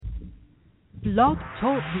Blog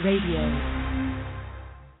Talk Radio.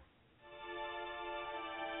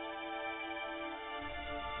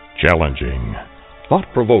 Challenging,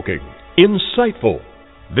 thought-provoking, insightful.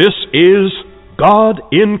 This is God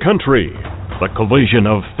in Country, the collision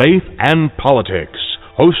of faith and politics,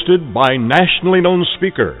 hosted by nationally known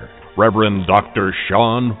speaker, Reverend Dr.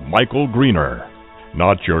 Sean Michael Greener.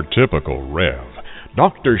 Not your typical Rev.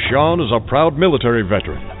 Dr. Sean is a proud military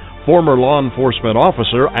veteran, former law enforcement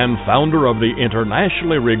officer, and founder of the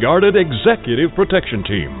internationally regarded Executive Protection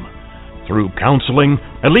Team. Through counseling,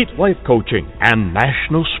 elite life coaching, and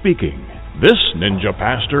national speaking, this ninja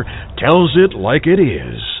pastor tells it like it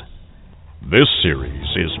is. This series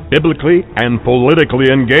is biblically and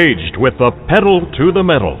politically engaged with the pedal to the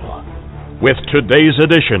metal. With today's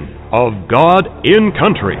edition of God in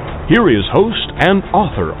Country, here is host and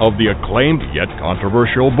author of the acclaimed yet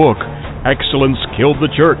controversial book, Excellence Killed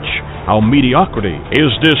the Church: How Mediocrity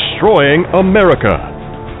is Destroying America,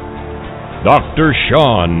 Dr.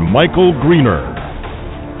 Sean Michael Greener.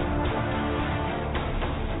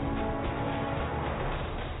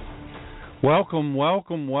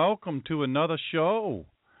 Welcome to another show.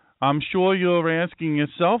 I'm sure you're asking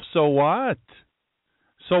yourself, so what?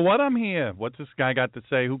 So what, I'm here. What's this guy got to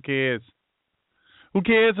say? Who cares? Who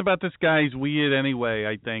cares about this guy? He's weird anyway,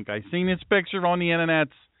 I think. I seen his picture on the internet.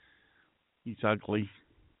 He's ugly.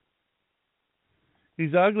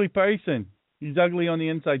 He's an ugly person. He's ugly on the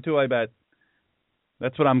inside, too, I bet.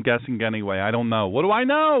 That's what I'm guessing anyway. I don't know. What do I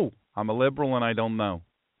know? I'm a liberal and I don't know.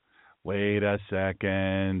 Wait a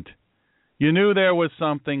second. You knew there was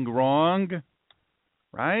something wrong,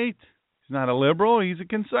 right? He's not a liberal. He's a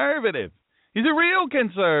conservative. He's a real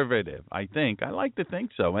conservative, I think. I like to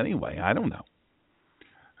think so anyway. I don't know.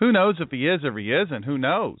 Who knows if he is or he isn't? Who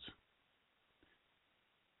knows?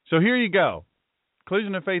 So here you go.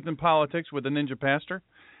 Collision of Faith and Politics with the Ninja Pastor.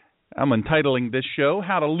 I'm entitling this show,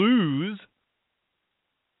 How to Lose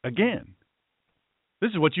Again.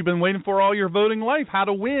 This is what you've been waiting for all your voting life, how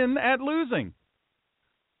to win at losing.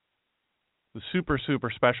 The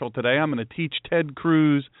super special today. I'm going to teach Ted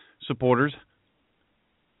Cruz supporters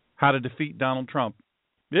how to defeat Donald Trump.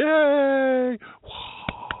 Yay!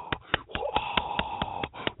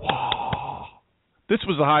 This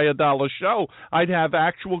was a higher dollar show. I'd have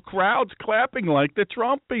actual crowds clapping like the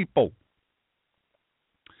Trump people.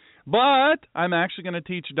 But I'm actually going to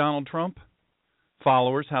teach Donald Trump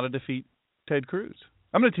followers how to defeat Ted Cruz.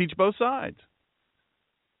 I'm going to teach both sides.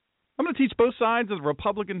 I'm going to teach both sides of the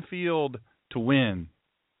Republican field to win.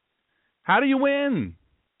 How do you win?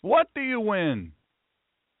 What do you win?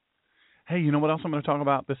 Hey, you know what else I'm going to talk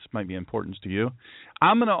about? This might be important to you.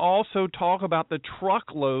 I'm going to also talk about the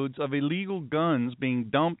truckloads of illegal guns being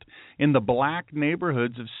dumped in the black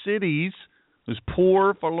neighborhoods of cities, those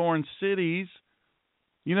poor, forlorn cities.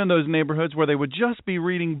 You know, those neighborhoods where they would just be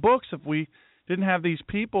reading books if we didn't have these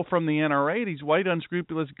people from the NRA, these white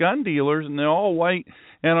unscrupulous gun dealers, and they're all white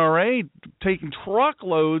NRA taking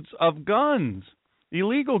truckloads of guns,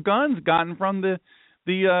 illegal guns gotten from the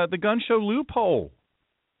gun show loophole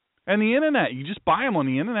and the internet. You just buy them on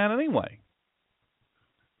the internet anyway.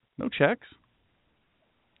 No checks.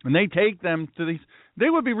 And they take them to these.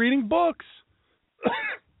 They would be reading books.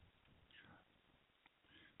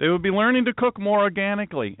 They would be learning to cook more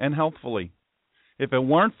organically and healthfully if it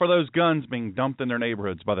weren't for those guns being dumped in their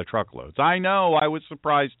neighborhoods by the truckloads. I know, I was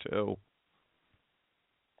surprised too.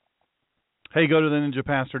 Hey, go to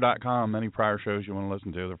theninjapastor.com. Any prior shows you want to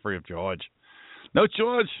listen to, they're free of charge. No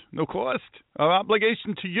charge, no cost, or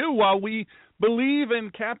obligation to you. While we believe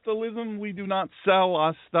in capitalism, we do not sell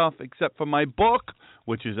our stuff except for my book,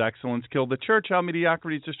 which is Excellence Killed the Church: How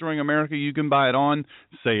Mediocrity is Destroying America. You can buy it on,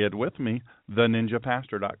 say it with me,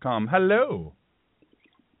 theninjapastor.com. Hello.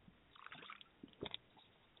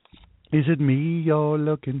 Is it me you're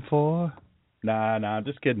looking for? Nah, I'm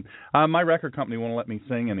just kidding. My record company won't let me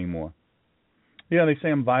sing anymore. Yeah, they say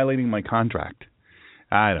I'm violating my contract.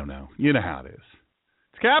 I don't know. You know how it is.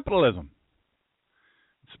 It's capitalism.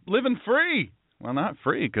 It's living free. Well, not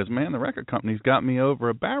free, because, man, the record company's got me over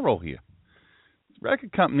a barrel here. The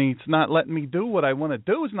record company's not letting me do what I want to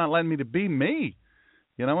do. It's not letting me to be me.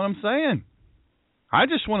 You know what I'm saying? I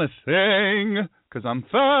just want to sing, because I'm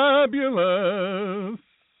fabulous.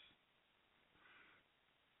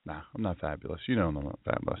 Nah, I'm not fabulous. You know I'm not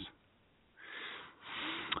fabulous.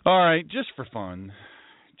 All right, just for fun,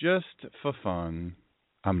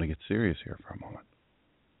 I'm going to get serious here for a moment.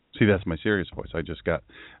 See, that's my serious voice. I just got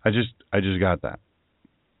that.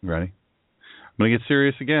 Ready? I'm going to get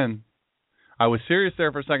serious again. I was serious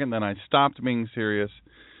there for a second, then I stopped being serious.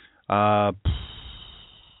 Now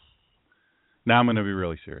I'm going to be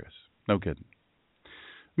really serious. No kidding.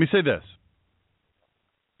 Let me say this.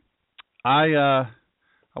 I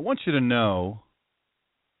want you to know,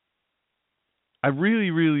 I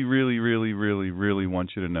really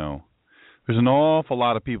want you to know, there's an awful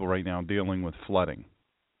lot of people right now dealing with flooding,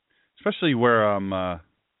 especially where I'm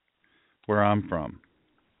from,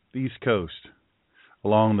 the East Coast,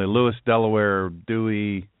 along the Lewis, Delaware,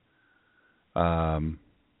 Dewey,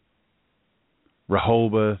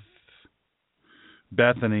 Rehoboth,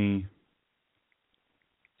 Bethany,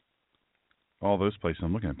 all those places.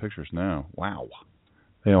 I'm looking at pictures now. Wow,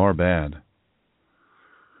 they are bad.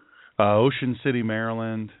 Ocean City,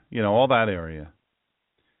 Maryland, all that area.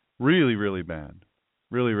 Really bad.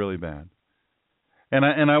 Really bad.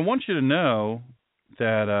 And I want you to know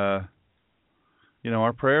that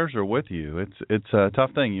our prayers are with you. It's a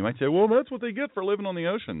tough thing. You might say, well, that's what they get for living on the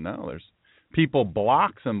ocean. No, there's people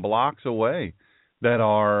blocks and blocks away that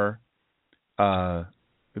are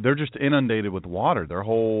they're just inundated with water. Their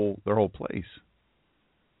whole place.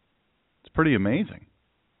 It's pretty amazing.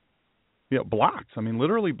 Yeah, blocks. I mean,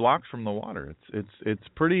 literally blocks from the water. It's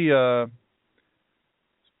pretty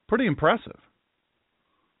impressive.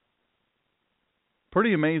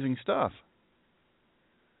 Pretty amazing stuff.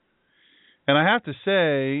 And I have to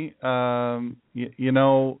say,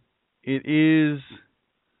 it is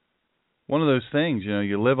one of those things.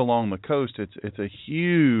 You live along the coast. It's a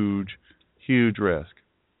huge risk.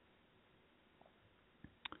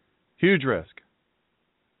 Huge risk.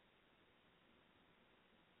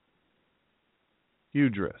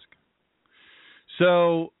 Huge risk.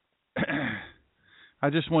 So I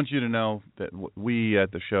just want you to know that we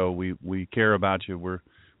at the show, we care about you. We're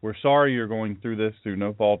sorry you're going through this through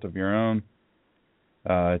no fault of your own.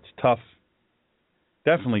 It's tough.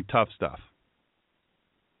 Definitely tough stuff.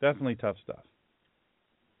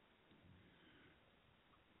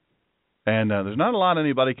 And there's not a lot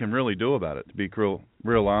anybody can really do about it, to be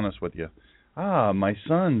real honest with you. My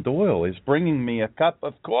son Doyle is bringing me a cup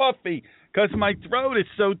of coffee because my throat is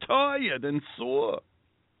so tired and sore.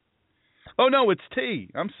 Oh, no, it's tea.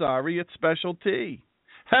 I'm sorry, it's special tea.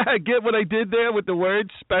 Get what I did there with the word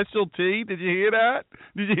special tea? Did you hear that?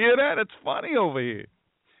 It's funny over here.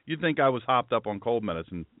 You'd think I was hopped up on cold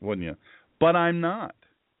medicine, wouldn't you? But I'm not.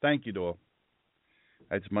 Thank you, Doyle.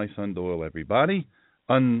 That's my son Doyle, everybody.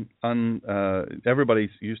 Everybody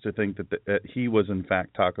used to think that he was, in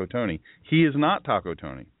fact, Taco Tony. He is not Taco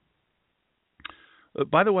Tony.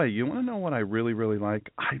 By the way, you want to know what I really like?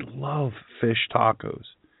 I love fish tacos.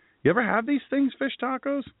 You ever have these things, fish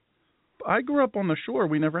tacos? I grew up on the shore.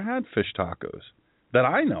 We never had fish tacos that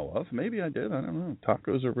I know of. Maybe I did. I don't know.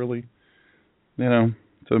 Tacos are really,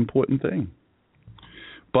 it's an important thing.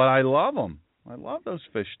 But I love them. I love those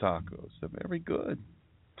fish tacos. They're very good.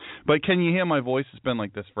 But can you hear my voice has been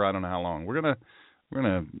like this for I don't know how long? We're gonna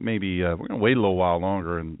wait a little while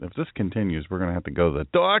longer, and if this continues, we're gonna have to go to the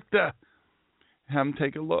doctor, have him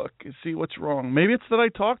take a look and see what's wrong. Maybe it's that I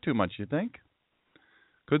talk too much. You think?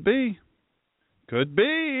 Could be.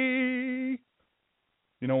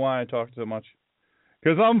 You know why I talk so much?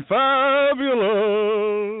 Because I'm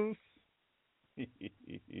fabulous.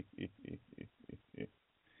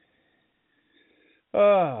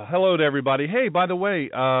 Hello to everybody. Hey, by the way,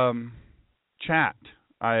 chat.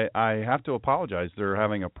 I have to apologize. They're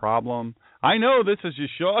having a problem. I know this is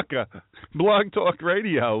Yashoka. Blog Talk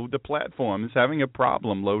Radio, the platform, is having a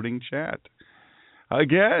problem loading chat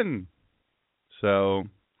again. So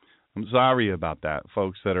I'm sorry about that,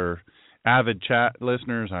 folks that are avid chat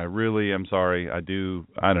listeners. I really am sorry. I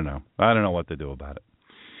don't know. I don't know what to do about it.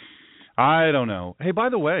 I don't know. Hey, by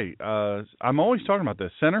the way, I'm always talking about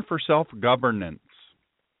this. Center for Self-Governance.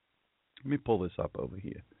 Let me pull this up over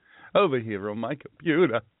here on my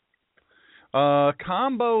computer.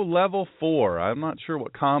 Combo Level 4. I'm not sure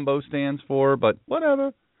what combo stands for, but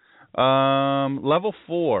whatever. Level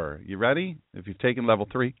 4. You ready? If you've taken Level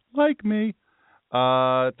 3, like me.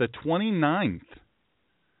 The 29th.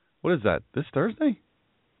 What is that? This Thursday?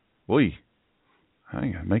 Boy, I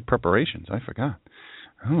gotta make preparations. I forgot.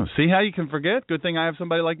 Oh, see how you can forget? Good thing I have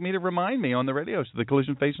somebody like me to remind me on the radio. So the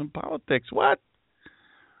Collision Facing Politics. What?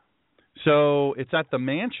 So it's at the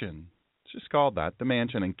Mansion. It's just called that, the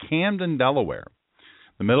Mansion in Camden, Delaware.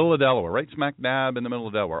 The middle of Delaware, right smack dab in the middle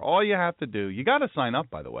of Delaware. All you have to do, you got to sign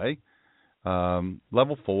up, by the way.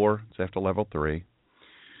 Level 4. It's after Level 3.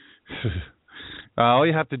 All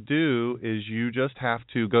you have to do is you just have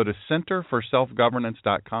to go to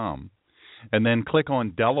centerforselfgovernance.com and then click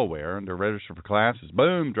on Delaware under register for classes.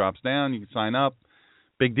 Boom, drops down. You can sign up.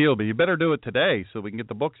 Big deal. But you better do it today so we can get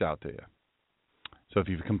the books out to you. So if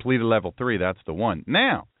you've completed Level 3, that's the one.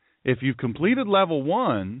 Now, if you've completed Level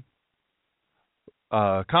 1,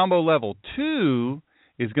 Combo Level 2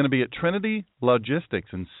 is going to be at Trinity Logistics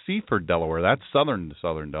in Seaford, Delaware. That's southern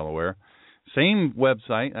Delaware. Same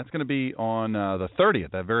website. That's going to be on the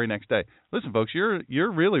 30th, that very next day. Listen, folks,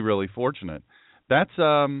 you're really, really fortunate. That's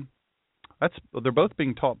they're both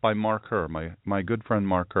being taught by Mark Herr, my good friend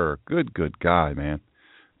Mark Herr. Good guy, man.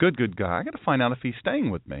 Good guy. I got to find out if he's staying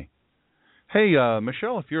with me. Hey,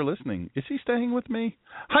 Michelle, if you're listening, is he staying with me?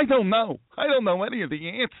 I don't know. I don't know any of the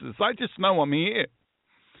answers. I just know I'm here.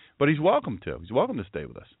 But he's welcome to. He's welcome to stay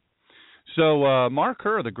with us. So Mark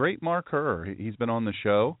Herr, the great Mark Herr, he's been on the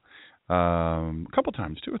show a couple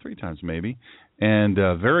times, 2 or 3 times maybe, and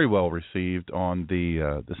very well received on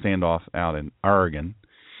the standoff out in Oregon.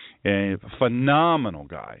 A phenomenal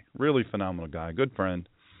guy, really phenomenal guy, good friend,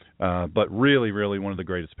 but really, really one of the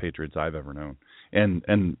greatest patriots I've ever known,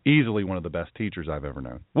 and easily one of the best teachers I've ever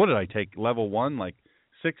known. What did I take, level 1 like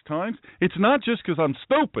 6 times? It's not just because I'm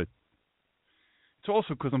stupid. It's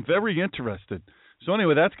also because I'm very interested. So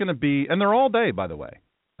anyway, that's going to be, and they're all day, by the way.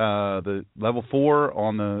 The level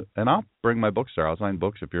 4 and I'll bring my books there. I'll sign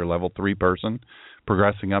books if you're a level 3 person,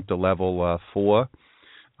 progressing up to level 4.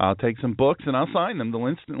 I'll take some books and I'll sign them. They'll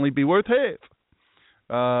instantly be worth half.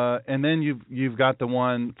 And then you've got the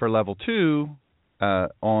one for level 2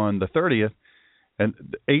 on the 30th, and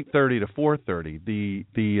 8:30 to 4:30.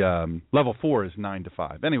 The level 4 is 9 to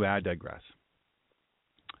 5. Anyway, I digress.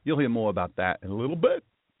 You'll hear more about that in a little bit.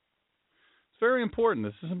 It's very important.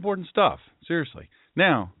 This is important stuff. Seriously.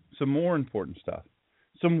 Now, some more important stuff.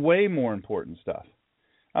 Some way more important stuff.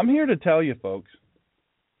 I'm here to tell you, folks,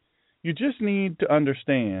 you just need to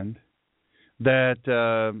understand that,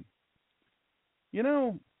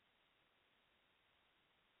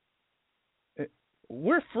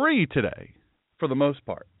 we're free today for the most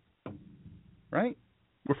part, right?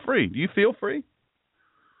 We're free. Do you feel free?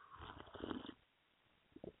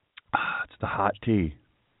 It's the hot tea.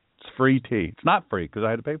 It's free tea. It's not free because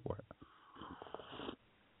I had to pay for it.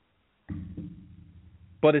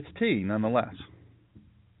 But it's tea nonetheless.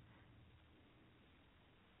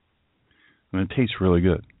 And it tastes really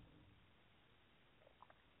good.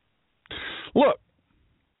 Look,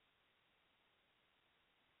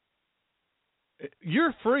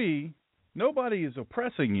 you're free. Nobody is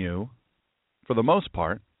oppressing you, for the most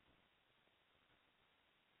part,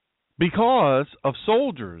 because of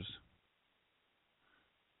soldiers,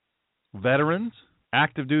 veterans,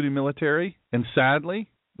 active duty military, and sadly,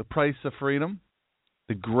 the price of freedom,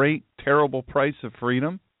 the great, terrible price of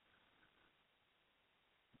freedom.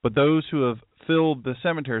 But those who have filled the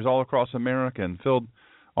cemeteries all across America and filled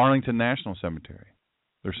Arlington National Cemetery,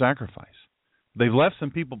 their sacrifice. They've left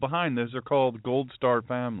some people behind. Those are called Gold Star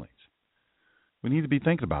families. We need to be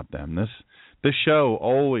thinking about them. This show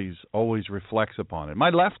always reflects upon it.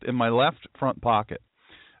 In my left front pocket,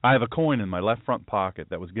 I have a coin in my left front pocket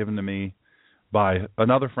that was given to me by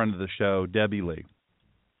another friend of the show, Debbie Lee.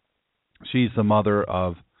 She's the mother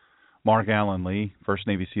of Mark Allen Lee, first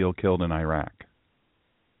Navy SEAL killed in Iraq.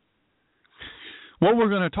 What we're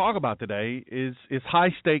going to talk about today is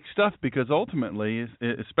high-stakes stuff because ultimately,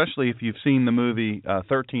 especially if you've seen the movie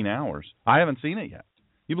 13 Hours, I haven't seen it yet.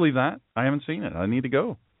 You believe that? I haven't seen it. I need to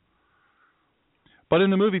go. But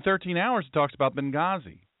in the movie 13 Hours, it talks about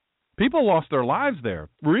Benghazi. People lost their lives there.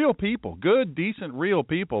 Real people, good, decent, real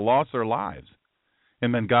people lost their lives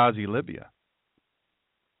in Benghazi, Libya.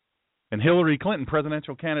 And Hillary Clinton,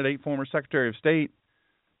 presidential candidate, former Secretary of State,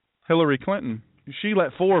 Hillary Clinton, she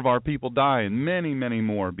let 4 of our people die and many, many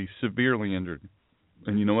more be severely injured.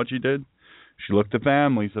 And you know what she did? She looked at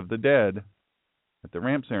families of the dead at the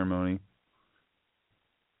ramp ceremony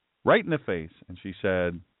right in the face, and she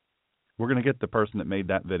said, we're going to get the person that made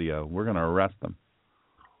that video. We're going to arrest them.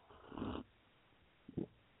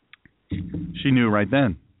 She knew right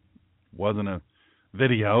then. It wasn't a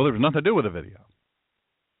video. There was nothing to do with a video.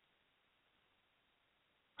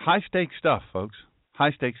 High-stakes stuff, folks.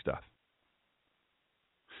 High-stakes stuff.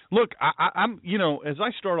 Look, I'm, as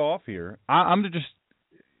I start off here, I'm to just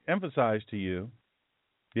emphasize to you,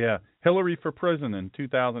 Hillary for president in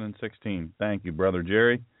 2016. Thank you, Brother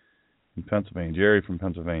Jerry in Pennsylvania. Jerry from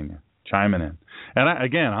Pennsylvania, chiming in. And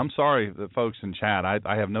I'm sorry, the folks in chat,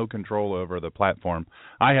 I have no control over the platform.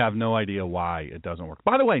 I have no idea why it doesn't work.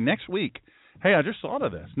 By the way, next week, hey, I just thought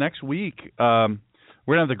of this. Next week, we're going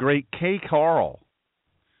to have the great Kay Carl.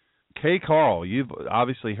 Kay Carl, you've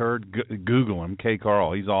obviously heard, Google him, Kay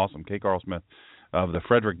Carl. He's awesome. Kay Carl Smith of the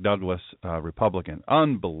Frederick Douglass Republican.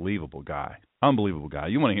 Unbelievable guy. Unbelievable guy.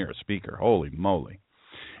 You want to hear a speaker. Holy moly.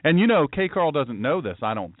 And Kay Carl doesn't know this,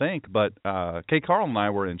 I don't think, but Kay Carl and I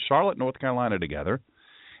were in Charlotte, North Carolina together.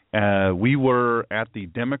 We were at the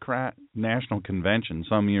Democrat National Convention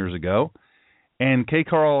some years ago, And Kay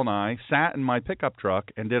Carl and I sat in my pickup truck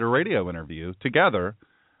and did a radio interview together.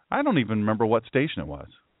 I don't even remember what station it was.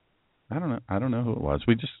 I don't know who it was.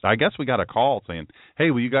 I guess we got a call saying, "Hey,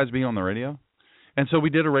 will you guys be on the radio?" And so we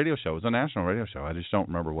did a radio show. It was a national radio show. I just don't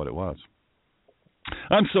remember what it was.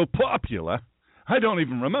 I'm so popular, I don't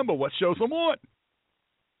even remember what shows I'm on.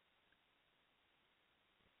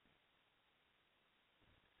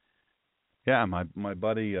 Yeah, my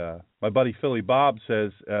buddy Philly Bob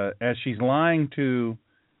says as she's lying to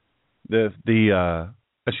the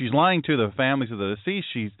families of the deceased,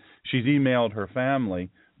 she's emailed her family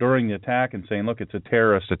during the attack and saying, "Look, it's a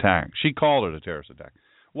terrorist attack." She called it a terrorist attack.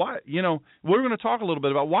 Why? We're going to talk a little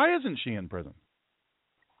bit about why isn't she in prison?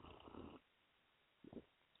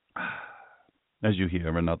 As you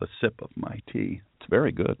hear another sip of my tea, it's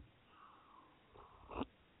very good.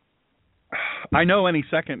 I know any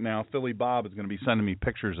second now Philly Bob is going to be sending me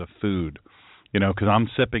pictures of food, because I'm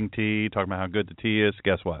sipping tea, talking about how good the tea is.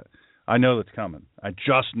 Guess what? I know it's coming. I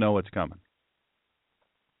just know it's coming.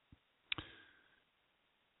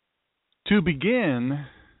 To begin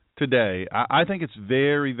today, I think it's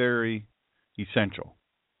very, very essential.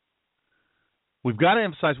 We've got to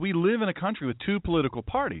emphasize we live in a country with two political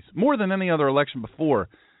parties, more than any other election before.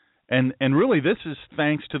 And really, this is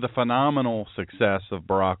thanks to the phenomenal success of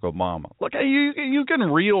Barack Obama. Look, you can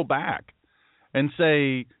reel back and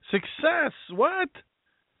say, success, what?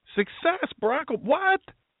 Success, Barack, what?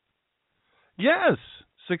 Yes,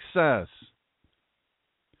 success.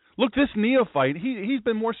 Look, this neophyte, he's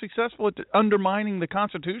been more successful at undermining the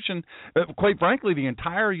Constitution, quite frankly, the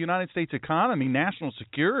entire United States economy, national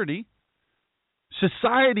security,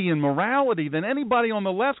 society and morality than anybody on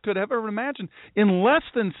the left could have ever imagined in less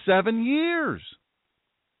than 7 years.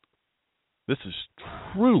 This is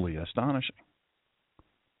truly astonishing.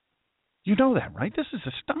 You know that, right? This is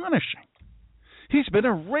astonishing. He's been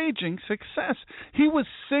a raging success. He was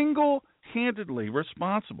single-handedly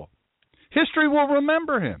responsible. History will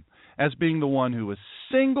remember him as being the one who was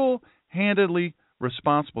single-handedly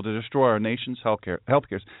responsible to destroy our nation's healthcare.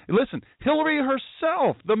 Listen, Hillary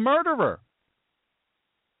herself, the murderer,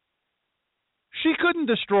 she couldn't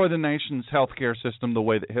destroy the nation's healthcare system the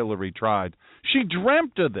way that Hillary tried. She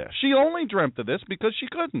dreamt of this. She only dreamt of this because she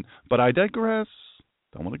couldn't. But I digress.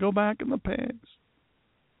 Don't want to go back in the past.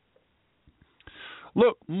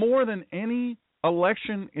 Look, more than any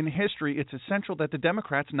election in history, it's essential that the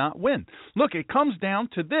Democrats not win. Look, it comes down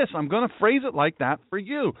to this. I'm going to phrase it like that for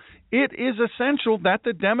you. It is essential that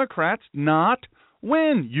the Democrats not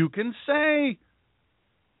win. You can say,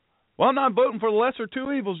 well, I'm not voting for the lesser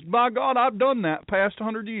two evils. By God, I've done that past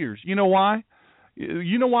 100 years. You know why?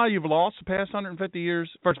 You know why you've lost the past 150 years?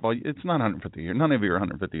 First of all, it's not 150 years. None of you are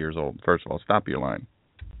 150 years old. First of all, stop your line.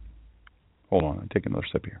 Hold on. I'm taking another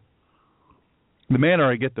sip here. The madder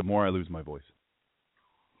I get, the more I lose my voice.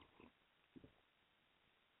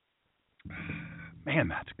 Man,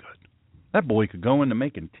 that's good. That boy could go into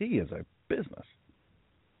making tea as a business.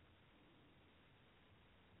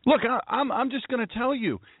 Look, I'm just going to tell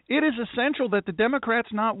you, it is essential that the Democrats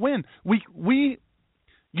not win.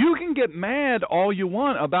 You can get mad all you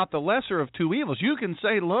want about the lesser of two evils. You can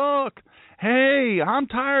say, look, hey, I'm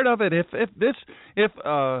tired of it. If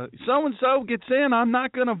so and so gets in, I'm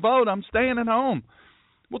not going to vote. I'm staying at home.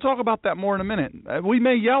 We'll talk about that more in a minute. We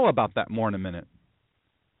may yell about that more in a minute.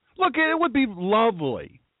 Look, it would be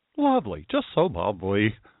lovely, just so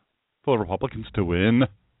lovely for Republicans to win.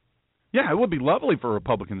 Yeah, it would be lovely for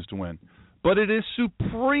Republicans to win, but it is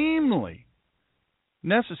supremely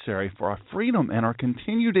necessary for our freedom and our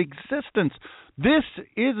continued existence. This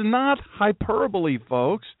is not hyperbole,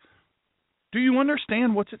 folks. Do you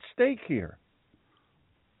understand what's at stake here?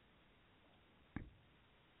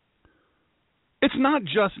 It's not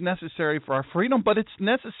just necessary for our freedom, but it's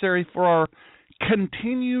necessary for our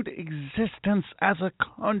continued existence as a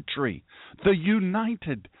country, the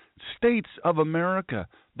United States of America,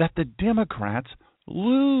 that the Democrats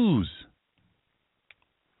lose.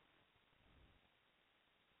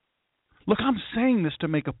 Look, I'm saying this to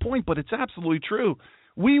make a point, but it's absolutely true.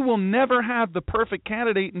 We will never have the perfect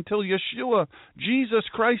candidate until Yeshua, Jesus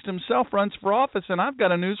Christ himself, runs for office, and I've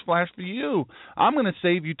got a news flash for you. I'm going to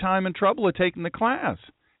save you time and trouble of taking the class.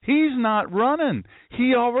 He's not running.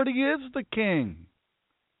 He already is the king.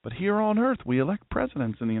 But here on earth, we elect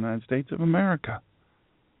presidents in the United States of America.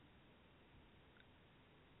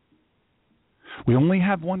 We only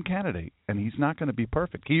have one candidate, and he's not going to be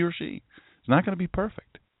perfect. He or she is not going to be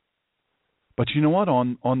perfect. But you know what?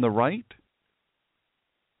 On the right,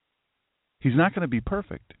 he's not going to be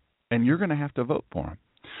perfect, and you're going to have to vote for him.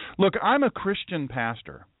 Look, I'm a Christian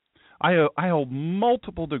pastor. I hold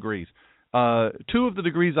multiple degrees. Two of the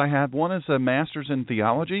degrees I have, one is a master's in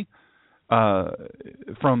theology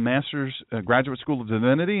from Master's Graduate School of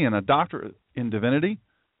Divinity, and a doctorate in divinity,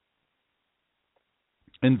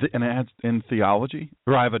 and it has in theology.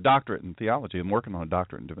 Or I have a doctorate in theology. I'm working on a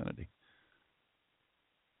doctorate in divinity.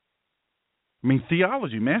 I mean,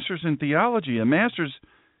 theology, master's in theology. A master's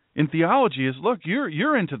in theology is, look,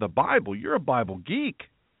 you're into the Bible. You're a Bible geek.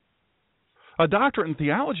 A doctorate in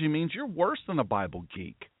theology means you're worse than a Bible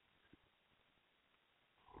geek.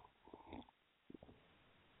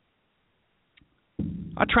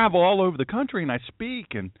 I travel all over the country and I speak,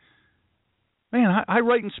 and man, I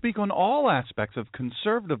write and speak on all aspects of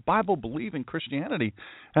conservative Bible-believing Christianity,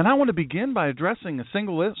 and I want to begin by addressing a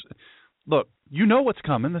single issue. Look, you know what's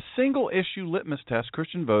coming, the single-issue litmus test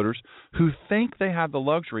Christian voters who think they have the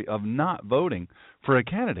luxury of not voting for a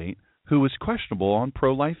candidate who is questionable on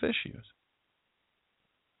pro-life issues.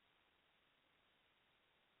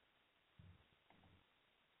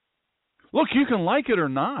 Look, you can like it or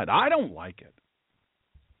not. I don't like it.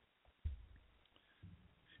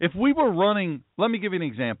 If we were running, let me give you an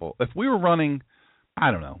example. If we were running, I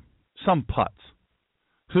don't know, some putz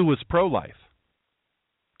who was pro-life,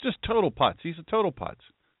 just total putz. He's a total putz.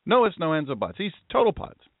 No ifs, no ands, or buts. He's total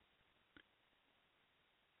putz.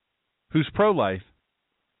 Who's pro-life,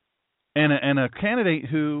 and a candidate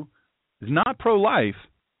who is not pro-life,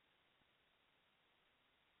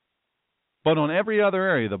 but on every other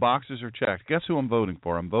area the boxes are checked. Guess who I'm voting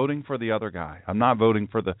for? I'm voting for the other guy. I'm not voting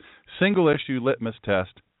for the single-issue litmus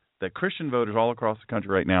test that Christian voters all across the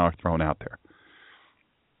country right now are throwing out there.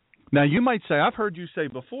 Now, you might say, I've heard you say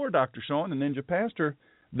before, Dr. Sean, the Ninja Pastor,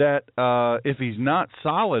 that if he's not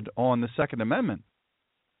solid on the Second Amendment,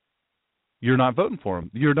 you're not voting for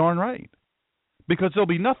him. You're darn right. Because there'll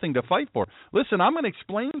be nothing to fight for. Listen, I'm going to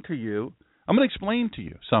explain to you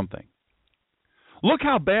something. Look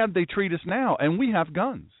how bad they treat us now, and we have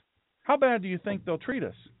guns. How bad do you think they'll treat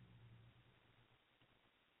us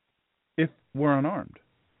if we're unarmed?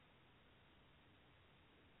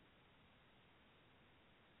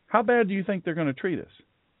 How bad do you think they're going to treat us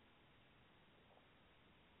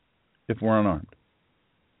if we're unarmed?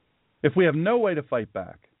 If we have no way to fight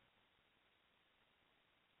back?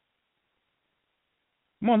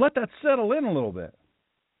 Come on, let that settle in a little bit.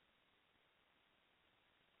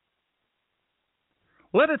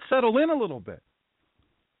 Let it settle in a little bit.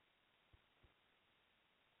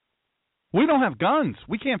 We don't have guns.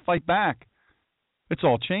 We can't fight back. It's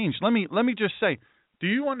all changed. Let me just say, do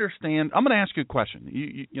you understand? I'm going to ask you a question.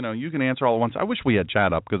 You can answer all at once. I wish we had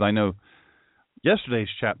chat up because I know yesterday's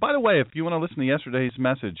chat. By the way, if you want to listen to yesterday's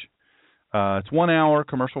message, it's 1 hour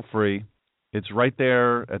commercial free. It's right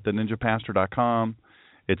there at theninjapastor.com.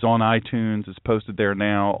 It's on iTunes. It's posted there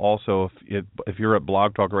now. Also, if you're at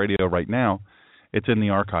Blog Talk Radio right now, it's in the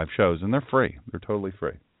archive shows, and they're free. They're totally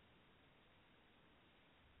free.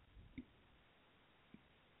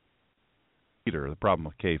 Peter, the problem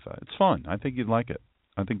with CAFA. It's fun. I think you'd like it.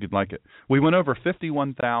 We went over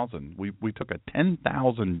 51,000. We took a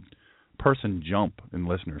 10,000 person jump in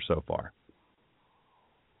listeners so far.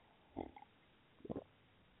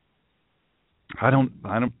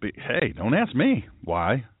 Hey, don't ask me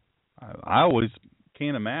why. I always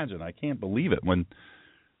can't imagine. I can't believe it when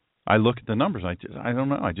I look at the numbers. I don't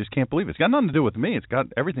know. I just can't believe it. It's got nothing to do with me. It's got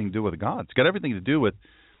everything to do with God. It's got everything to do with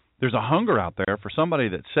there's a hunger out there for somebody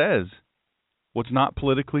that says what's not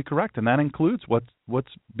politically correct, and that includes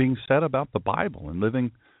what's being said about the Bible and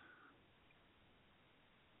living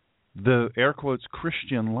the air quotes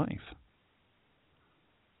Christian life.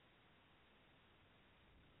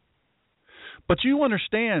 But you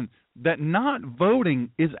understand that not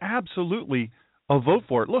voting is absolutely a vote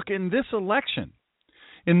for it. Look, in this election,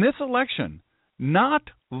 not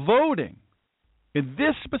voting, in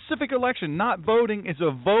this specific election, not voting is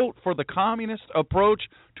a vote for the communist approach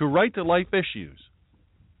to right-to-life issues.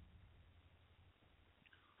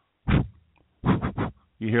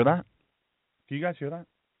 You hear that? Do you guys hear that?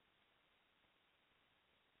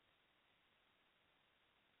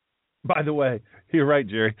 By the way, you're right,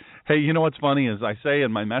 Jerry. Hey, you know what's funny is I say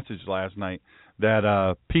in my message last night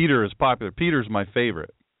that Peter is popular. Peter's my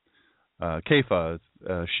favorite. Kepha,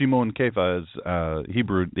 Shimon Kepha is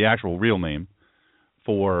Hebrew, the actual real name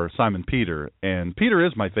for Simon Peter. And Peter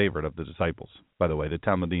is my favorite of the disciples, by the way, the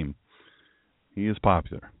Talmudim. He is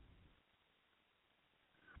popular.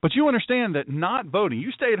 But you understand that not voting,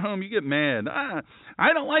 you stay at home, you get mad.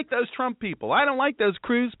 I don't like those Trump people. I don't like those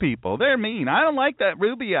Cruz people. They're mean. I don't like that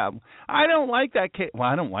Rubio. I don't like that Well,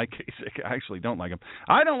 I don't like Kasich. I actually don't like him.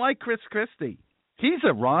 I don't like Chris Christie. He's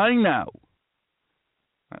a rhino.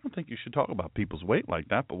 I don't think you should talk about people's weight like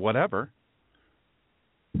that, but whatever.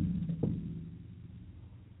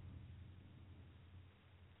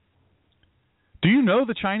 you know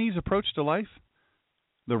the Chinese approach to life?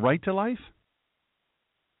 The right to life?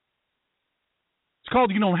 It's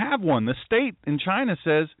called you don't have one. The state in China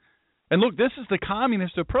says, and look, this is the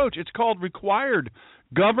communist approach. It's called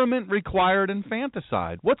government required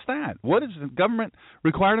infanticide. What's that? What is government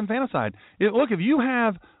required infanticide? Look, if you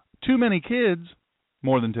have too many kids,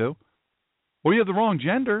 more than two, or you have the wrong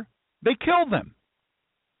gender, they kill them.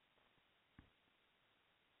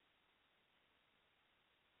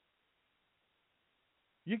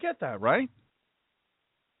 You get that, right?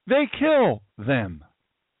 They kill them.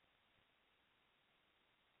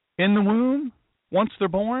 In the womb, once they're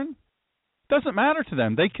born, doesn't matter to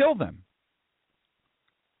them. They kill them.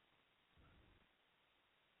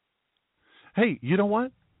 Hey, you know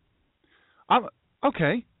what?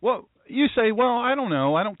 Okay, well, you say, well, I don't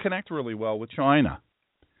know. I don't connect really well with China.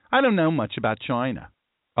 I don't know much about China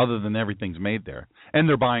other than everything's made there. And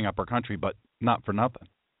they're buying up our country, but not for nothing.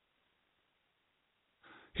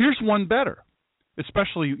 Here's one better,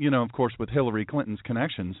 especially, of course, with Hillary Clinton's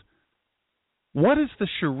connections. What is the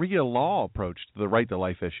Sharia law approach to the right to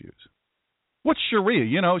life issues? What's Sharia?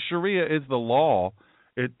 Sharia is the law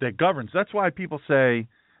that governs. That's why people say,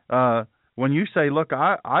 when you say, look,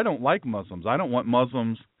 I don't like Muslims. I don't want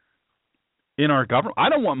Muslims in our government. I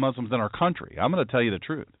don't want Muslims in our country. I'm going to tell you the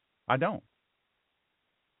truth. I don't.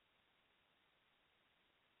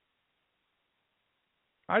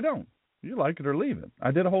 You like it or leave it.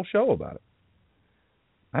 I did a whole show about it.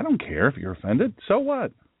 I don't care if you're offended. So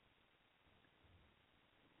what?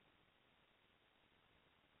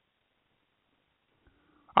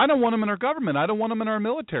 I don't want them in our government. I don't want them in our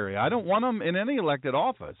military. I don't want them in any elected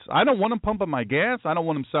office. I don't want them pumping my gas. I don't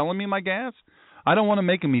want them selling me my gas. I don't want them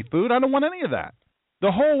making me food. I don't want any of that.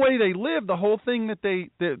 The whole way they live, the whole thing that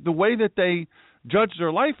the way that they judge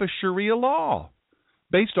their life is Sharia law,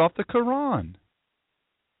 based off the Quran,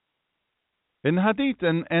 in the Hadith,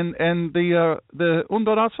 and the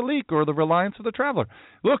Umdat al-Salik, or the Reliance of the Traveler.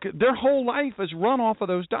 Look, their whole life is run off of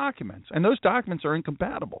those documents, and those documents are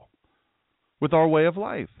incompatible with our way of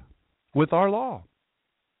life, with our law.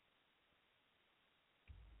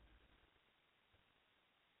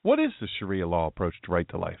 What is the Sharia law approach to right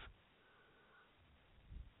to life?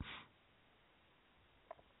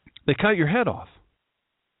 They cut your head off.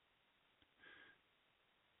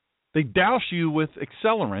 They douse you with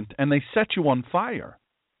accelerant and they set you on fire.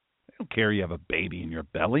 They don't care you have a baby in your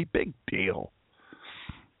belly. Big deal.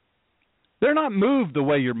 They're not moved the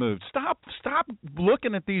way you're moved. Stop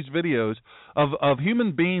looking at these videos of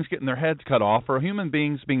human beings getting their heads cut off, or human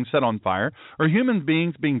beings being set on fire, or human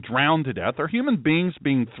beings being drowned to death, or human beings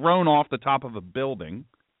being thrown off the top of a building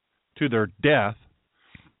to their death,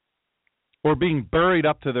 or being buried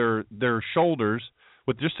up to their shoulders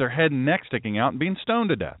with just their head and neck sticking out and being stoned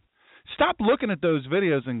to death. Stop looking at those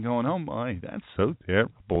videos and going, oh my, that's so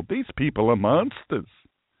terrible. These people are monsters.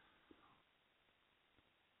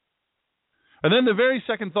 And then the very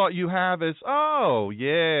second thought you have is, oh,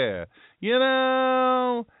 yeah,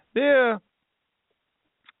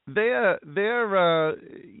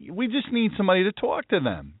 we just need somebody to talk to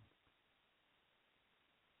them.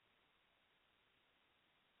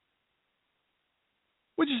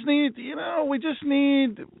 We just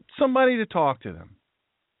need somebody to talk to them.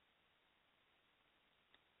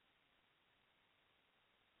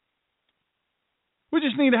 We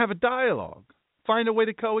just need to have a dialogue, find a way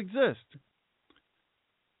to coexist.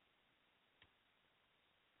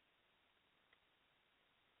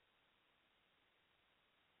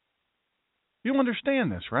 You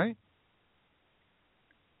understand this, right?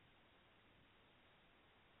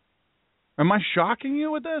 Am I shocking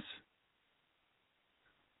you with this?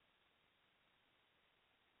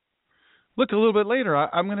 Look, a little bit later,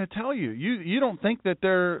 I'm going to tell you. You don't think that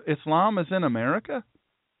their Islam is in America?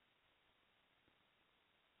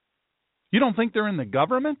 You don't think they're in the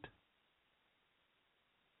government?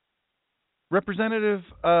 Representative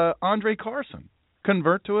Andre Carson,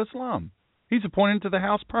 convert to Islam. He's appointed to the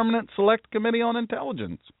House Permanent Select Committee on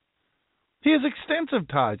Intelligence. He has extensive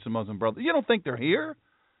ties to Muslim Brothers. You don't think they're here?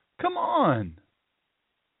 Come on.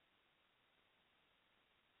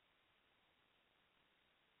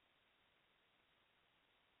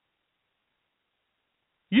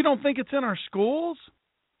 You don't think it's in our schools?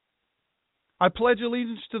 I pledge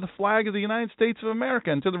allegiance to the flag of the United States of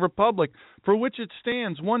America and to the republic for which it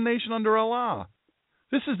stands, one nation under Allah.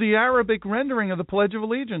 This is the Arabic rendering of the Pledge of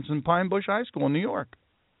Allegiance in Pine Bush High School in New York.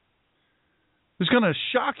 It's going to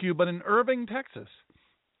shock you, but in Irving, Texas,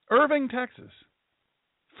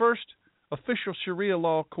 first official Sharia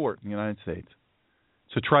law court in the United States.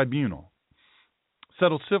 It's a tribunal.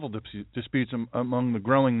 Settles civil disputes among the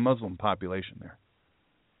growing Muslim population there.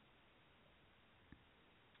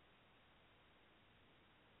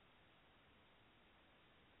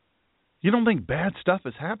 You don't think bad stuff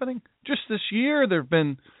is happening? Just this year, there have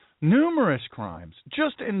been numerous crimes,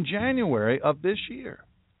 just in January of this year.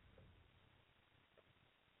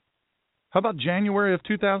 How about January of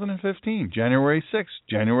 2015, January 6th,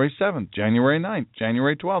 January 7th, January 9th,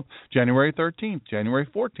 January 12th, January 13th, January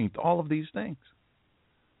 14th, all of these things?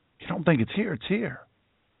 You don't think it's here, it's here.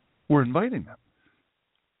 We're inviting them.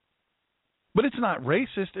 But it's not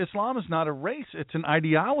racist. Islam is not a race. It's an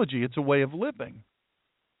ideology. It's a way of living.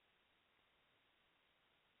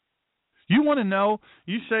 You want to know,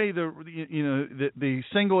 you say the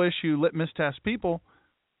single issue litmus test people,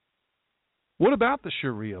 what about the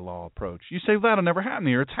Sharia law approach? You say, well, that'll never happen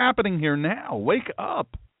here. It's happening here now. Wake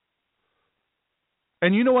up.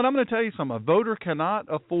 And you know what? I'm going to tell you something. A voter cannot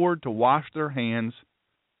afford to wash their hands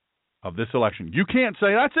of this election. You can't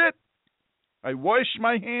say, that's it. I wash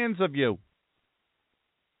my hands of you.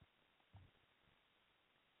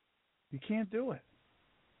 You can't do it.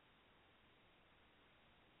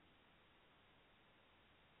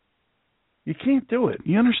 You can't do it.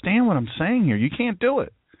 You understand what I'm saying here? You can't do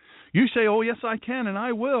it. You say, oh, yes, I can, and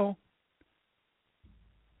I will.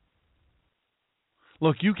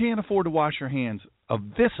 Look, you can't afford to wash your hands of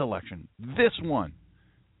this election, this one,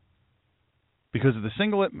 because of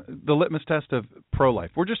the litmus test of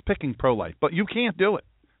pro-life. We're just picking pro-life, but you can't do it,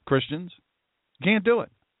 Christians. You can't do it.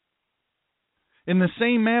 In the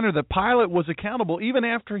same manner that Pilate was accountable even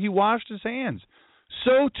after he washed his hands,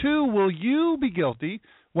 so too will you be guilty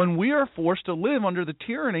when we are forced to live under the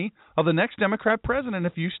tyranny of the next Democrat president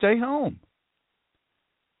if you stay home.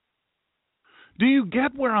 Do you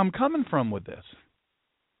get where I'm coming from with this?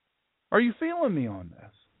 Are you feeling me on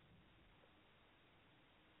this?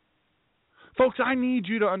 Folks, I need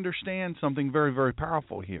you to understand something very, very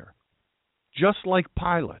powerful here. Just like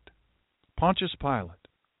Pilate, Pontius Pilate,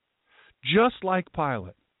 just like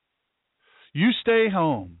Pilate, you stay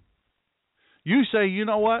home. You say, you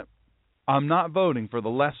know what? I'm not voting for the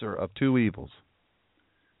lesser of two evils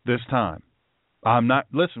this time. I'm not.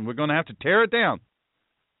 Listen, we're going to have to tear it down.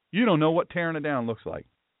 You don't know what tearing it down looks like.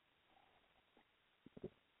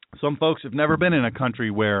 Some folks have never been in a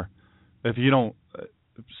country where if you don't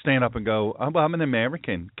stand up and go, I'm an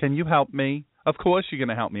American, can you help me? Of course you're going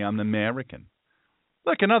to help me. I'm an American.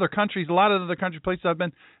 Look, in other countries, a lot of other country places I've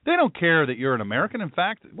been, they don't care that you're an American. In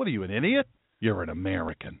fact, what are you, an idiot? You're an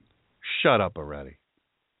American. Shut up already.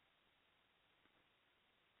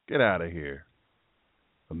 Get out of here.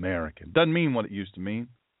 American. Doesn't mean what it used to mean.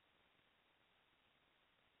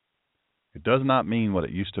 It does not mean what it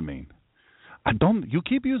used to mean. You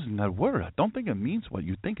keep using that word. I don't think it means what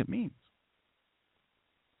you think it means.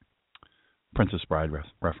 Princess Bride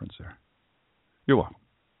reference there. You're welcome.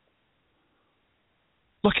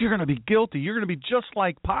 Look, you're going to be guilty. You're going to be just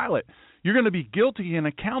like Pilate. You're going to be guilty and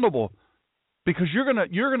accountable because you're going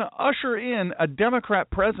to usher in a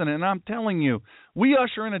Democrat president. And I'm telling you, we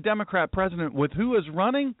usher in a Democrat president with who is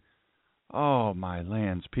running? Oh, my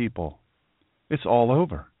lands, people. It's all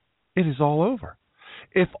over. It is all over.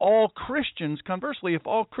 If all Christians, conversely, if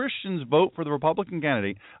all Christians vote for the Republican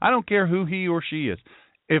candidate, I don't care who he or she is,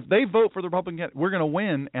 if they vote for the Republican candidate, we're going to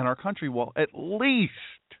win, and our country will at least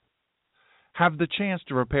have the chance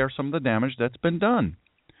to repair some of the damage that's been done.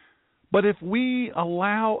 But if we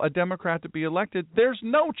allow a Democrat to be elected, there's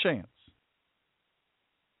no chance.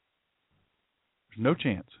 There's no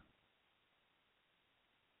chance.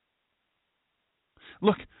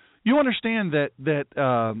 Look, you understand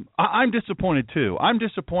that I'm disappointed, too. I'm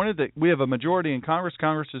disappointed that we have a majority in Congress.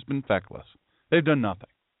 Congress has been feckless. They've done nothing.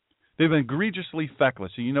 They've been egregiously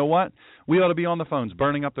feckless. So you know what? We ought to be on the phones,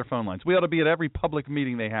 burning up their phone lines. We ought to be at every public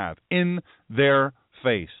meeting they have, in their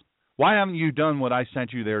face. Why haven't you done what I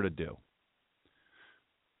sent you there to do?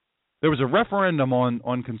 There was a referendum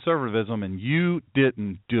on conservatism, and you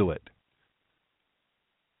didn't do it.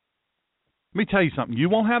 Let me tell you something. You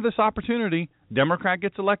won't have this opportunity. Democrat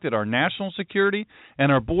gets elected. Our national security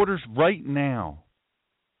and our borders right now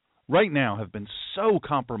have been so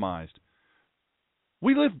compromised.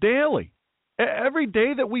 We live daily. Every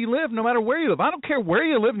day that we live, no matter where you live, I don't care where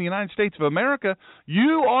you live in the United States of America,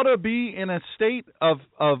 you ought to be in a state of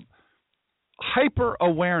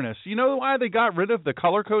hyper-awareness. You know why they got rid of the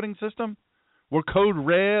color coding system? We're code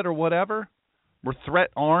red or whatever. We're threat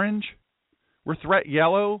orange. We're threat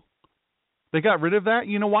yellow. They got rid of that.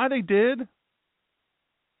 You know why they did?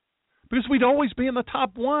 Because we'd always be in the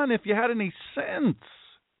top one if you had any sense.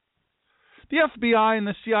 The FBI and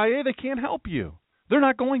the CIA, they can't help you. They're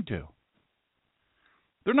not going to.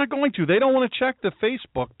 They're not going to. They don't want to check the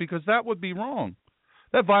Facebook because that would be wrong.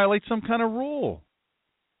 That violates some kind of rule.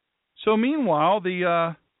 So meanwhile,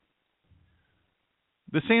 the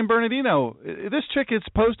The San Bernardino, this chick is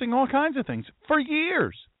posting all kinds of things for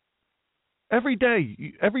years. Every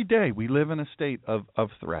day we live in a state of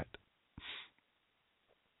threat.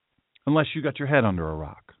 Unless you got your head under a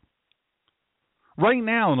rock. Right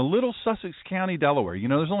now in a little Sussex County, Delaware,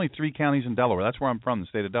 there's only 3 counties in Delaware. That's where I'm from, the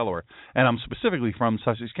state of Delaware. And I'm specifically from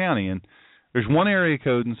Sussex County. And there's one area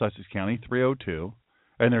code in Sussex County, 302,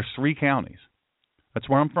 and there's 3 counties. That's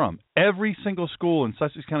where I'm from. Every single school in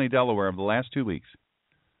Sussex County, Delaware, over the last 2 weeks,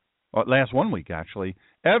 or last 1 week actually,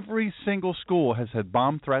 every single school has had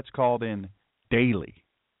bomb threats called in daily.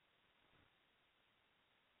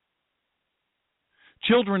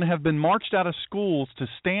 Children have been marched out of schools to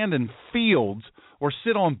stand in fields or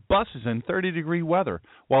sit on buses in 30-degree weather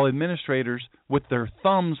while administrators, with their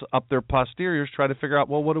thumbs up their posteriors, try to figure out,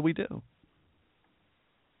 well, what do we do?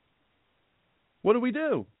 What do we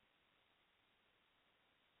do?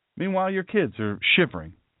 Meanwhile, your kids are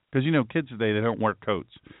shivering because, kids today, they don't wear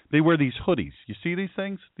coats. They wear these hoodies. You see these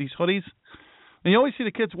things, these hoodies? And you always see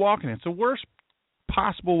the kids walking. It's the worst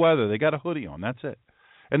possible weather. They got a hoodie on. That's it.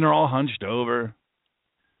 And they're all hunched over.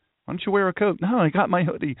 Why don't you wear a coat? No, I got my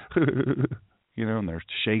hoodie. And they're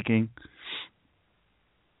shaking.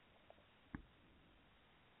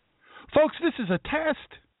 Folks, this is a test.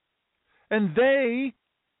 And they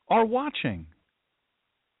are watching.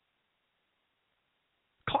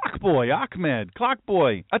 Clockboy, Ahmed,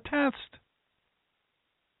 Clockboy, a test.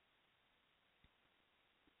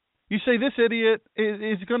 You say this idiot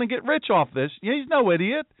is going to get rich off this. He's no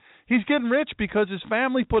idiot. He's getting rich because his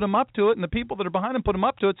family put him up to it, and the people that are behind him put him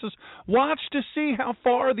up to it. Says, watch to see how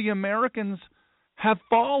far the Americans have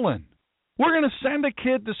fallen. We're going to send a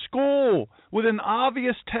kid to school with an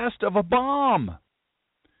obvious test of a bomb.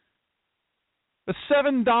 A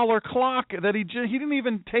 $7 clock that he didn't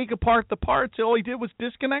even take apart the parts. All he did was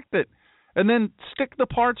disconnect it and then stick the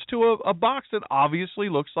parts to a box that obviously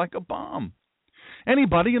looks like a bomb.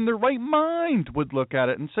 Anybody in their right mind would look at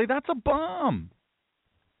it and say, that's a bomb.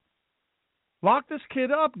 Lock this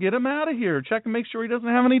kid up. Get him out of here. Check and make sure he doesn't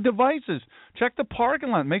have any devices. Check the parking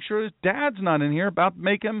lot. Make sure his dad's not in here about to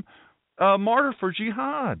make him a martyr for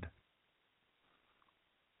jihad.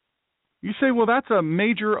 You say, well, that's a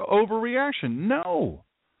major overreaction. No,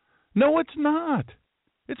 it's not.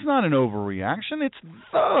 It's not an overreaction. It's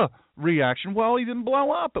the reaction. Well, he didn't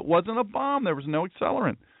blow up. It wasn't a bomb. There was no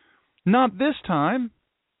accelerant. Not this time.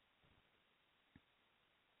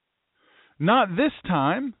 Not this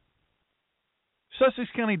time. Sussex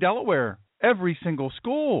County, Delaware, every single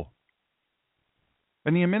school.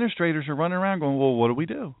 And the administrators are running around going, well, what do we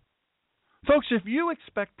do? Folks, if you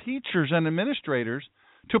expect teachers and administrators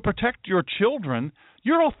to protect your children,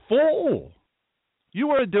 you're a fool. You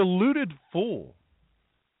are a deluded fool.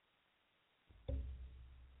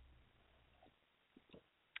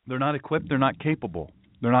 They're not equipped. They're not capable.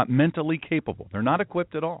 They're not mentally capable. They're not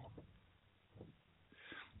equipped at all.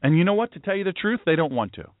 And you know what? To tell you the truth, they don't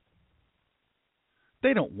want to.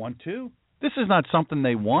 They don't want to. This is not something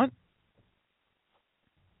they want.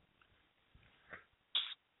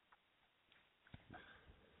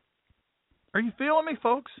 Are you feeling me,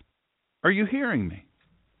 folks? Are you hearing me?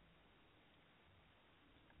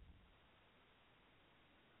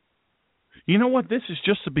 You know what? This is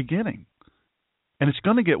just the beginning. And it's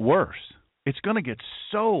going to get worse. It's going to get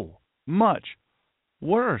so much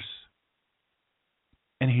worse.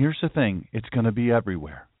 And here's the thing. It's going to be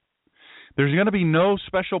everywhere. There's going to be no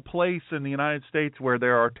special place in the United States where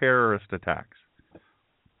there are terrorist attacks.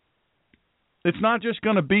 It's not just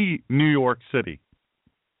going to be New York City.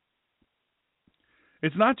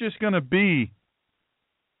 It's not just going to be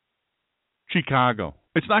Chicago.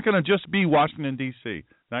 It's not going to just be Washington, D.C.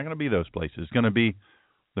 It's not going to be those places. It's going to be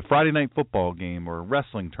the Friday night football game or a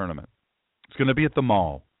wrestling tournament. It's going to be at the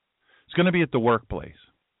mall. It's going to be at the workplace.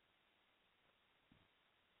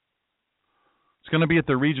 It's going to be at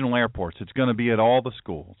the regional airports. It's going to be at all the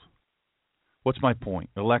schools. What's my point?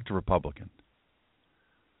 Elect a Republican.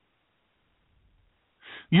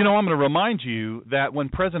 You know, I'm going to remind you that when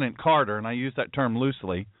President Carter, and I use that term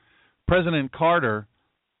loosely, President Carter,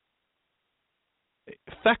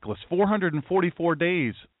 feckless, 444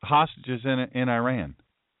 days hostages in Iran.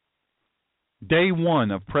 Day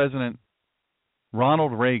one of President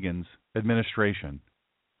Ronald Reagan's administration,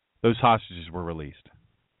 those hostages were released.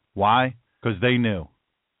 Why? Because they knew,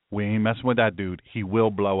 we ain't messing with that dude. He will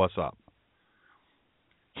blow us up.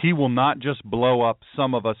 He will not just blow up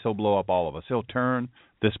some of us, he'll blow up all of us. He'll turn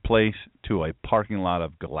this place to a parking lot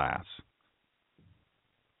of glass.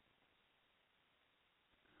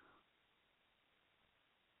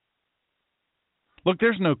 Look,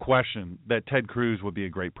 there's no question that Ted Cruz would be a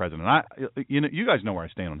great president. You guys know where I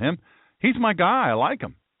stand on him. He's my guy. I like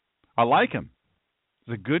him.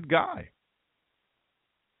 He's a good guy.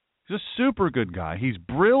 He's a super good guy. He's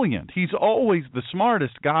brilliant. He's always the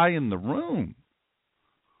smartest guy in the room.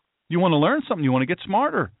 You want to learn something, you want to get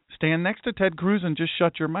smarter. Stand next to Ted Cruz and just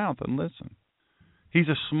shut your mouth and listen. He's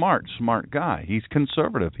a smart guy. He's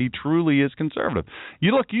conservative. He truly is conservative.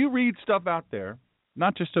 You read stuff out there,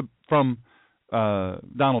 not just from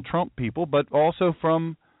Donald Trump people, but also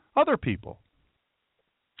from other people.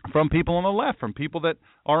 From people on the left, from people that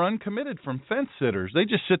are uncommitted, from fence sitters. They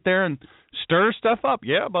just sit there and stir stuff up.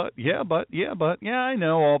 Yeah, I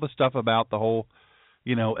know all the stuff about the whole,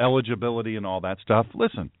 eligibility and all that stuff.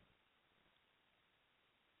 Listen,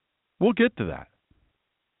 we'll get to that.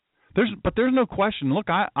 There's no question. Look,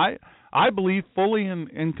 I believe fully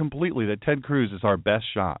and completely that Ted Cruz is our best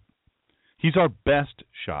shot. He's our best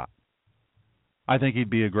shot. I think he'd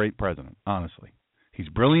be a great president, honestly. He's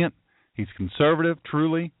brilliant. He's conservative,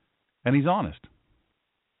 truly, and he's honest.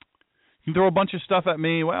 You can throw a bunch of stuff at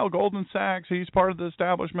me. Well, Goldman Sachs, he's part of the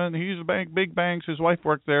establishment. He's a bank, big banks. His wife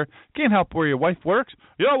works there. Can't help where your wife works.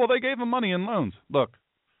 Yeah, well, they gave him money in loans. Look,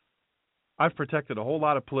 I've protected a whole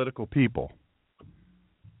lot of political people.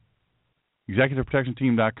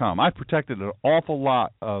 ExecutiveProtectionTeam.com. I've protected an awful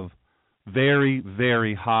lot of very,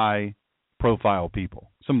 very high-profile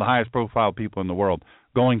people, some of the highest-profile people in the world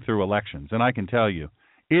going through elections. And I can tell you,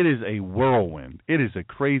 it is a whirlwind. It is a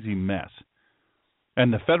crazy mess.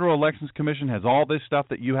 And the Federal Elections Commission has all this stuff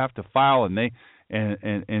that you have to file, and they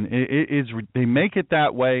make it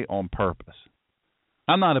that way on purpose.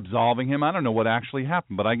 I'm not absolving him. I don't know what actually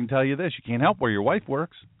happened, but I can tell you this: you can't help where your wife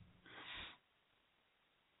works.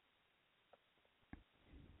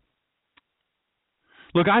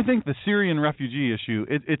 Look, I think the Syrian refugee issue,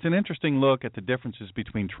 it's an interesting look at the differences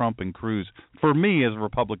between Trump and Cruz for me as a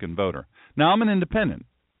Republican voter. Now, I'm an independent.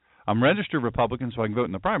 I'm registered Republican, so I can vote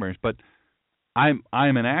in the primaries, but I'm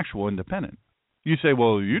an actual independent. You say,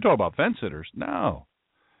 well, you talk about fence sitters. No.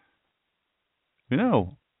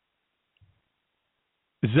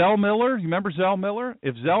 Zell Miller, you remember Zell Miller?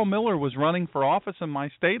 If Zell Miller was running for office in my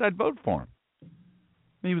state, I'd vote for him.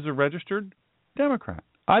 He was a registered Democrat.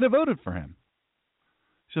 I'd have voted for him.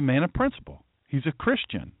 He's a man of principle. He's a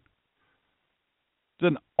Christian. He's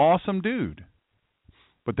an awesome dude.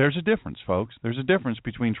 But there's a difference, folks. There's a difference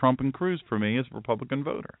between Trump and Cruz for me as a Republican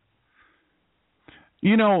voter.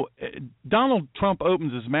 Donald Trump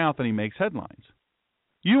opens his mouth and he makes headlines.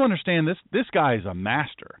 You understand this? This guy is a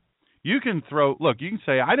master. You can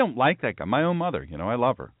say, I don't like that guy. My own mother, I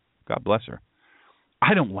love her. God bless her.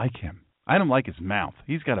 I don't like him. I don't like his mouth.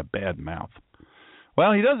 He's got a bad mouth.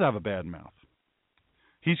 Well, he does have a bad mouth.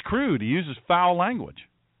 He's crude. He uses foul language.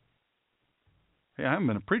 Hey, I haven't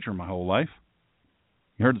been a preacher my whole life.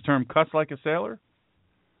 You heard the term cuss like a sailor?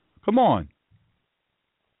 Come on.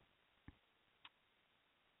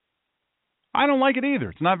 I don't like it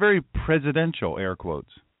either. It's not very presidential, air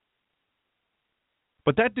quotes.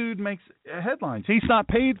 But that dude makes headlines. He's not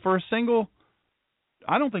paid for a single,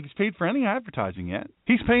 I don't think he's paid for any advertising yet.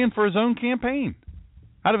 He's paying for his own campaign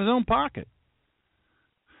out of his own pocket.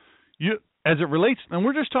 As it relates, and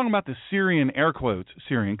we're just talking about the Syrian, air quotes,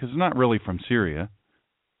 Syrian, because it's not really from Syria,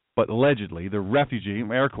 but allegedly, the refugee,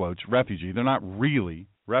 air quotes, refugee, they're not really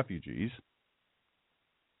refugees.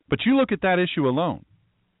 But you look at that issue alone.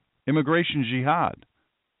 Immigration jihad.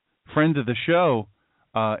 Friend of the show,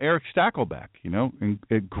 Eric Stakelbeck,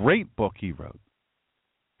 a great book he wrote.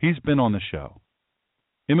 He's been on the show.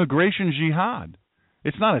 Immigration jihad.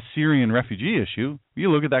 It's not a Syrian refugee issue.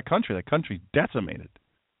 You look at that country's decimated.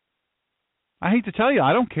 I hate to tell you,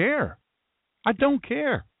 I don't care. I don't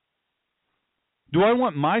care. Do I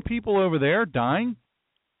want my people over there dying?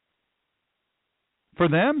 For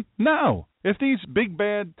them? No. If these big,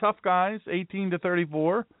 bad, tough guys, 18 to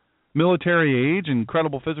 34, military age,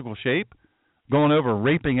 incredible physical shape, going over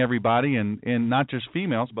raping everybody, and not just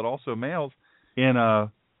females, but also males,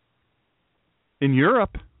 in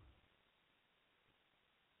Europe,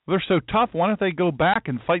 they're so tough, why don't they go back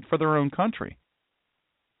and fight for their own country?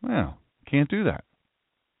 Well, can't do that.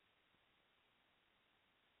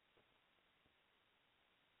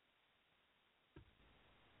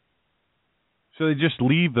 So they just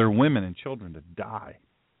leave their women and children to die.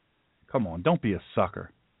 Come on, don't be a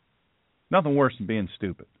sucker. Nothing worse than being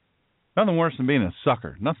stupid. Nothing worse than being a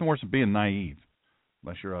sucker. Nothing worse than being naive,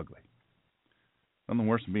 unless you're ugly. Nothing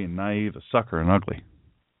worse than being naive, a sucker, and ugly.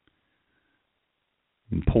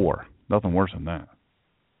 And poor. Nothing worse than that.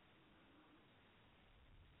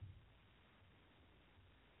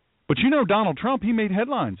 But Donald Trump, he made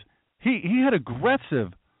headlines. He had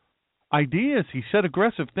aggressive ideas. He said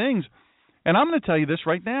aggressive things. And I'm going to tell you this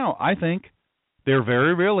right now. I think they're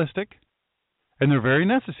very realistic. And they're very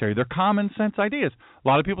necessary. They're common sense ideas. A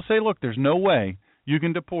lot of people say, look, there's no way you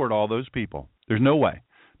can deport all those people. There's no way.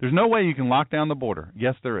 There's no way you can lock down the border.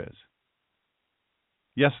 Yes, there is.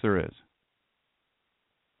 Yes, there is.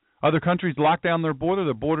 Other countries lock down their border.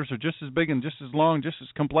 Their borders are just as big and just as long, just as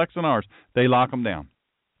complex than ours. They lock them down.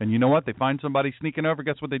 And you know what? They find somebody sneaking over.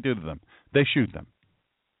 Guess what they do to them? They shoot them.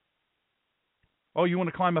 Oh, you want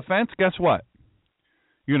to climb a fence? Guess what?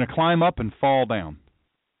 You're going to climb up and fall down.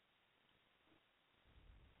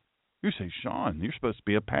 You say, Sean, you're supposed to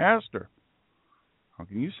be a pastor. How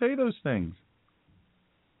can you say those things?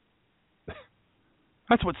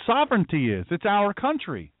 That's what sovereignty is. It's our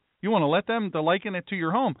country. You want to let them, to liken it to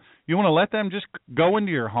your home, you want to let them just go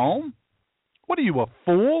into your home? What are you, a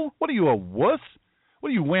fool? What are you, a wuss? What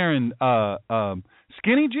are you wearing,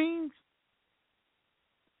 skinny jeans?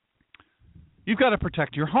 You've got to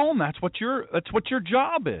protect your home. That's what your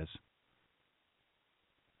job is.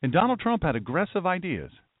 And Donald Trump had aggressive ideas.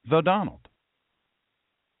 The Donald.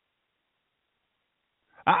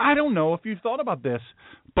 I don't know if you've thought about this,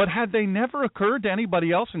 but had they never occurred to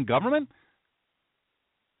anybody else in government?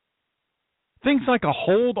 Things like a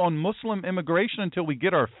hold on Muslim immigration until we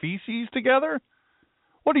get our feces together?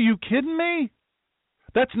 What, are you kidding me?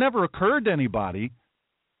 That's never occurred to anybody.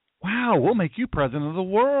 Wow, we'll make you president of the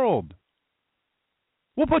world.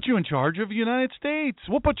 We'll put you in charge of the United States.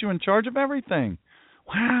 We'll put you in charge of everything.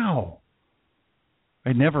 Wow.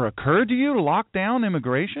 It never occurred to you to lock down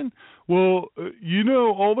immigration? Well,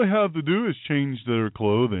 all they have to do is change their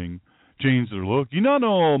clothing, change their look. Not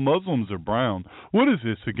all Muslims are brown. What is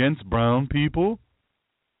this, against brown people?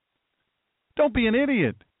 Don't be an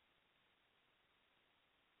idiot.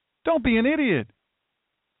 Don't be an idiot.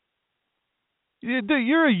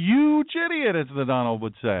 You're a huge idiot, as the Donald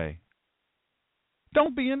would say.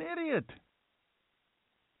 Don't be an idiot.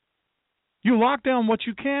 You lock down what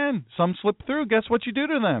you can. Some slip through. Guess what you do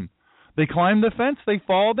to them? They climb the fence. They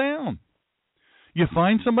fall down. You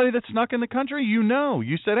find somebody that snuck in the country, you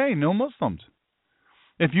said, hey, no Muslims.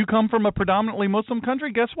 If you come from a predominantly Muslim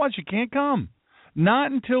country, guess what? You can't come.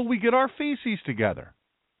 Not until we get our feces together.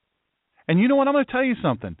 And you know what? I'm going to tell you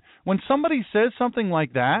something. When somebody says something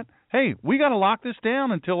like that, hey, we got to lock this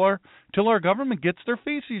down until our government gets their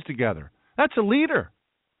feces together. That's a leader.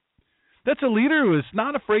 That's a leader who is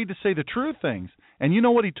not afraid to say the true things. And you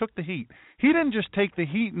know what? He took the heat. He didn't just take the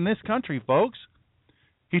heat in this country, folks.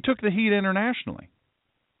 He took the heat internationally.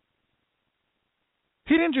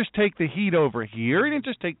 He didn't just take the heat over here. He didn't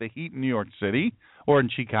just take the heat in New York City or in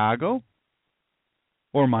Chicago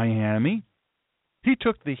or Miami. He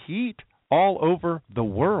took the heat all over the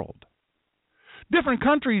world. Different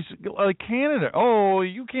countries like Canada. Oh,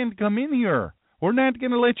 you can't come in here. We're not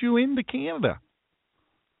going to let you into Canada.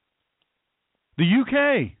 The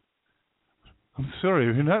UK. I'm sorry,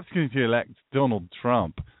 we're not going to elect Donald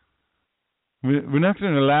Trump. We're not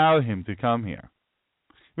going to allow him to come here.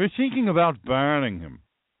 We're thinking about banning him.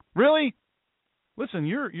 Really? Listen,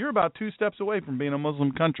 you're about 2 steps away from being a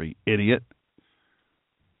Muslim country, idiot.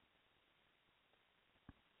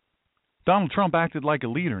 Donald Trump acted like a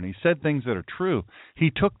leader, and he said things that are true. He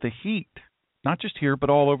took the heat, not just here, but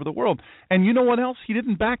all over the world. And you know what else? He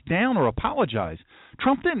didn't back down or apologize.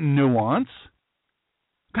 Trump didn't nuance.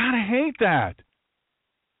 God, I hate that.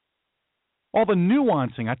 All the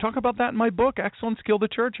nuancing. I talk about that in my book, Excellence Kill the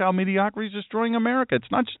Church, How Mediocrity is Destroying America.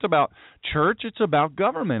 It's not just about church. It's about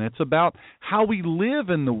government. It's about how we live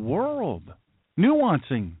in the world.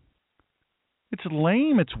 Nuancing. It's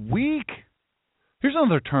lame. It's weak. Here's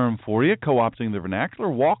another term for you, co-opting the vernacular,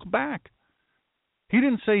 walk back. He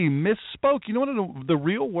didn't say he misspoke. You know what the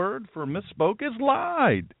real word for misspoke is?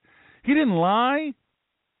 Lied. He didn't lie.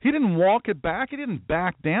 He didn't walk it back. He didn't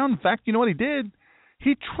back down. In fact, you know what he did?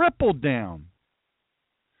 He tripled down.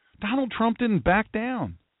 Donald Trump didn't back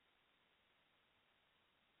down.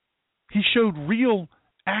 He showed real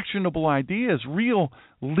actionable ideas, real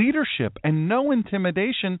leadership, and no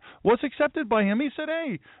intimidation was accepted by him. He said,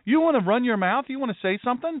 hey, you want to run your mouth? You want to say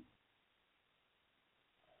something?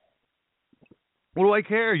 What do I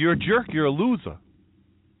care? You're a jerk. You're a loser.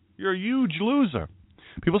 You're a huge loser.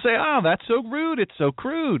 People say, that's so rude. It's so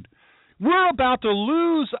crude. We're about to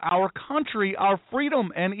lose our country, our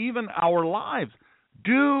freedom, and even our lives.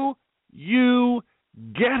 Do you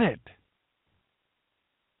get it?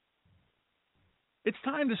 It's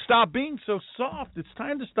time to stop being so soft. It's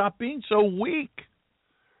time to stop being so weak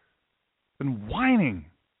and whining.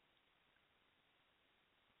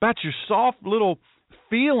 That's your soft little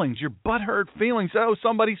feelings, your butthurt feelings. Oh,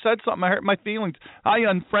 somebody said something, I hurt my feelings. I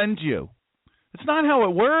unfriend you. It's not how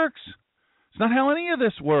it works. It's not how any of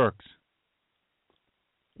this works.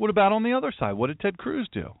 What about on the other side? What did Ted Cruz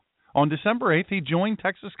do? On December 8th, he joined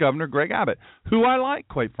Texas Governor Greg Abbott, who I like,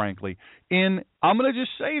 quite frankly, in, I'm going to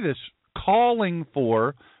just say this, calling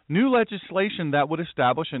for new legislation that would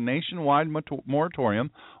establish a nationwide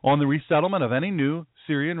moratorium on the resettlement of any new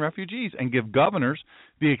Syrian refugees and give governors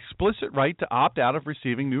the explicit right to opt out of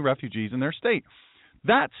receiving new refugees in their state.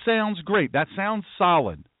 That sounds great. That sounds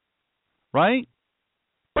solid, right?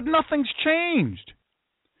 But nothing's changed.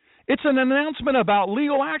 It's an announcement about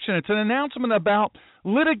legal action. It's an announcement about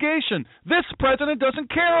litigation. This president doesn't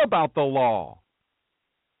care about the law.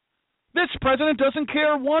 This president doesn't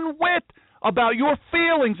care one whit about your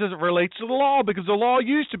feelings as it relates to the law, because the law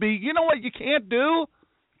used to be, you know what you can't do?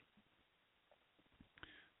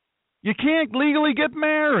 You can't legally get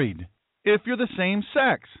married if you're the same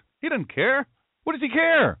sex. He doesn't care. What does he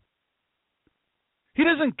care? He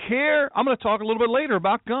doesn't care. I'm going to talk a little bit later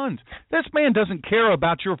about guns. This man doesn't care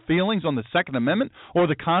about your feelings on the Second Amendment or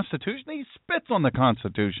the Constitution. He spits on the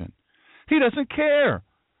Constitution. He doesn't care.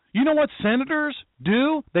 You know what senators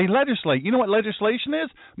do? They legislate. You know what legislation is?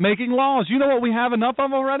 Making laws. You know what we have enough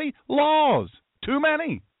of already? Laws. Too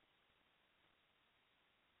many.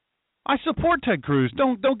 I support Ted Cruz.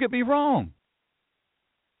 Don't get me wrong.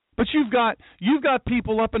 But you've got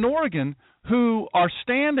people up in Oregon who are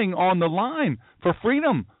standing on the line for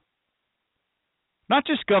freedom. Not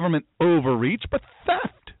just government overreach, but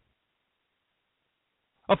theft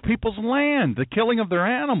of people's land, the killing of their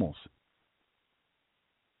animals.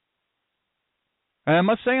 And I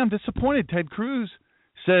must say I'm disappointed. Ted Cruz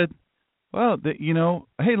said, well,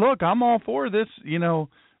 hey, look, I'm all for this,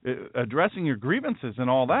 addressing your grievances and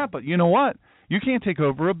all that, but you know what? You can't take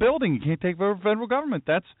over a building. You can't take over federal government.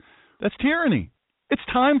 That's tyranny. It's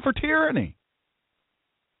time for tyranny.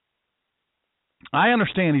 I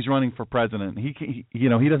understand he's running for president.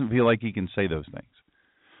 He doesn't feel like he can say those things.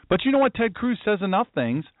 But you know what? Ted Cruz says enough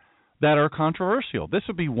things that are controversial. This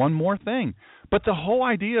would be one more thing. But the whole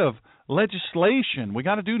idea of legislation, we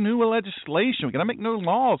got to do new legislation, we got to make new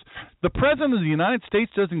laws. The president of the United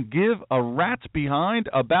States doesn't give a rat's behind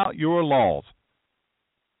about your laws.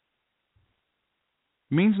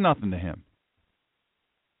 It means nothing to him.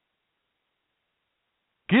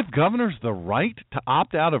 Give governors the right to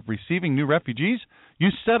opt out of receiving new refugees. You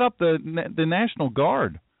set up the National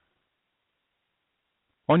Guard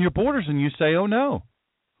on your borders and you say, oh no.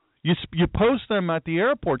 You post them at the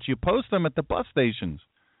airports. You post them at the bus stations.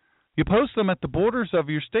 You post them at the borders of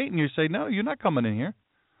your state and you say, no, you're not coming in here.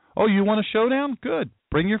 Oh, you want a showdown? Good.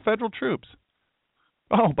 Bring your federal troops.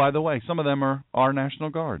 Oh, by the way, some of them are our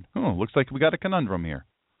National Guard. Oh, looks like we got a conundrum here.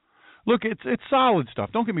 Look, it's solid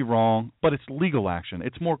stuff. Don't get me wrong, but it's legal action.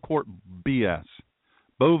 It's more court BS.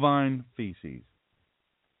 Bovine feces,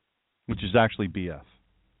 which is actually BS.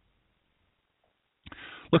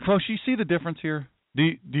 Look, folks, you see the difference here?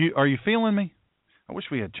 Are you feeling me? I wish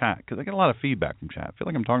we had chat because I get a lot of feedback from chat. I feel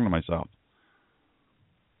like I'm talking to myself.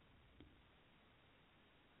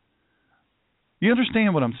 You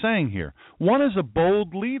understand what I'm saying here? One is a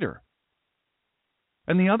bold leader,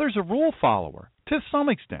 and the other is a rule follower to some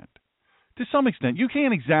extent. To some extent, you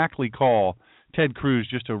can't exactly call Ted Cruz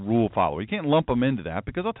just a rule follower. You can't lump him into that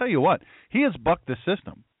because I'll tell you what, he has bucked the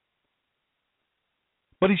system.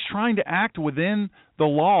 But he's trying to act within the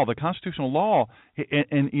law, the constitutional law,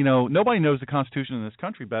 and nobody knows the Constitution in this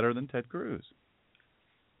country better than Ted Cruz.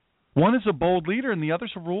 One is a bold leader and the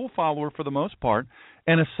other's a rule follower for the most part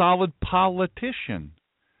and a solid politician.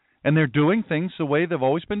 And they're doing things the way they've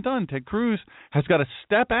always been done. Ted Cruz has got to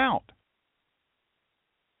step out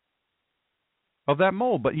of that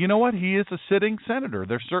mold. But you know what? He is a sitting senator.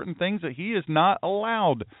 There's certain things that he is not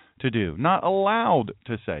allowed to do, not allowed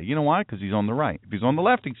to say. You know why? Because he's on the right. If he's on the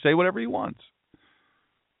left, he can say whatever he wants.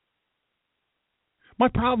 My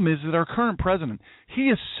problem is that our current president, he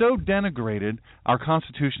has so denigrated our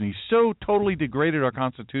Constitution. He's so totally degraded our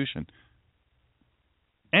Constitution.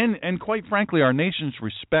 And quite frankly, our nation's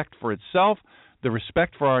respect for itself, the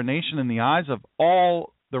respect for our nation in the eyes of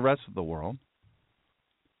all the rest of the world.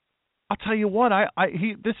 I'll tell you what,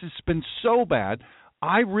 this has been so bad.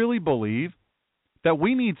 I really believe that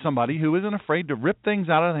we need somebody who isn't afraid to rip things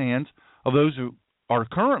out of the hands of those who are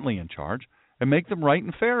currently in charge and make them right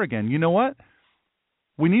and fair again. You know what?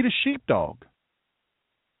 We need a sheepdog.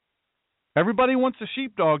 Everybody wants a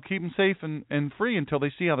sheepdog, keep them safe and free until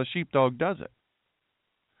they see how the sheepdog does it.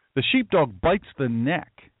 The sheepdog bites the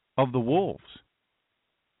neck of the wolves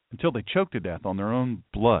until they choke to death on their own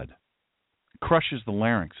blood, crushes the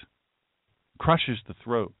larynx, crushes the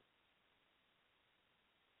throat,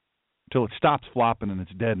 until it stops flopping and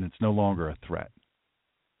it's dead and it's no longer a threat.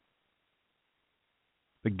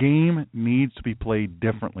 The game needs to be played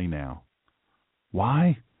differently now.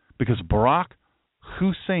 Why? Because Barack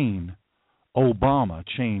Hussein Obama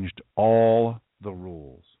changed all the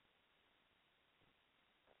rules.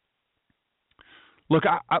 Look,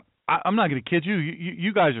 I'm not going to kid you.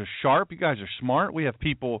 You guys are sharp. You guys are smart. We have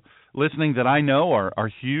people listening that I know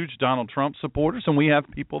are huge Donald Trump supporters, and we have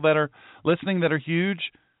people that are listening that are huge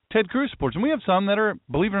Ted Cruz supporters. And we have some that are,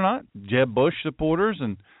 believe it or not, Jeb Bush supporters,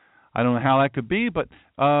 and I don't know how that could be, but,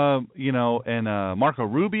 and Marco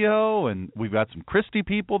Rubio, and we've got some Christie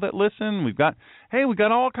people that listen. We've got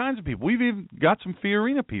all kinds of people. We've even got some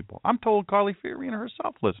Fiorina people. I'm told Carly Fiorina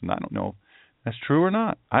herself listened. I don't know if that's true or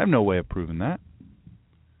not. I have no way of proving that.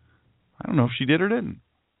 I don't know if she did or didn't.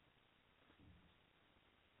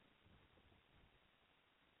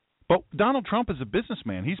 But Donald Trump is a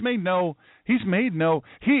businessman. He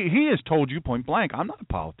has told you point blank, I'm not a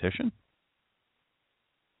politician.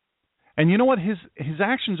 And you know what? His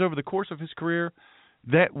actions over the course of his career,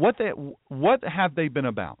 what have they been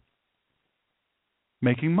about?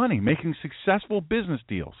 Making money, making successful business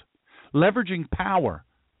deals, leveraging power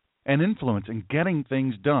and influence and getting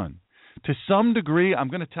things done. To some degree, I'm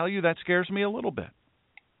going to tell you that scares me a little bit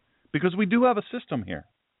because we do have a system here.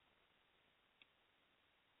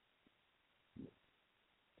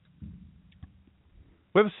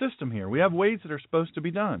 We have a system here. We have ways that are supposed to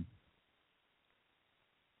be done.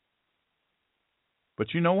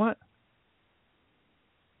 But you know what?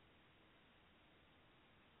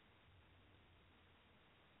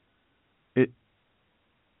 I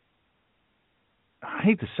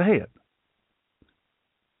hate to say it.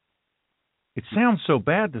 It sounds so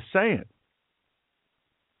bad to say it.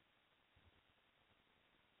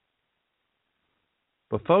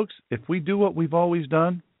 But folks, if we do what we've always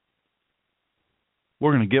done,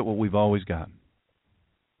 we're going to get what we've always gotten.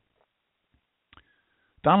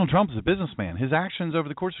 Donald Trump is a businessman. His actions over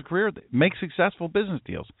the course of his career make successful business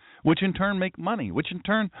deals, which in turn make money, which in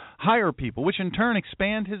turn hire people, which in turn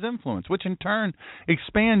expand his influence, which in turn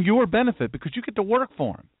expand your benefit because you get to work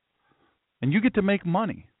for him and you get to make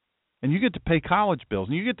money. And you get to pay college bills,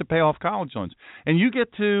 and you get to pay off college loans, and you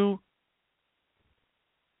get to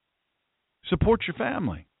support your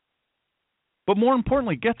family. But more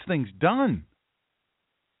importantly, gets things done.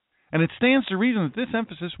 And it stands to reason that this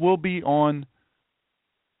emphasis will be on,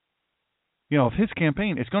 of his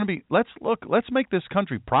campaign. It's going to be, let's make this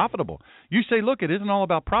country profitable. You say, look, it isn't all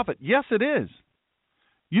about profit. Yes, it is.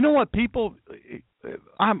 You know what, people,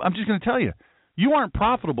 I'm just going to tell you, you aren't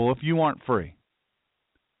profitable if you aren't free.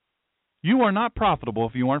 You are not profitable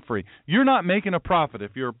if you aren't free. You're not making a profit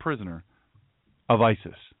if you're a prisoner of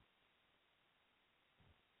ISIS.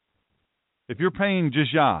 If you're paying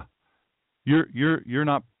jizya, you're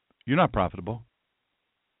not profitable.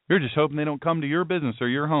 You're just hoping they don't come to your business or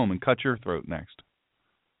your home and cut your throat next.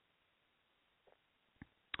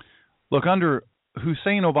 Look, under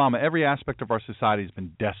Hussein Obama, every aspect of our society has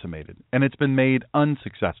been decimated, and it's been made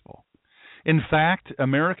unsuccessful. In fact,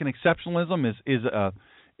 American exceptionalism is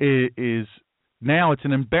now it's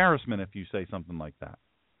an embarrassment if you say something like that.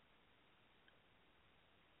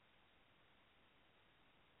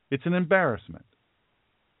 It's an embarrassment.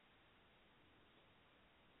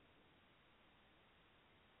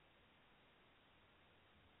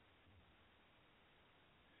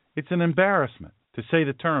 It's an embarrassment to say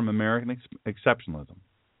the term American exceptionalism.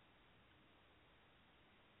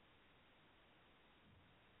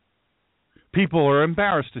 People are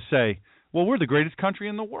embarrassed to say, well, we're the greatest country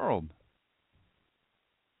in the world.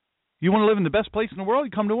 You want to live in the best place in the world?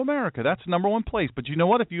 You come to America. That's the number one place. But you know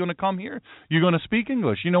what? If you're going to come here, you're going to speak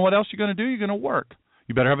English. You know what else you're going to do? You're going to work.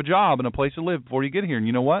 You better have a job and a place to live before you get here. And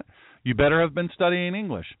you know what? You better have been studying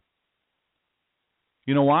English.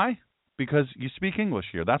 You know why? Because you speak English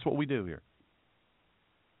here. That's what we do here.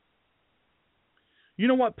 You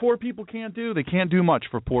know what poor people can't do? They can't do much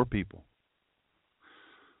for poor people.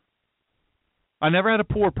 I never had a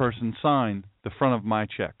poor person sign the front of my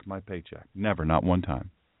check, my paycheck. Never, not one time.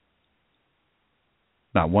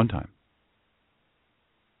 Not one time.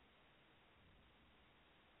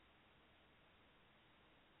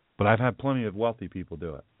 But I've had plenty of wealthy people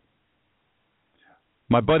do it.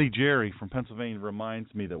 My buddy Jerry from Pennsylvania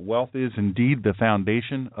reminds me that wealth is indeed the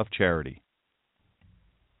foundation of charity.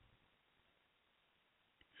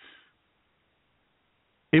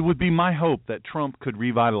 It would be my hope that Trump could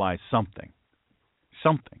revitalize something.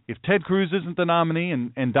 If Ted Cruz isn't the nominee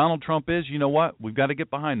and Donald Trump is, you know what? We've got to get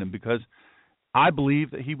behind him because I believe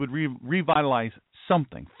that he would revitalize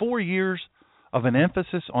something. 4 years of an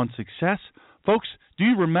emphasis on success. Folks, do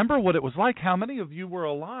you remember what it was like? How many of you were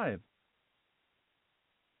alive?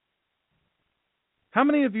 How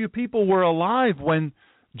many of you people were alive when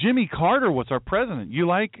Jimmy Carter was our president? You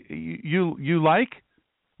like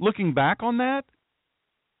looking back on that?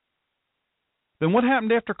 Then what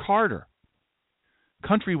happened after Carter?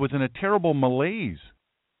 Country was in a terrible malaise.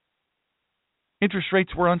 Interest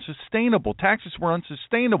rates were unsustainable. Taxes were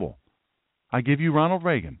unsustainable. I give you Ronald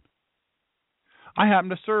Reagan. I happened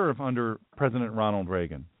to serve under President Ronald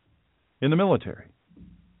Reagan in the military.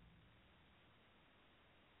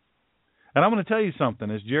 And I'm going to tell you something.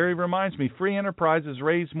 As Jerry reminds me, free enterprises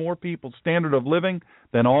raise more people's standard of living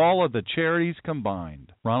than all of the charities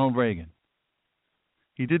combined. Ronald Reagan.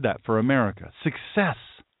 He did that for America. Success.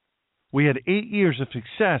 We had 8 years of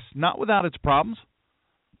success, not without its problems,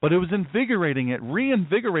 but it was invigorating. It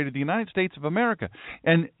reinvigorated the United States of America.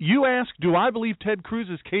 And you ask, do I believe Ted Cruz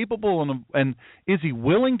is capable and is he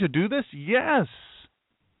willing to do this? Yes.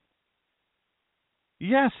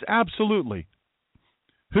 Yes, absolutely.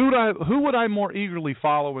 Who would I more eagerly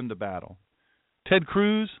follow into battle? Ted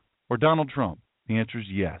Cruz or Donald Trump? The answer is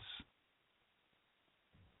yes.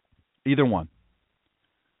 Either one.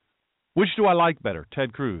 Which do I like better?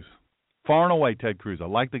 Ted Cruz. Far and away, Ted Cruz. I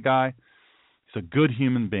like the guy. He's a good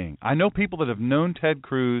human being. I know people that have known Ted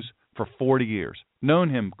Cruz for 40 years, known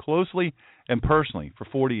him closely and personally for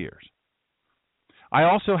 40 years. I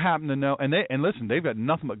also happen to know, and listen, they've got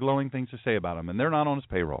nothing but glowing things to say about him, and they're not on his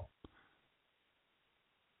payroll.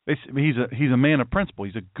 He's a man of principle.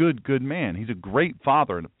 He's a good man. He's a great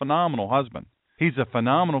father and a phenomenal husband. He's a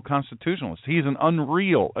phenomenal constitutionalist. He's an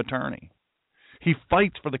unreal attorney. He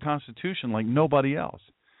fights for the Constitution like nobody else.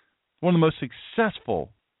 One of the most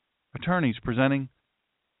successful attorneys presenting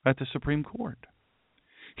at the Supreme Court.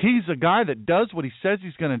 He's a guy that does what he says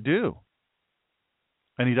he's going to do,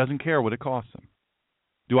 and he doesn't care what it costs him.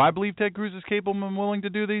 Do I believe Ted Cruz is capable and willing to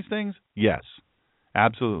do these things? Yes,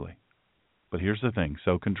 absolutely. But here's the thing,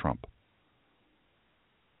 so can Trump.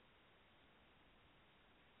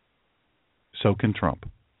 So can Trump.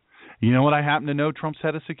 You know what? I happen to know Trump's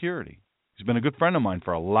head of security. He's been a good friend of mine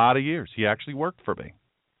for a lot of years. He actually worked for me.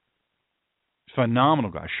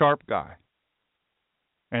 Phenomenal guy, sharp guy.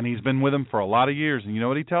 And he's been with him for a lot of years. And you know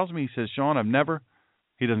what he tells me? He says, Sean,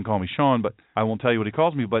 he doesn't call me Sean, but I won't tell you what he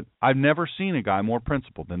calls me, but I've never seen a guy more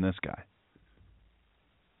principled than this guy.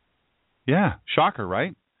 Yeah, shocker,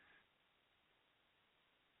 right?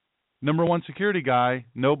 Number one security guy,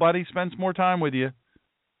 nobody spends more time with you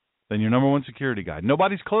than your number one security guy.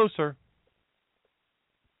 Nobody's closer.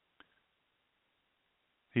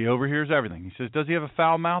 He overhears everything. He says, does he have a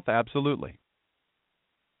foul mouth? Absolutely.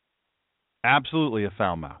 Absolutely a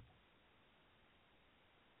foul mouth.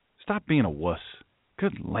 Stop being a wuss.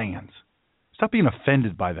 Good lands. Stop being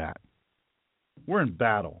offended by that. We're in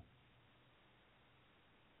battle.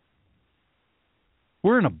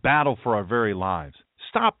 We're in a battle for our very lives.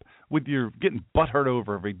 Stop with your getting butthurt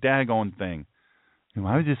over every daggone thing.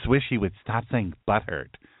 I just wish he would stop saying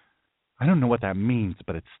butthurt. I don't know what that means,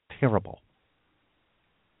 but it's terrible.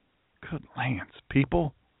 Good lands,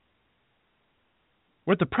 people.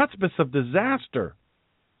 We're at the precipice of disaster.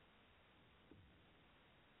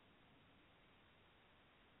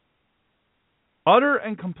 Utter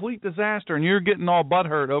and complete disaster, and you're getting all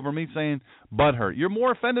butthurt over me saying butthurt. You're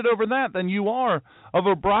more offended over that than you are of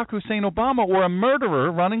a Barack Hussein Obama or a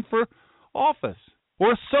murderer running for office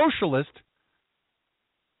or a socialist.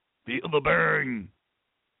 Feel the bang.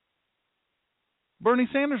 Bernie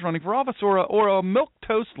Sanders running for office or a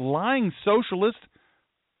milquetoast lying socialist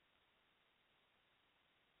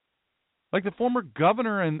like the former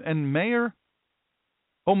governor and mayor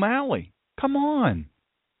O'Malley. Come on.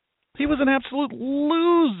 He was an absolute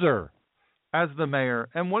loser as the mayor.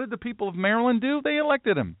 And what did the people of Maryland do? They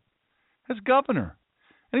elected him as governor.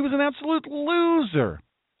 And he was an absolute loser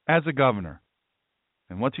as a governor.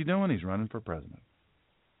 And what's he doing? He's running for president.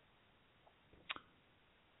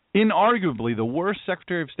 Inarguably the worst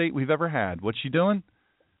Secretary of State we've ever had. What's she doing?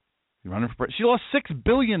 She's running for president. She lost $6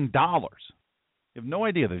 billion. You have no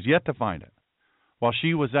idea. There's yet to find it. While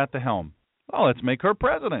she was at the helm. Oh, let's make her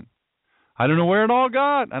president. I don't know where it all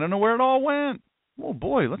got. I don't know where it all went. Oh,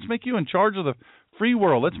 boy, let's make you in charge of the free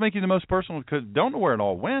world. Let's make you the most personal, because don't know where it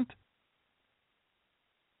all went.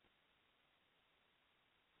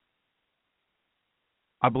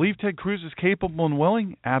 I believe Ted Cruz is capable and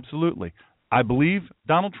willing. Absolutely. I believe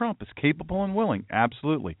Donald Trump is capable and willing.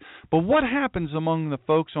 Absolutely. But what happens among the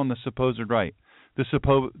folks on the supposed right, the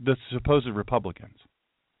supposed Republicans?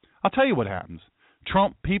 I'll tell you what happens.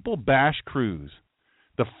 Trump people bash Cruz.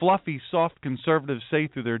 The fluffy, soft conservatives say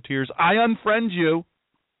through their tears, I unfriend you.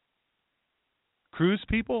 Cruz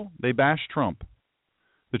people, they bash Trump.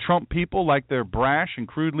 The Trump people, like their brash and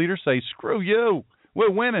crude leaders, say, screw you.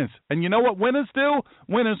 We're winners. And you know what winners do?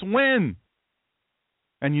 Winners win.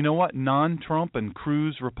 And you know what non-Trump and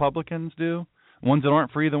Cruz Republicans do? Ones that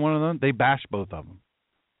aren't for either one of them, they bash both of them.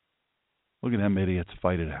 Look at them idiots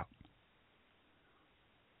fight it out.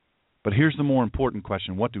 But here's the more important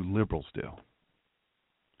question. What do liberals do?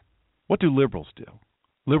 What do liberals do?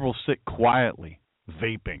 Liberals sit quietly,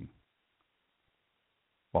 vaping,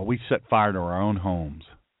 while we set fire to our own homes.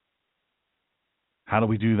 How do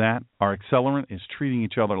we do that? Our accelerant is treating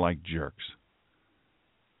each other like jerks.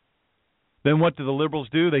 Then what do the liberals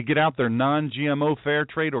do? They get out their non-GMO, fair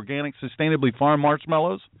trade, organic, sustainably farmed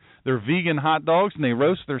marshmallows, their vegan hot dogs, and they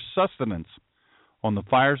roast their sustenance on the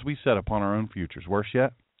fires we set upon our own futures. Worse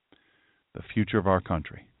yet, the future of our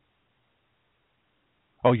country.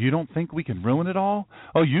 Oh, you don't think we can ruin it all?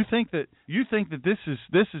 Oh, you think that this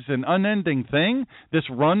is an unending thing? This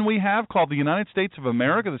run we have called the United States of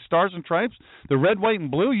America, the Stars and Stripes, the red, white,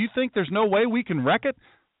 and blue, you think there's no way we can wreck it?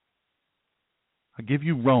 I give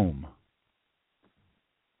you Rome.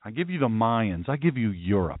 I give you the Mayans. I give you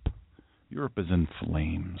Europe. Europe is in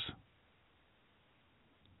flames.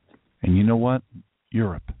 And you know what?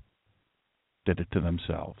 Europe did it to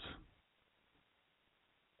themselves.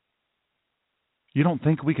 You don't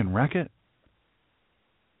think we can wreck it?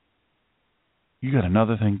 You got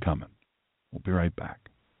another thing coming. We'll be right back.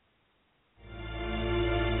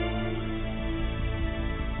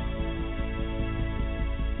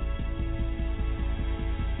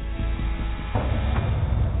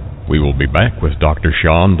 We will be back with Dr.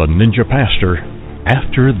 Sean, the Ninja Pastor,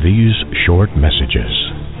 after these short messages.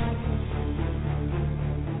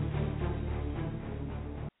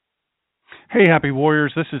 Hey, Happy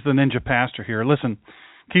Warriors, this is the Ninja Pastor here. Listen,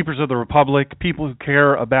 keepers of the Republic, people who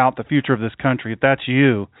care about the future of this country, if that's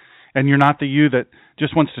you, and you're not the you that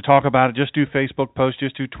just wants to talk about it, just do Facebook posts,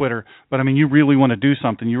 just do Twitter, but I mean, you really want to do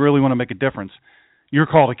something, you really want to make a difference, you're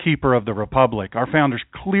called a keeper of the Republic. Our founders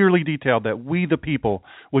clearly detailed that we, the people,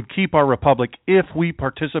 would keep our Republic if we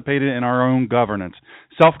participated in our own governance.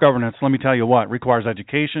 Self-governance, let me tell you what, requires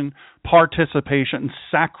education, participation,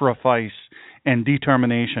 sacrifice, and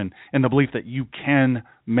determination, and the belief that you can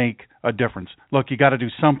make a difference. Look, you got to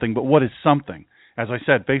do something, but what is something? As I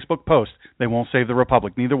said, Facebook posts, they won't save the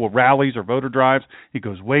Republic. Neither will rallies or voter drives. It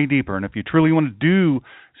goes way deeper. And if you truly want to do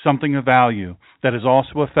something of value that is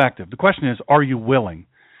also effective, the question is, are you willing?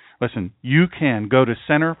 Listen, you can go to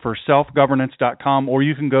centerforselfgovernance.com or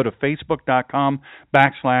you can go to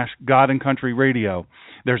facebook.com/God and Country Radio.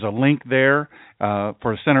 There's a link there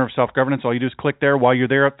for a Center of Self-Governance. All you do is click there. While you're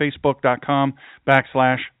there at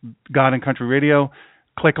facebook.com/God and Country Radio,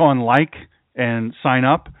 click on like and sign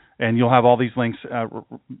up, and you'll have all these links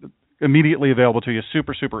immediately available to you.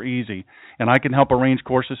 Super, super easy. And I can help arrange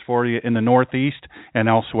courses for you in the Northeast and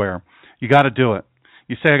elsewhere. You got to do it.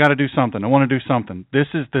 You say, I got to do something. I want to do something. This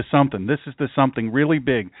is the something. This is the something really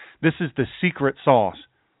big. This is the secret sauce.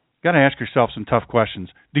 You got to ask yourself some tough questions.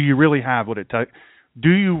 Do you really have what it takes? Do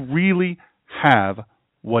you really have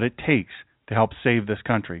what it takes to help save this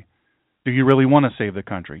country? Do you really want to save the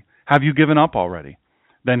country? Have you given up already?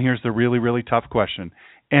 Then here's the really, really tough question.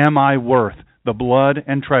 Am I worth the blood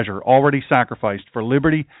and treasure already sacrificed for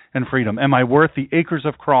liberty and freedom? Am I worth the acres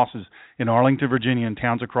of crosses in Arlington, Virginia, and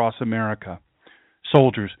towns across America?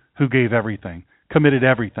 Soldiers who gave everything, committed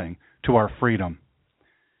everything to our freedom.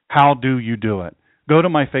 How do you do it? Go to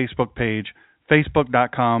my Facebook page,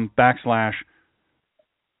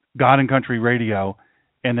 facebook.com/God and Country Radio,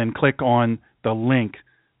 and then click on the link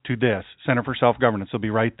to this, Center for Self-Governance. It'll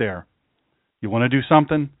be right there. You want to do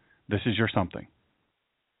something? This is your something.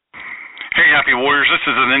 Hey, Happy Warriors, this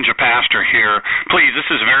is the Ninja Pastor here. Please, this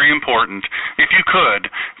is very important. If you could,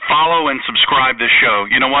 follow and subscribe this show.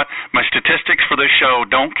 You know what? My statistics for this show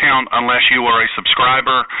don't count unless you are a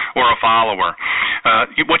subscriber or a follower.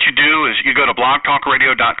 What you do is you go to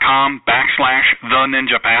blogtalkradio.com/The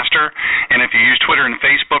Ninja Pastor, and if you use Twitter and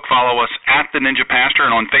Facebook, follow us at The Ninja Pastor,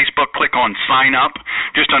 and on Facebook, click on Sign Up,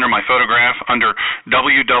 just under my photograph, under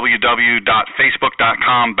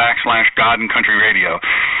www.facebook.com/God and Country Radio.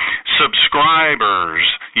 Subscribers,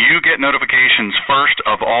 you get notifications first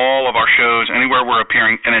of all of our shows anywhere we're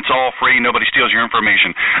appearing, and it's all free. Nobody steals your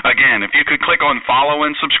information. Again, if you could click on follow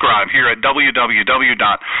and subscribe here at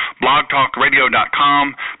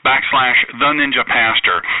www.blogtalkradio.com/The Ninja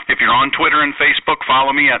Pastor. If you're on Twitter and Facebook,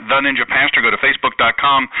 follow me at The Ninja Pastor. Go to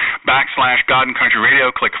facebook.com/God and Country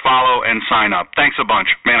Radio. Click follow and sign up. Thanks a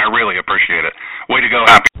bunch. Man, I really appreciate it. Way to go,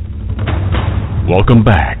 Happy. Welcome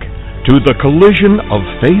back to the collision of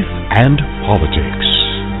faith and politics.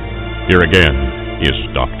 Here again is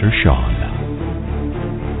Dr. Sean.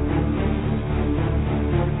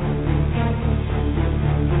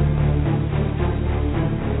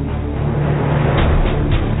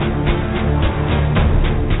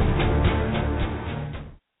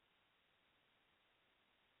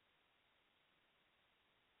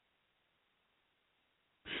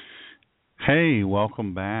 Hey,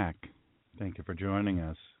 welcome back. Thank you for joining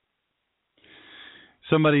us.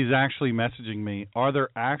 Somebody's actually messaging me, are there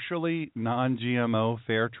actually non-GMO,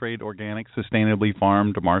 fair trade, organic, sustainably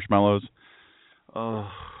farmed marshmallows?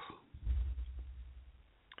 Oh,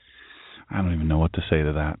 I don't even know what to say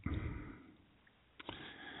to that.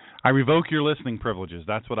 I revoke your listening privileges.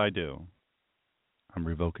 That's what I do. I'm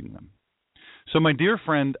revoking them. So my dear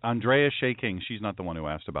friend Andrea Shea King, she's not the one who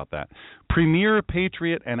asked about that. Premier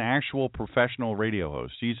patriot and actual professional radio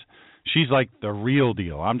host. She's like the real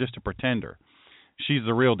deal. I'm just a pretender. She's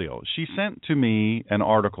the real deal. She sent to me an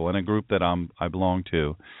article in a group that I belong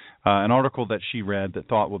to, an article that she read that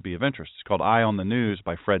thought would be of interest. It's called Eye on the News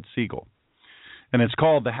by Fred Siegel. And it's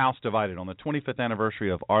called The House Divided, on the 25th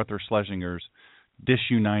anniversary of Arthur Schlesinger's the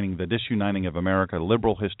disuniting of America.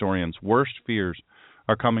 Liberal historians' worst fears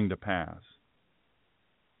are coming to pass.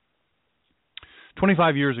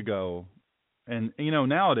 25 years ago, and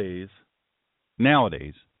nowadays, we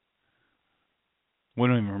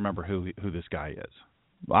don't even remember who this guy is.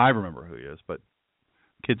 I remember who he is, but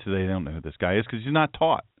kids today don't know who this guy is because he's not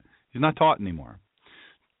taught. He's not taught anymore.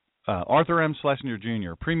 Arthur M. Schlesinger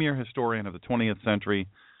Jr., premier historian of the 20th century,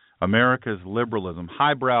 America's liberalism,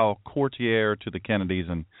 highbrow courtier to the Kennedys,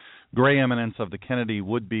 and gray eminence of the Kennedy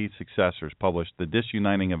would-be successors, published The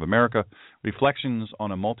Disuniting of America, Reflections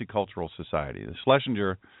on a Multicultural Society. The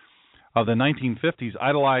Schlesinger of the 1950s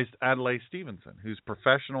idolized Adlai Stevenson, whose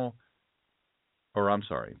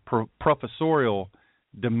professorial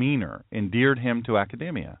demeanor endeared him to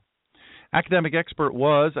academia. Academic expert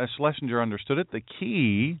was, as Schlesinger understood it, the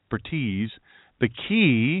key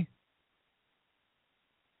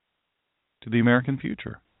to the American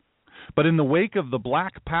future. But in the wake of the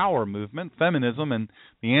Black Power movement, feminism, and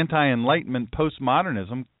the anti-Enlightenment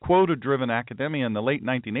postmodernism, quota-driven academia in the late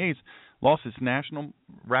 1980s lost its national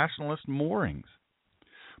rationalist moorings.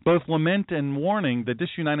 Both lament and warning, the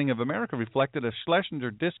disuniting of America reflected a Schlesinger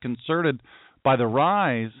disconcerted by the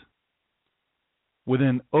rise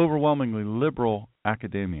within overwhelmingly liberal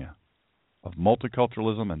academia of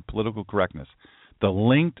multiculturalism and political correctness, the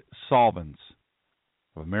linked solvents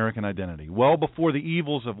of American identity. Well before the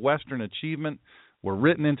evils of Western achievement were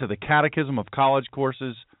written into the catechism of college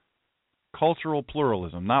courses, cultural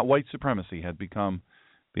pluralism, not white supremacy, had become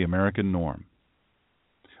the American norm.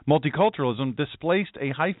 Multiculturalism displaced a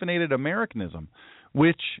hyphenated Americanism,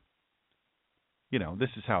 which, this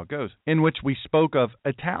is how it goes, in which we spoke of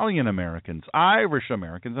Italian Americans, Irish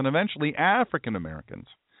Americans, and eventually African Americans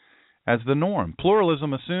as the norm.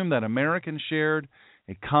 Pluralism assumed that Americans shared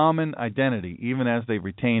a common identity, even as they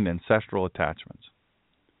retained ancestral attachments.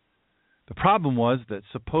 The problem was that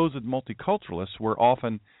supposed multiculturalists were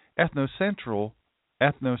often ethnocentric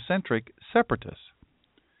separatists.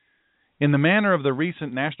 In the manner of the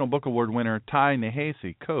recent National Book Award winner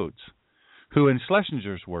Ta-Nehisi Coates, who, in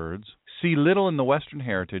Schlesinger's words, see little in the Western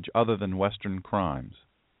heritage other than Western crimes.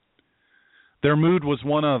 Their mood was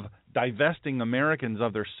one of divesting Americans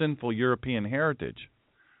of their sinful European heritage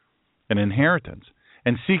and inheritance,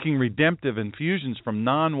 and seeking redemptive infusions from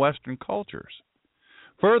non-Western cultures.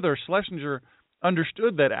 Further, Schlesinger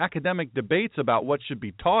understood that academic debates about what should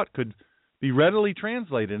be taught could be readily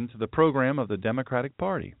translated into the program of the Democratic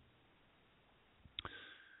Party.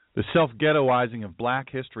 The self-ghettoizing of black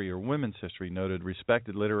history or women's history, noted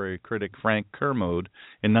respected literary critic Frank Kermode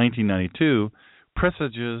in 1992,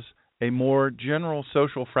 presages a more general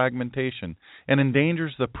social fragmentation and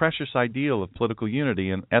endangers the precious ideal of political unity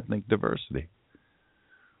and ethnic diversity.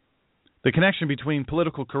 The connection between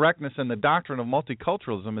political correctness and the doctrine of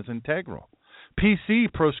multiculturalism is integral.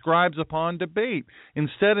 PC proscribes upon debate.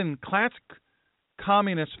 Instead, in classic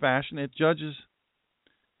communist fashion, it judges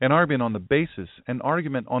an argument on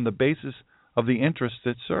the basis of the interests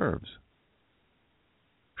it serves.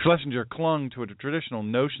 Schlesinger clung to a traditional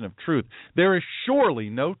notion of truth. There is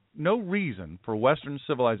surely no reason for Western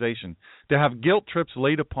civilization to have guilt trips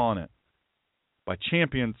laid upon it by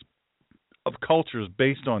champions of cultures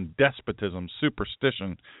based on despotism,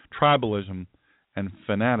 superstition, tribalism, and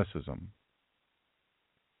fanaticism.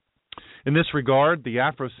 In this regard, the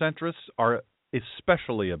Afrocentrists are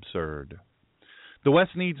especially absurd. The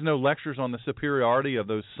West needs no lectures on the superiority of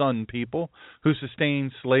those Sun people who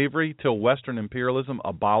sustained slavery till Western imperialism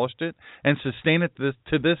abolished it and sustain it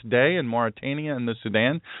to this day in Mauritania and the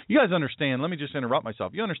Sudan. You guys understand, let me just interrupt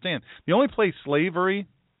myself. You understand, the only place slavery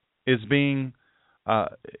is being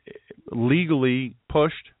legally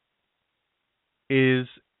pushed is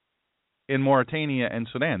in Mauritania and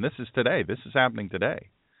Sudan. This is today. This is happening today.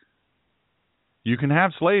 You can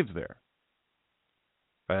have slaves there.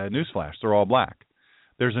 Newsflash, they're all black.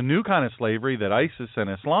 There's a new kind of slavery that ISIS and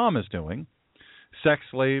Islam is doing, sex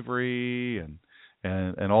slavery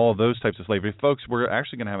and all of those types of slavery. Folks, we're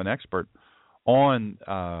actually going to have an expert on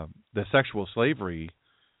the sexual slavery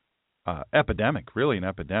epidemic, really an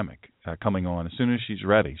epidemic, coming on as soon as she's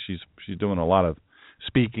ready. She's doing a lot of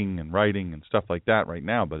speaking and writing and stuff like that right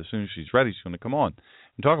now, but as soon as she's ready, she's going to come on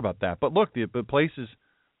and talk about that. But look, the places,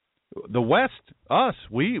 the West,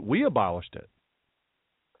 we abolished it.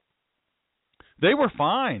 They were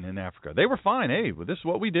fine in Africa. They were fine. Hey, well, this is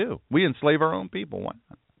what we do. We enslave our own people. Why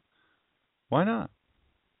not? Why not?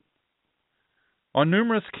 On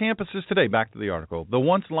numerous campuses today, back to the article, the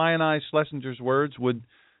once lionized Schlesinger's words would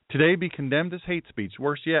today be condemned as hate speech.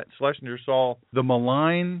 Worse yet, Schlesinger saw the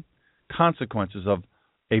malign consequences of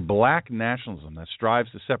a black nationalism that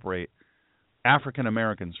strives to separate African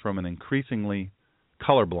Americans from an increasingly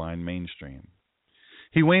colorblind mainstream.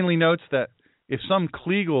 He wanly notes that if some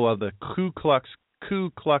Kliegel of the Ku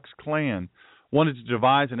Klux Klan wanted to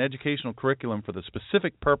devise an educational curriculum for the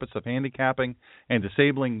specific purpose of handicapping and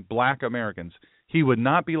disabling black Americans, he would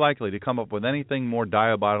not be likely to come up with anything more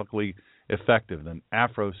diabolically effective than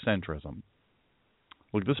Afrocentrism.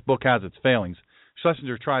 Look, this book has its failings.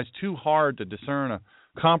 Schlesinger tries too hard to discern a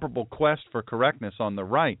comparable quest for correctness on the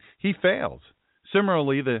right. He fails.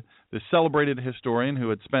 Similarly, the celebrated historian who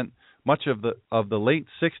had spent much of the late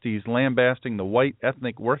 60s lambasting the white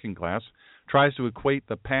ethnic working class tries to equate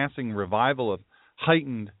the passing revival of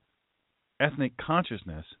heightened ethnic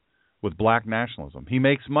consciousness with black nationalism. He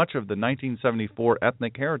makes much of the 1974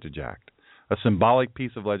 Ethnic Heritage Act, a symbolic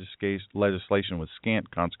piece of legislation with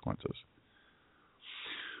scant consequences.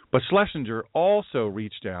 But Schlesinger also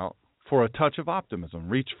reached for a touch of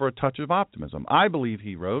optimism. I believe,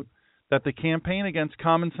 he wrote, that the campaign against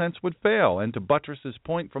common sense would fail, and to buttress his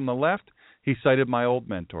point from the left, he cited my old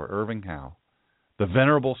mentor, Irving Howe, the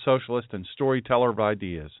venerable socialist and storyteller of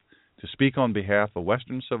ideas, to speak on behalf of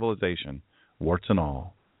Western civilization, warts and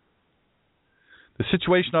all. The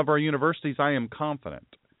situation of our universities, I am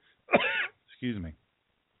confident,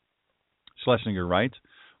 Schlesinger writes,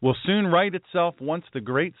 will soon right itself once the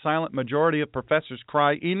great silent majority of professors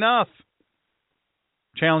cry, enough,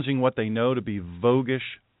 challenging what they know to be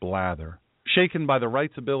voguish blather. Shaken by the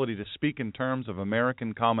right's ability to speak in terms of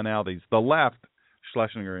American commonalities, the left,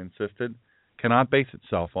 Schlesinger insisted, cannot base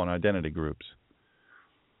itself on identity groups.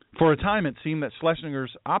 For a time, it seemed that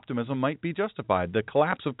Schlesinger's optimism might be justified. The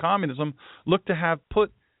collapse of communism looked to have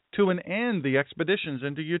put to an end the expeditions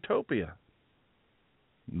into utopia.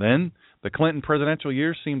 Then, the Clinton presidential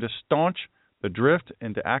years seemed to staunch the drift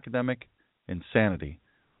into academic insanity.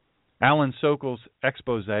 Alan Sokal's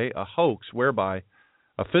expose, a hoax whereby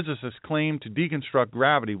a physicist claimed to deconstruct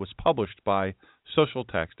gravity, was published by Social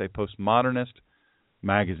Text, a postmodernist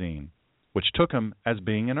magazine, which took him as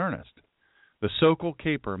being in earnest. The Sokal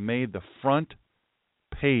caper made the front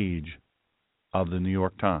page of the New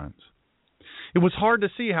York Times. It was hard to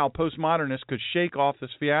see how postmodernists could shake off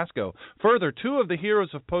this fiasco. Further, two of the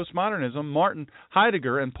heroes of postmodernism, Martin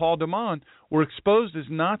Heidegger and Paul de Man, were exposed as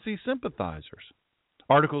Nazi sympathizers.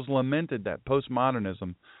 Articles lamented that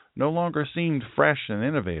postmodernism no longer seemed fresh and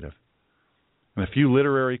innovative. And a few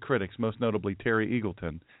literary critics, most notably Terry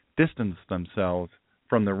Eagleton, distanced themselves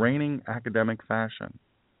from the reigning academic fashion.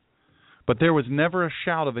 But there was never a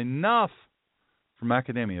shout of enough from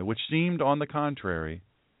academia, which seemed, on the contrary,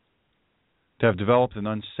 to have developed an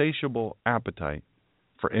unsatiable appetite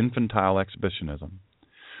for infantile exhibitionism.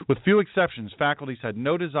 With few exceptions, faculties had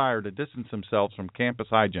no desire to distance themselves from campus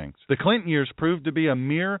hijinks. The Clinton years proved to be a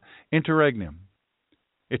mere interregnum.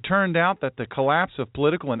 It turned out that the collapse of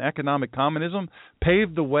political and economic communism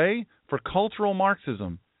paved the way for cultural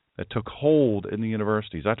Marxism that took hold in the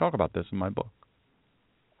universities. I talk about this in my book.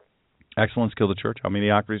 Excellence Killed the Church, How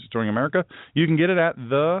Mediocrity is Destroying America. You can get it at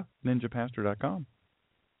theninjapastor.com.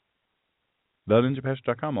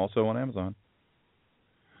 TheNinjaPastor.com, also on Amazon.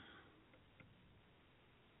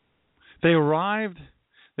 They arrived,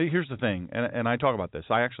 here's the thing, and I talk about this,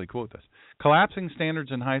 I actually quote this. Collapsing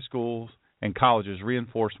standards in high schools and colleges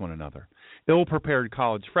reinforce one another. Ill-prepared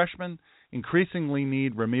college freshmen increasingly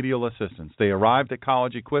need remedial assistance. They arrived at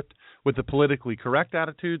college equipped with the politically correct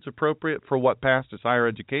attitudes appropriate for what passed as higher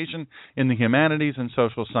education in the humanities and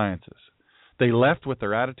social sciences. They left with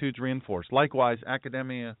their attitudes reinforced. Likewise,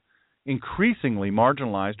 academia increasingly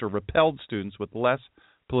marginalized or repelled students with less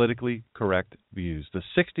politically correct views. The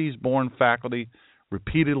 60s-born faculty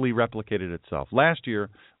repeatedly replicated itself. Last year,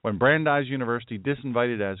 when Brandeis University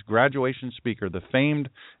disinvited as graduation speaker the famed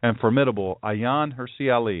and formidable Ayaan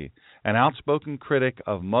Hirsi Ali, an outspoken critic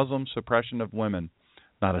of Muslim suppression of women,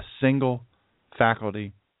 not a single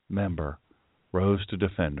faculty member rose to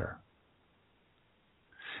defend her.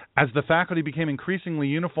 As the faculty became increasingly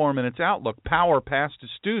uniform in its outlook, power passed to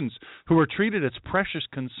students who were treated as precious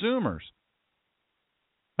consumers.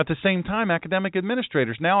 At the same time, academic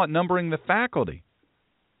administrators, now outnumbering the faculty,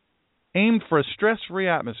 aimed for a stress-free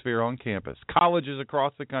atmosphere on campus. Colleges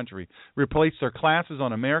across the country replaced their classes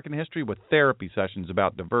on American history with therapy sessions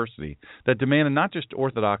about diversity that demanded not just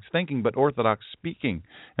orthodox thinking, but orthodox speaking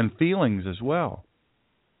and feelings as well.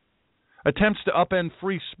 Attempts to upend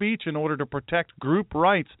free speech in order to protect group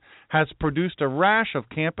rights has produced a rash of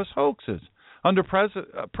campus hoaxes. Under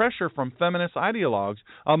pressure from feminist ideologues,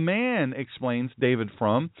 a man, explains David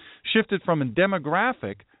Frum, shifted from a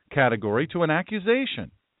demographic category to an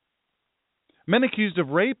accusation. Men accused of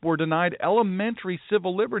rape were denied elementary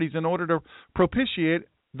civil liberties in order to propitiate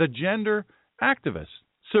the gender activists.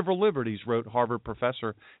 Civil liberties, wrote Harvard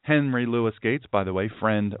professor Henry Louis Gates, by the way,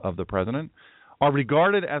 friend of the president, are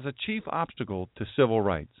regarded as a chief obstacle to civil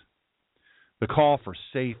rights. The call for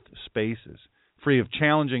safe spaces, free of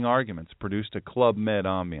challenging arguments, produced a Club Med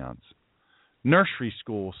ambiance. Nursery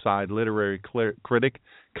school side literary critic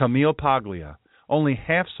Camille Paglia, only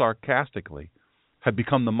half sarcastically, had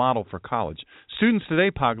become the model for college. Students today,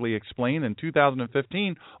 Paglia explained in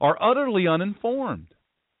 2015, are utterly uninformed.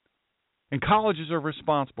 And colleges are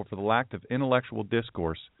responsible for the lack of intellectual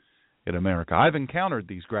discourse in America. I've encountered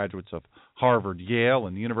these graduates of Harvard, Yale,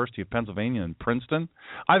 and the University of Pennsylvania and Princeton.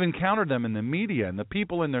 I've encountered them in the media and the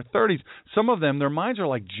people in their 30s. Some of them, their minds are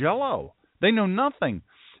like jello. They know nothing.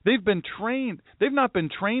 They've not been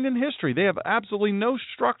trained in history. They have absolutely no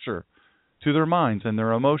structure to their minds, and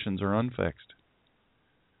their emotions are unfixed.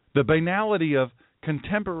 The banality of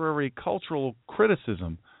contemporary cultural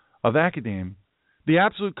criticism of academia, the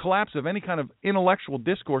absolute collapse of any kind of intellectual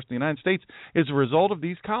discourse in the United States, is a result of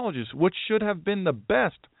these colleges, which should have been the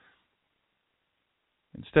best,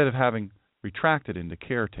 instead of having retracted into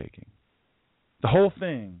caretaking. The whole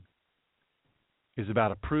thing is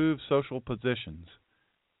about approved social positions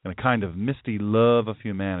and a kind of misty love of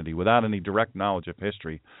humanity without any direct knowledge of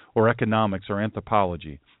history or economics or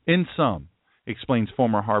anthropology. In sum, explains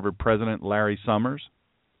former Harvard President Larry Summers,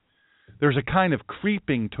 there's a kind of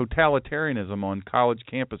creeping totalitarianism on college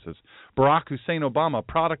campuses. Barack Hussein Obama,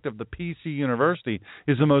 product of the PC University,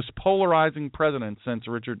 is the most polarizing president since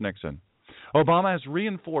Richard Nixon. Obama has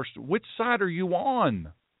reinforced, which side are you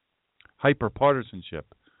on? Hyperpartisanship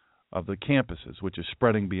of the campuses, which is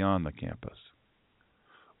spreading beyond the campus.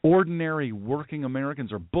 Ordinary working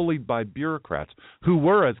Americans are bullied by bureaucrats who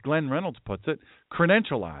were, as Glenn Reynolds puts it,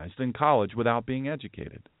 credentialized in college without being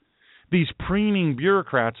educated. These preening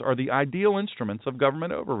bureaucrats are the ideal instruments of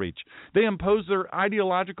government overreach. They impose their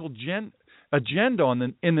ideological agenda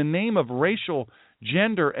in the name of racial,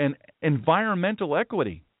 gender, and environmental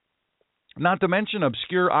equity, not to mention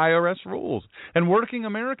obscure IRS rules. And working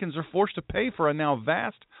Americans are forced to pay for a now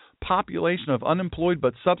vast population of unemployed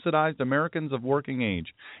but subsidized Americans of working age,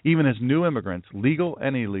 even as new immigrants, legal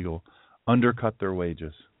and illegal, undercut their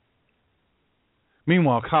wages.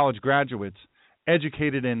 Meanwhile, college graduates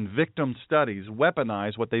educated in victim studies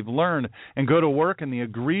weaponize what they've learned and go to work in the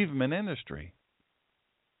aggrievement industry.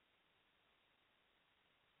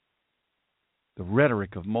 The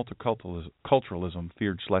rhetoric of multiculturalism,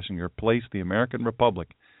 feared Schlesinger, placed the American Republic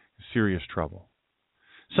in serious trouble.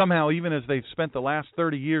 Somehow, even as they've spent the last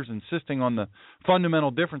 30 years insisting on the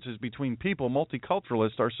fundamental differences between people,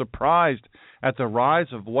 multiculturalists are surprised at the rise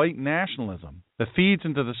of white nationalism that feeds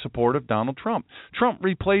into the support of Donald Trump. Trump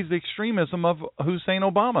replays the extremism of Hussein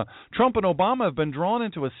Obama. Trump and Obama have been drawn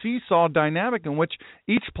into a seesaw dynamic in which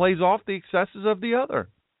each plays off the excesses of the other.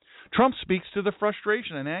 Trump speaks to the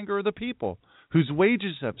frustration and anger of the people, whose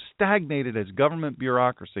wages have stagnated as government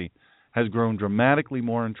bureaucracy has grown dramatically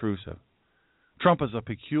more intrusive. Trump is a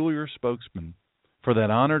peculiar spokesman for that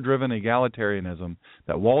honor-driven egalitarianism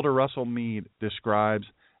that Walter Russell Mead describes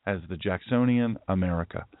as the Jacksonian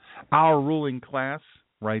America. Our ruling class,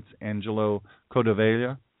 writes Angelo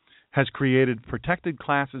Codevella, has created protected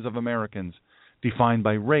classes of Americans defined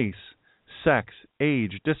by race, sex,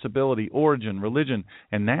 age, disability, origin, religion,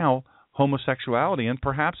 and now homosexuality and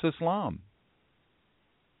perhaps Islam,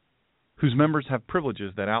 whose members have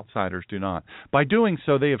privileges that outsiders do not. By doing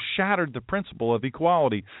so, they have shattered the principle of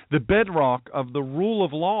equality, the bedrock of the rule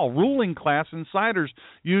of law. Ruling class insiders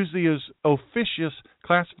use these officious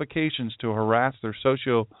classifications to harass their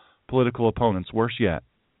socio-political opponents. Worse yet,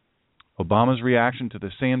 Obama's reaction to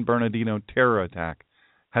the San Bernardino terror attack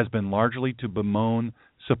has been largely to bemoan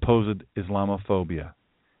supposed Islamophobia.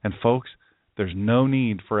 And folks, there's no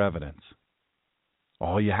need for evidence.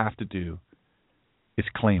 All you have to do is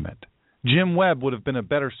claim it. Jim Webb would have been a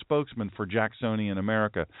better spokesman for Jacksonian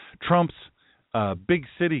America. Trump's big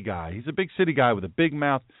city guy. He's a big city guy with a big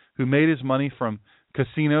mouth who made his money from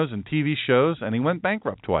casinos and TV shows, and he went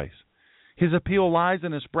bankrupt twice. His appeal lies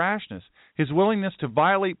in his brashness, his willingness to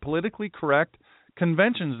violate politically correct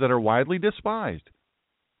conventions that are widely despised.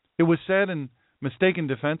 It was said in mistaken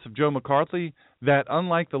defense of Joe McCarthy that,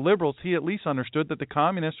 unlike the liberals, he at least understood that the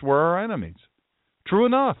communists were our enemies. True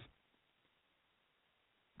enough.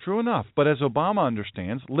 True enough. But as Obama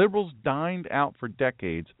understands, liberals dined out for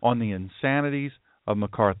decades on the insanities of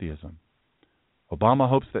McCarthyism. Obama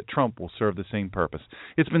hopes that Trump will serve the same purpose.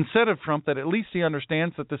 It's been said of Trump that at least he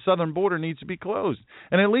understands that the southern border needs to be closed,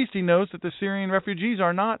 and at least he knows that the Syrian refugees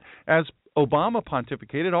are not, as Obama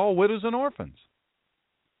pontificated, all widows and orphans.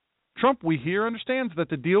 Trump, we hear, understands that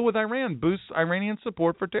the deal with Iran boosts Iranian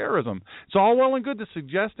support for terrorism. It's all well and good to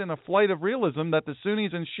suggest in a flight of realism that the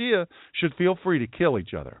Sunnis and Shia should feel free to kill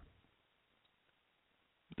each other.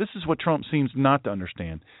 This is what Trump seems not to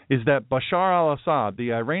understand, is that Bashar al-Assad,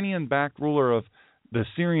 the Iranian-backed ruler of the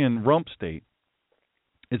Syrian rump state,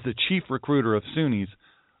 is the chief recruiter of Sunnis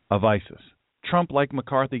of ISIS. Trump, like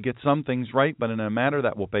McCarthy, gets some things right, but in a manner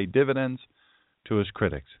that will pay dividends to his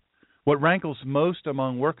critics. What rankles most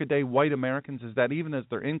among workaday white Americans is that even as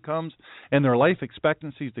their incomes and their life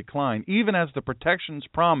expectancies decline, even as the protections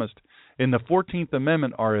promised in the 14th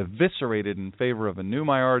Amendment are eviscerated in favor of a new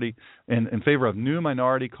minority in favor of new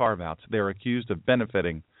minority carve-outs, they are accused of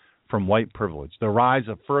benefiting from white privilege. The rise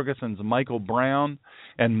of Ferguson's Michael Brown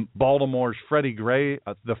and Baltimore's Freddie Gray,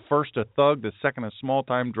 the first a thug, the second a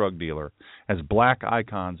small-time drug dealer, as black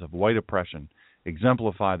icons of white oppression,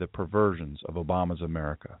 exemplify the perversions of Obama's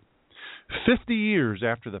America. 50 years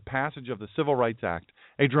after the passage of the Civil Rights Act,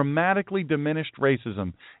 a dramatically diminished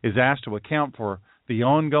racism is asked to account for the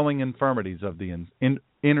ongoing infirmities of the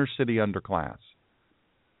inner-city underclass.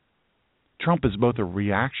 Trump is both a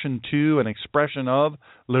reaction to and expression of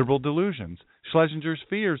liberal delusions. Schlesinger's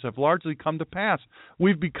fears have largely come to pass.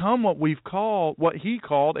 We've become what he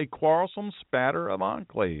called a quarrelsome spatter of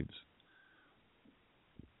enclaves.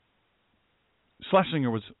 Schlesinger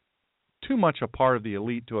was too much a part of the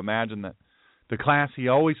elite to imagine that the class he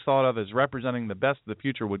always thought of as representing the best of the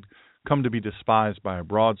future would come to be despised by a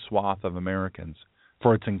broad swath of Americans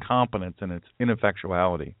for its incompetence and its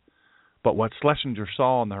ineffectuality. But what Schlesinger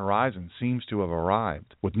saw on the horizon seems to have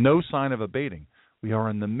arrived. With no sign of abating, we are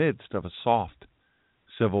in the midst of a soft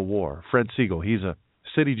civil war. Fred Siegel, he's a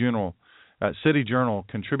City Journal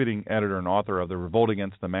contributing editor and author of The Revolt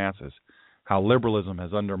Against the Masses, How Liberalism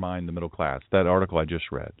Has Undermined the Middle Class, that article I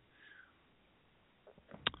just read.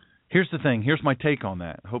 Here's the thing. Here's my take on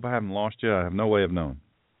that. Hope I haven't lost you. I have no way of knowing.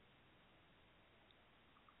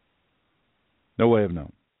 No way of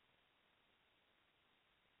knowing.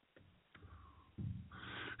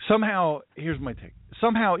 Somehow, here's my take.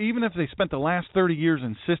 Somehow, even if they spent the last 30 years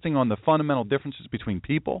insisting on the fundamental differences between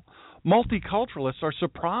people, multiculturalists are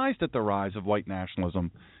surprised at the rise of white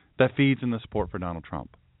nationalism that feeds in the support for Donald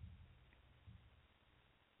Trump.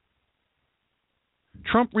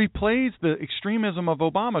 Trump replays the extremism of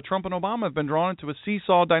Obama. Trump and Obama have been drawn into a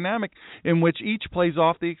seesaw dynamic in which each plays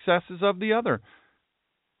off the excesses of the other.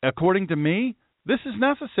 According to me, this is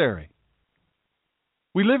necessary.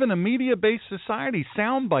 We live in a media-based society,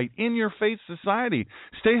 soundbite, in-your-face society.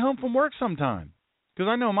 Stay home from work sometime. Because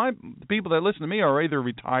I know the people that listen to me are either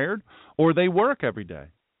retired or they work every day.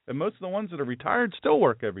 And most of the ones that are retired still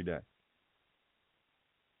work every day.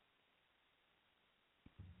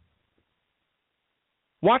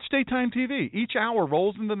 Watch daytime TV. Each hour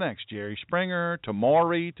rolls into the next. Jerry Springer, to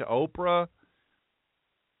Maury, to Oprah.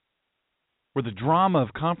 Where the drama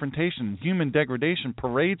of confrontation and human degradation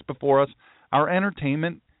parades before us our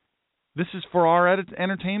entertainment. This is for our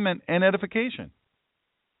entertainment and edification.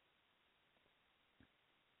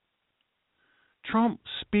 Trump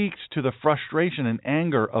speaks to the frustration and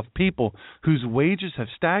anger of people whose wages have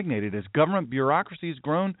stagnated as government bureaucracy has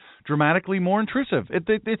grown dramatically more intrusive.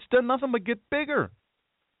 It's done nothing but get bigger.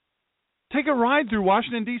 Take a ride through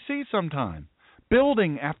Washington, D.C. sometime.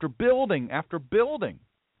 Building after building after building.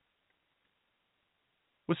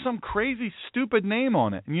 With some crazy, stupid name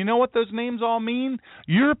on it. And you know what those names all mean?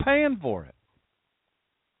 You're paying for it.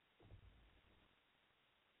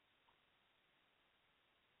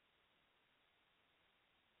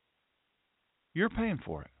 You're paying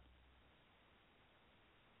for it.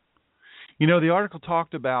 You know, the article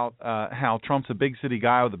talked about how Trump's a big city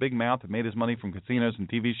guy with a big mouth that made his money from casinos and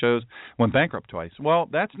TV shows, went bankrupt twice. Well,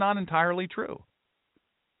 that's not entirely true.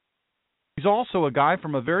 He's also a guy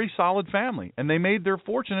from a very solid family, and they made their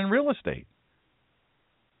fortune in real estate.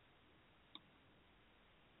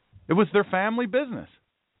 It was their family business.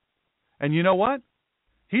 And you know what?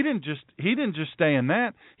 He didn't just stay in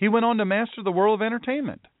that. He went on to master the world of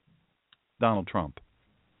entertainment. Donald Trump.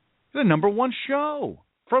 The number one show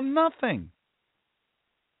from nothing.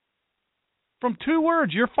 From 2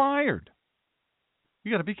 words, you're fired.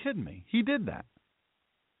 You got to be kidding me. He did that.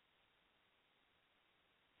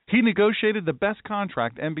 He negotiated the best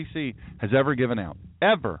contract NBC has ever given out.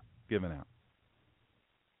 Ever given out.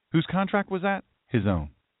 Whose contract was that? His own.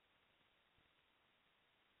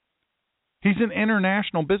 He's an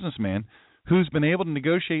international businessman who's been able to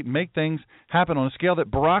negotiate and make things happen on a scale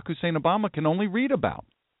that Barack Hussein Obama can only read about.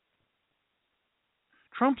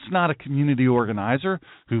 Trump's not a community organizer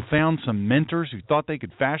who found some mentors who thought they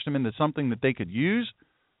could fashion him into something that they could use.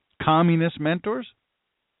 Communist mentors.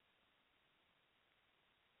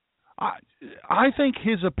 I think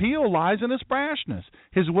his appeal lies in his brashness,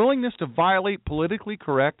 his willingness to violate politically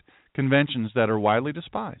correct conventions that are widely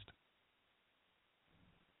despised.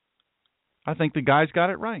 I think the guy's got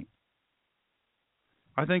it right.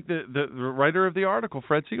 I think the writer of the article,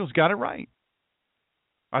 Fred Siegel's got it right.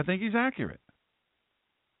 I think he's accurate.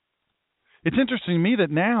 It's interesting to me that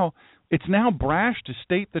now it's now brash to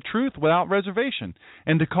state the truth without reservation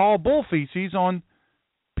and to call bull feces on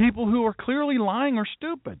people who are clearly lying or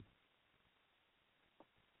stupid.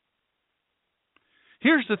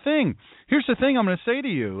 Here's the thing. Here's the thing I'm going to say to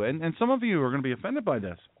you, and some of you are going to be offended by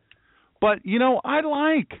this. But, you know, I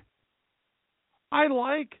like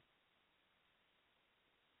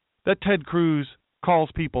that Ted Cruz calls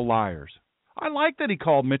people liars. I like that he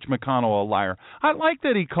called Mitch McConnell a liar. I like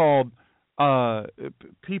that he called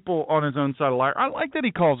people on his own side a liar. I like that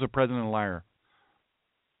he calls the president a liar.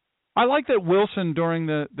 I like that Wilson, during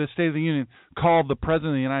the State of the Union, called the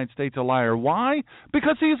president of the United States a liar. Why?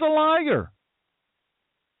 Because he's a liar.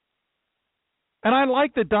 And I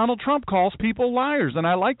like that Donald Trump calls people liars, and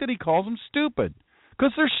I like that he calls them stupid,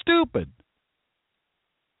 because they're stupid.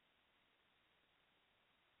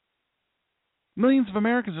 Millions of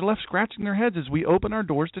Americans are left scratching their heads as we open our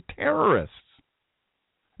doors to terrorists.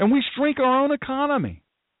 And we shrink our own economy.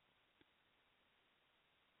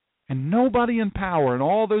 And nobody in power in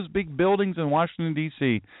all those big buildings in Washington,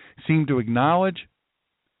 D.C. seem to acknowledge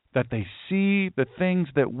that they see the things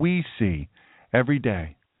that we see every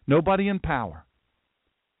day. Nobody in power.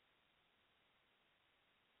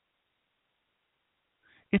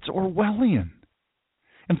 It's Orwellian.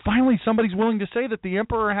 And finally, somebody's willing to say that the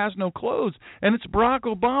emperor has no clothes, and it's Barack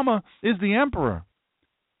Obama is the emperor.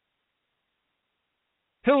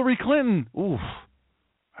 Hillary Clinton, oof,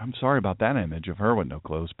 I'm sorry about that image of her with no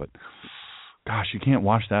clothes, but gosh, you can't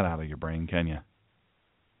wash that out of your brain, can you?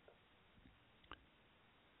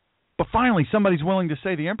 But finally, somebody's willing to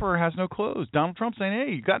say the emperor has no clothes. Donald Trump saying,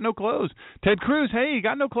 hey, you got no clothes. Ted Cruz, hey, you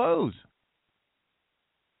got no clothes.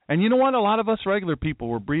 And you know what? A lot of us regular people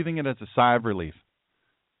were breathing it as a sigh of relief.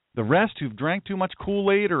 The rest who've drank too much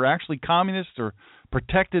Kool-Aid or actually communists or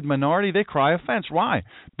protected minority, they cry offense. Why?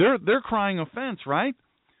 They're crying offense, right?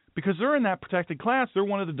 Because they're in that protected class. They're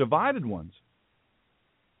one of the divided ones.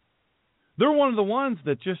 They're one of the ones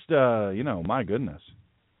that just, my goodness.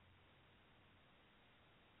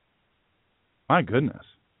 My goodness.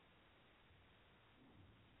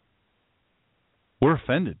 We're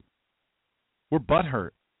offended. We're butthurt.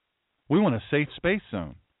 We want a safe space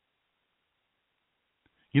zone.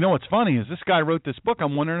 You know what's funny is this guy wrote this book.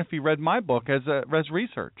 I'm wondering if he read my book as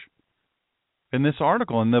research in this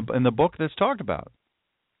article in the book that's talked about.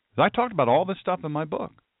 I talked about all this stuff in my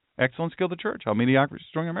book, Excellent Skill of the Church, How Mediocrity is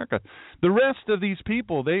Destroying America. The rest of these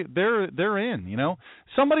people, they're in. You know,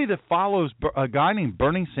 somebody that follows a guy named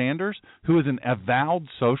Bernie Sanders, who is an avowed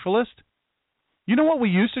socialist. You know what we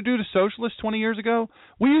used to do to socialists 20 years ago?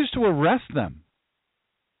 We used to arrest them.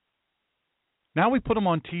 Now we put them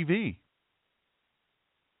on TV.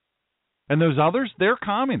 And those others, they're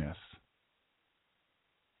communists.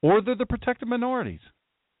 Or they're the protected minorities.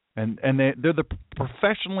 And they're the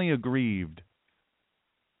professionally aggrieved.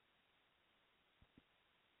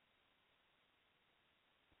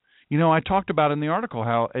 You know, I talked about in the article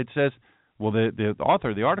how it says, well, the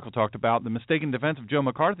author of the article talked about the mistaken defense of Joe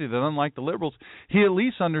McCarthy, that unlike the liberals, he at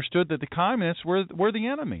least understood that the communists were the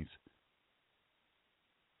enemies.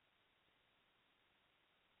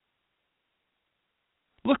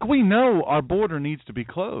 Look, we know our border needs to be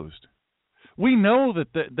closed. We know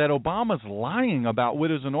that Obama's lying about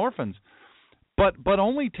widows and orphans, but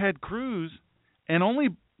only Ted Cruz and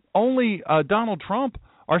only Donald Trump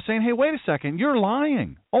are saying, hey, wait a second, you're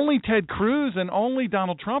lying. Only Ted Cruz and only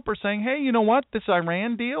Donald Trump are saying, hey, you know what, this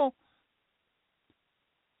Iran deal,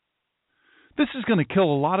 this is going to kill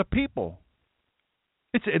a lot of people.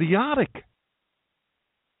 It's idiotic.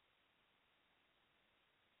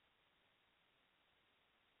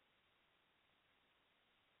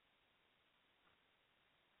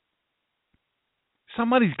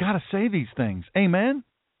 Somebody's got to say these things. Amen?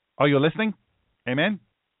 Are you listening? Amen?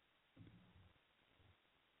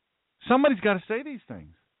 Somebody's got to say these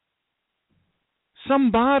things.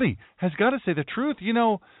 Somebody has got to say the truth. You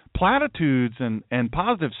know, platitudes and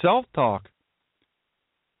positive self-talk,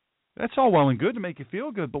 that's all well and good to make you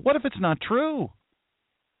feel good, but what if it's not true?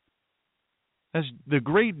 As the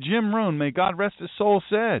great Jim Rohn, may God rest his soul,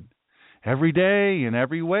 said, every day in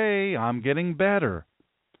every way I'm getting better.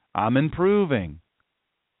 I'm improving.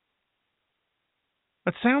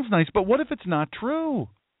 That sounds nice, but what if it's not true?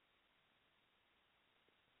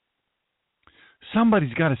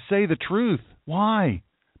 Somebody's got to say the truth. Why?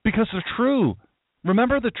 Because they're true.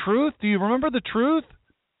 Remember the truth? Do you remember the truth?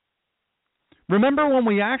 Remember when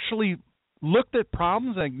we actually looked at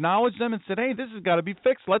problems and acknowledged them and said, hey, this has got to be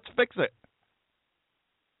fixed. Let's fix it.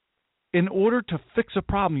 In order to fix a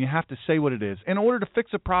problem, you have to say what it is. In order to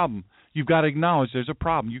fix a problem, you've got to acknowledge there's a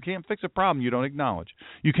problem. You can't fix a problem you don't acknowledge.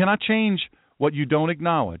 You cannot change what you don't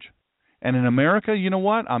acknowledge. And in America, you know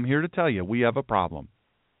what? I'm here to tell you, we have a problem.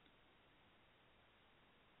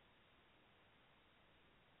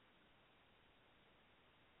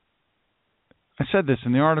 I said this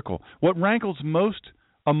in the article. What rankles most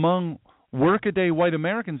among workaday white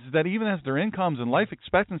Americans is that even as their incomes and life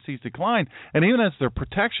expectancies decline, and even as their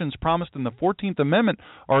protections promised in the 14th Amendment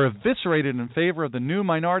are eviscerated in favor of the new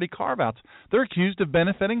minority carve-outs, they're accused of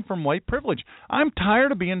benefiting from white privilege. I'm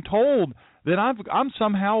tired of being told that I'm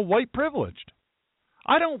somehow white privileged.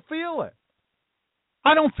 I don't feel it.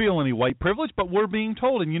 I don't feel any white privilege, but we're being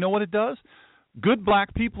told, and you know what it does? Good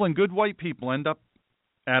black people and good white people end up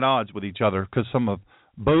at odds with each other because some of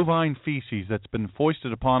bovine feces that's been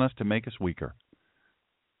foisted upon us to make us weaker.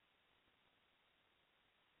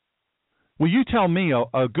 Will you tell me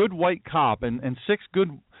a good white cop and six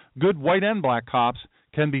good white and black cops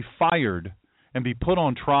can be fired and be put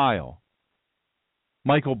on trial?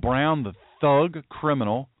 Michael Brown, the thug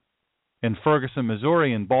criminal in Ferguson,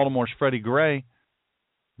 Missouri, and Baltimore's Freddie Gray,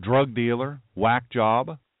 drug dealer, whack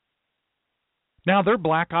job. Now they're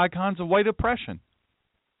black icons of white oppression.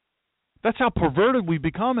 That's how perverted we've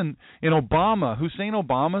become in Obama, Hussein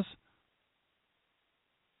Obama's.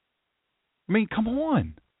 I mean, come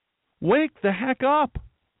on. Wake the heck up.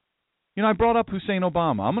 You know, I brought up Hussein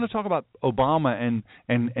Obama. I'm going to talk about Obama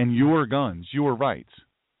and your guns, your rights.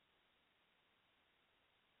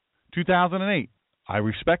 2008. I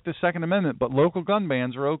respect the Second Amendment, but local gun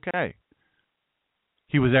bans are okay.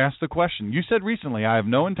 He was asked the question, you said recently, I have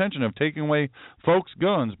no intention of taking away folks'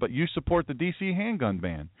 guns, but you support the D.C. handgun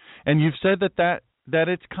ban. And you've said that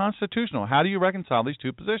it's constitutional. How do you reconcile these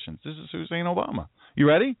two positions? This is Hussein Obama. You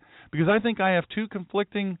ready? Because I think we have two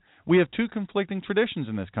conflicting traditions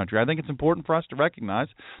in this country. I think it's important for us to recognize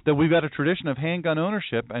that we've got a tradition of handgun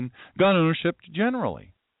ownership and gun ownership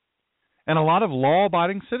generally. And a lot of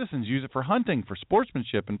law-abiding citizens use it for hunting, for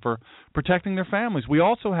sportsmanship, and for protecting their families. We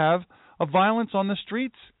also have a violence on the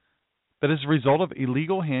streets that is a result of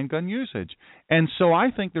illegal handgun usage. And so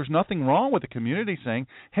I think there's nothing wrong with the community saying,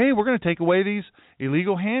 hey, we're going to take away these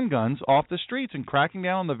illegal handguns off the streets and cracking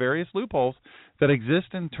down on the various loopholes that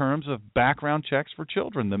exist in terms of background checks for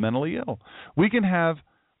children, the mentally ill. We can have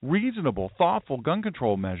reasonable, thoughtful gun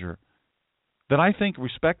control measure that I think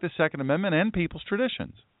respect the Second Amendment and people's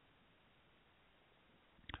traditions.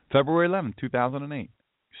 February 11, 2008. You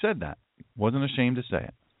said that. Wasn't ashamed to say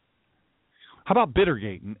it. How about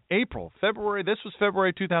Bittergate in April, February? This was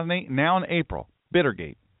February 2008. Now in April,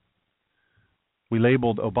 Bittergate. We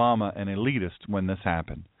labeled Obama an elitist when this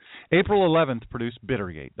happened. April 11th produced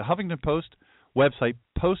Bittergate. The Huffington Post website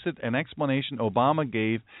posted an explanation Obama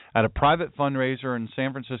gave at a private fundraiser in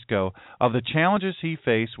San Francisco of the challenges he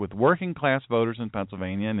faced with working-class voters in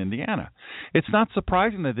Pennsylvania and Indiana. It's not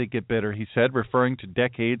surprising that they get bitter, he said, referring to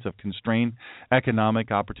decades of constrained economic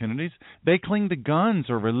opportunities. They cling to guns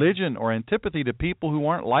or religion or antipathy to people who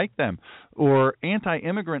aren't like them, or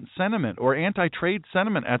anti-immigrant sentiment or anti-trade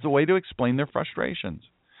sentiment as a way to explain their frustrations.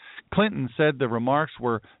 Clinton said the remarks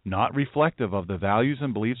were not reflective of the values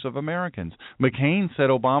and beliefs of Americans. McCain said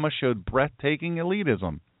Obama showed breathtaking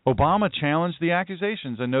elitism. Obama challenged the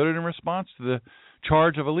accusations and noted in response to the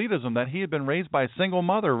charge of elitism that he had been raised by a single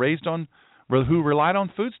mother who relied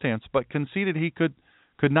on food stamps, but conceded he could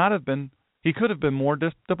have been more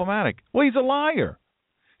diplomatic. Well, he's a liar.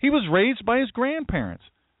 He was raised by his grandparents,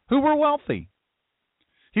 who were wealthy.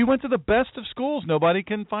 He went to the best of schools. Nobody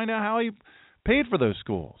can find out how he paid for those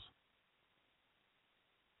schools.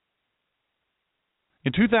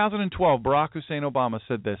 In 2012, Barack Hussein Obama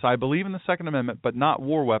said this, I believe in the Second Amendment, but not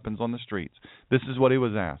war weapons on the streets. This is what he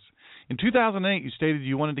was asked. In 2008, you stated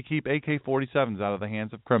you wanted to keep AK-47s out of the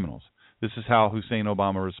hands of criminals. This is how Hussein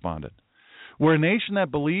Obama responded. We're a nation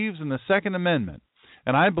that believes in the Second Amendment,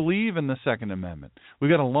 and I believe in the Second Amendment.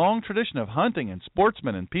 We've got a long tradition of hunting and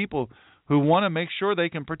sportsmen and people who want to make sure they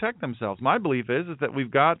can protect themselves. My belief is that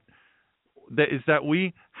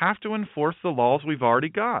we have to enforce the laws we've already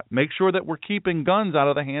got. Make sure that we're keeping guns out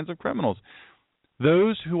of the hands of criminals.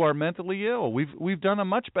 Those who are mentally ill, we've done a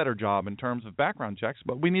much better job in terms of background checks,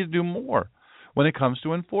 but we need to do more when it comes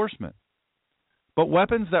to enforcement. But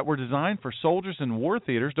weapons that were designed for soldiers in war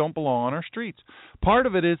theaters don't belong on our streets. Part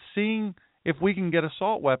of it is seeing if we can get an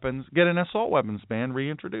assault weapons ban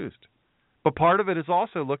reintroduced. But part of it is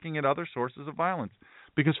also looking at other sources of violence.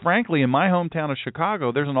 Because frankly, in my hometown of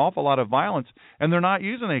Chicago, there's an awful lot of violence, and they're not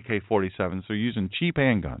using AK-47s. They're using cheap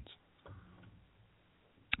handguns.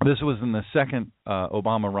 This was in the second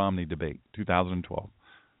Obama-Romney debate, 2012.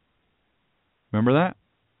 Remember that?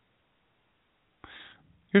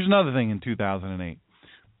 Here's another thing in 2008.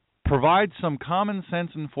 Provide some common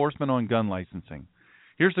sense enforcement on gun licensing.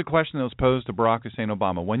 Here's the question that was posed to Barack Hussein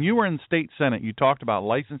Obama. When you were in state senate, you talked about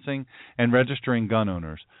licensing and registering gun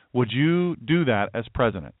owners. Would you do that as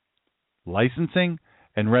president? Licensing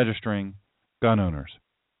and registering gun owners.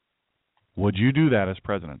 Would you do that as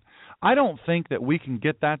president? I don't think that we can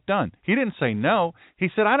get that done. He didn't say no. He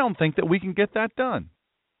said, I don't think that we can get that done.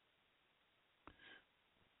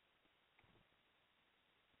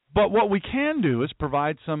 But what we can do is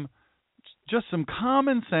provide some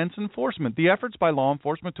common sense enforcement. The efforts by law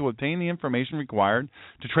enforcement to obtain the information required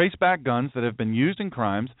to trace back guns that have been used in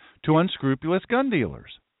crimes to unscrupulous gun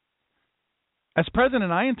dealers. As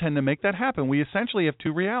president, I intend to make that happen. We essentially have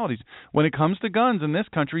two realities. When it comes to guns in this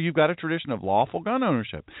country, you've got a tradition of lawful gun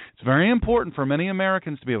ownership. It's very important for many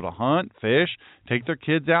Americans to be able to hunt, fish, take their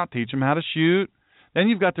kids out, teach them how to shoot. Then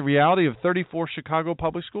you've got the reality of 34 Chicago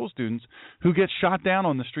public school students who get shot down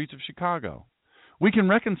on the streets of Chicago. We can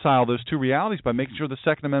reconcile those two realities by making sure the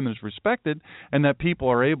Second Amendment is respected and that people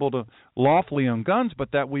are able to lawfully own guns,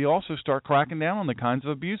 but that we also start cracking down on the kinds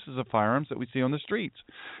of abuses of firearms that we see on the streets.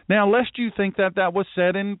 Now, lest you think that that was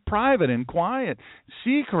said in private and quiet,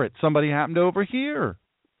 secret, somebody happened to overhear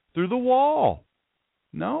through the wall.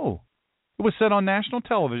 No. It was said on national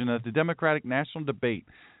television at the Democratic National Debate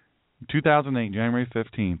in 2008, January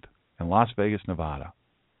 15th, in Las Vegas, Nevada.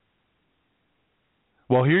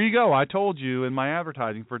 Well, here you go. I told you in my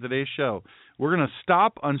advertising for today's show, we're going to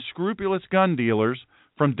stop unscrupulous gun dealers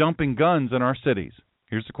from dumping guns in our cities.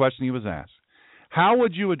 Here's the question he was asked. How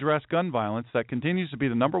would you address gun violence that continues to be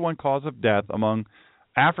the number one cause of death among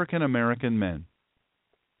African American men?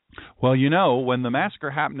 Well, you know, when the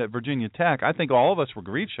massacre happened at Virginia Tech, I think all of us were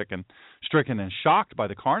grief-stricken and shocked by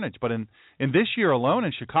the carnage. But in this year alone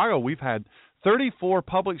in Chicago, we've had 34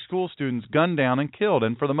 public school students gunned down and killed.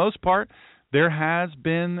 And for the most part, there has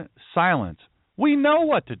been silence. We know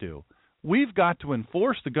what to do. We've got to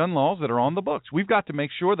enforce the gun laws that are on the books. We've got to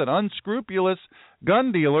make sure that unscrupulous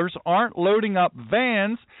gun dealers aren't loading up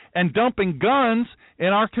vans and dumping guns in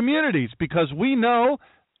our communities because we know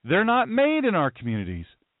they're not made in our communities.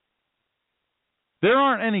 There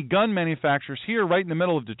aren't any gun manufacturers here right in the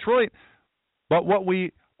middle of Detroit, but what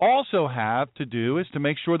we also have to do is to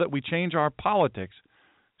make sure that we change our politics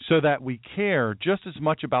so that we care just as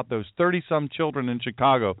much about those 30-some children in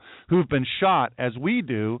Chicago who've been shot as we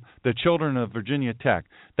do the children of Virginia Tech.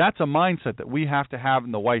 That's a mindset that we have to have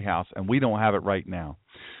in the White House, and we don't have it right now.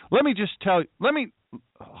 Let me just tell you,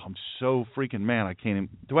 I'm so freaking mad I can't even,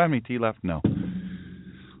 do I have any tea left? No.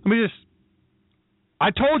 I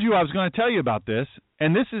told you I was going to tell you about this,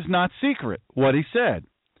 and this is not secret, what he said.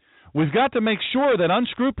 We've got to make sure that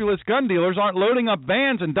unscrupulous gun dealers aren't loading up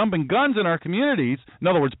vans and dumping guns in our communities, in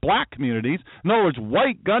other words, black communities, in other words,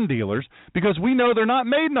 white gun dealers, because we know they're not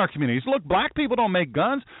made in our communities. Look, black people don't make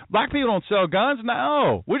guns. Black people don't sell guns.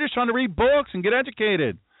 No, we're just trying to read books and get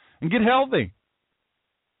educated and get healthy.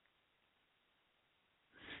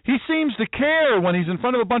 He seems to care when he's in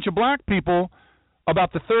front of a bunch of black people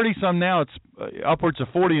about the 30-some, now it's upwards of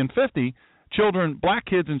 40 and 50, children, black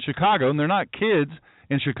kids in Chicago, and they're not kids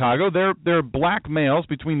in Chicago. They're black males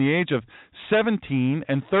between the age of 17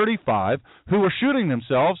 and 35 who are shooting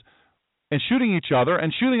themselves and shooting each other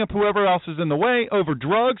and shooting up whoever else is in the way over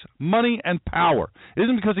drugs, money, and power. It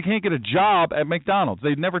isn't because they can't get a job at McDonald's.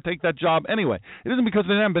 They'd never take that job anyway. It isn't because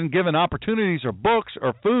they haven't been given opportunities or books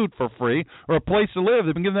or food for free or a place to live.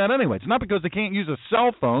 They've been given that anyway. It's not because they can't use a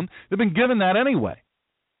cell phone. They've been given that anyway.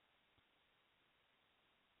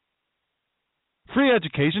 Free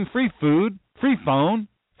education, free food, free phone,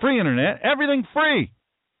 free internet, everything free.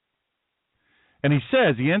 And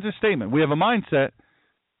he ends his statement, we have a mindset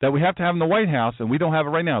that we have to have in the White House, and we don't have it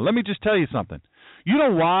right now. Let me just tell you something. You know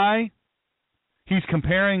why he's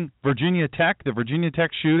comparing Virginia Tech, the Virginia Tech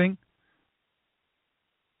shooting,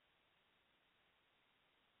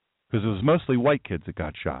 because it was mostly white kids that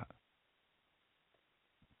got shot.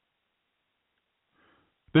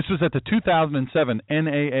 This was at the 2007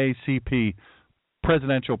 NAACP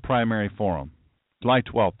Presidential Primary Forum, July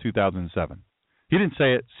 12, 2007. He didn't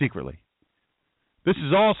say it secretly. This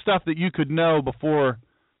is all stuff that you could know before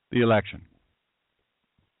the election.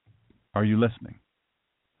 Are you listening?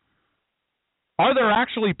 Are there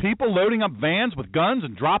actually people loading up vans with guns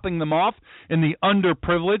and dropping them off in the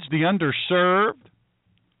underprivileged, the underserved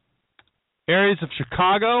areas of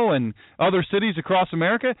Chicago and other cities across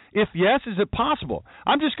America? If yes, is it possible?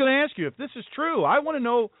 I'm just going to ask you if this is true. I want to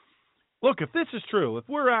know. Look, if this is true, if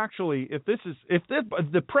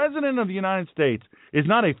the President of the United States is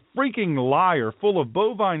not a freaking liar full of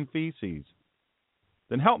bovine feces,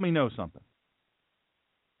 then help me know something.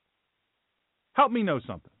 Help me know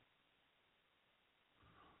something.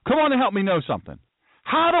 Come on and help me know something.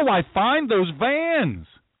 How do I find those vans?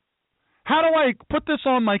 How do I put this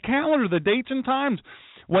on my calendar, the dates and times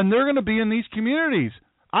when they're going to be in these communities?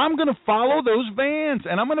 I'm going to follow those vans,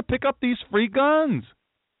 and I'm going to pick up these free guns.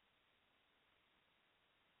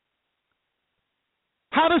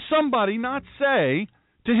 How does somebody not say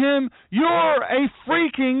to him, "You're a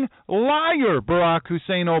freaking liar, Barack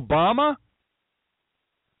Hussein Obama.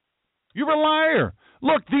 You're a liar"?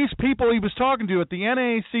 Look, these people he was talking to at the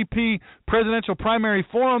NAACP Presidential Primary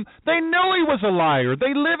Forum, they knew he was a liar.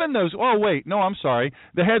 They live in those. Oh, wait, no, I'm sorry.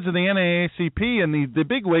 The heads of the NAACP and the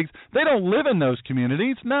bigwigs, they don't live in those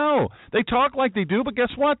communities. No, they talk like they do, but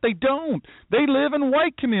guess what? They don't. They live in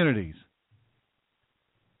white communities.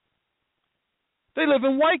 They live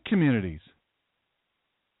in white communities.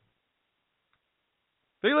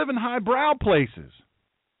 They live in highbrow places.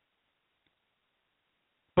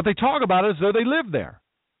 But they talk about it as though they live there.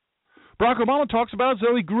 Barack Obama talks about it as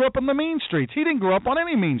though he grew up on the mean streets. He didn't grow up on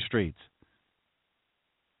any mean streets.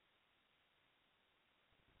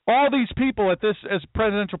 All these people at this as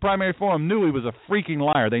presidential primary forum knew he was a freaking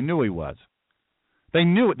liar. They knew he was. They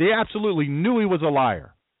knew it. They absolutely knew he was a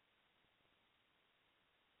liar.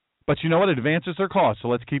 But you know what? It advances their cause, so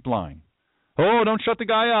let's keep lying. Oh, don't shut the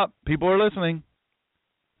guy up. People are listening.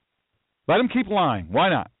 Let him keep lying. Why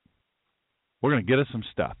not? We're going to get us some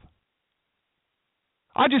stuff.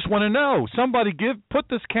 I just want to know. Somebody put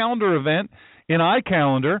this calendar event in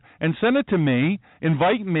iCalendar and send it to me.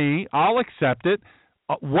 Invite me. I'll accept it.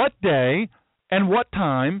 What day and what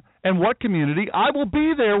time and what community. I will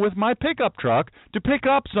be there with my pickup truck to pick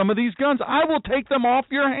up some of these guns. I will take them off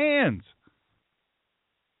your hands.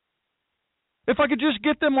 If I could just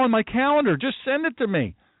get them on my calendar, just send it to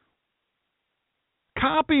me.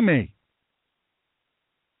 Copy me.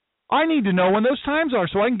 I need to know when those times are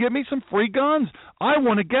so I can get me some free guns. I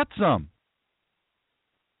want to get some.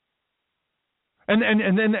 And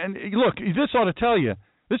look, this ought to tell you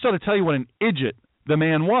what an idiot the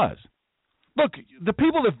man was. Look, the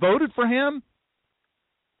people that voted for him,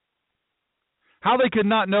 how they could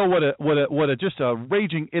not know what a just a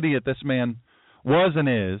raging idiot this man was and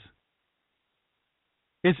is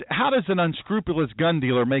how does an unscrupulous gun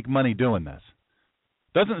dealer make money doing this?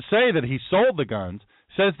 Doesn't say that he sold the guns.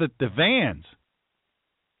 Says that the vans.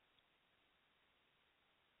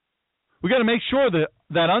 We got to make sure that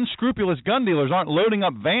unscrupulous gun dealers aren't loading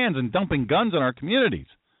up vans and dumping guns in our communities.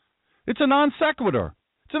 It's a non sequitur.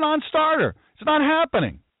 It's a non-starter. It's not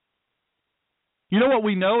happening. You know what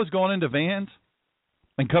we know is going into vans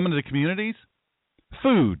and coming to the communities?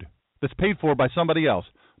 Food that's paid for by somebody else.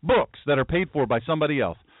 Books that are paid for by somebody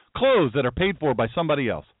else. Clothes that are paid for by somebody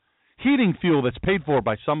else. Heating fuel that's paid for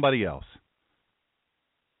by somebody else.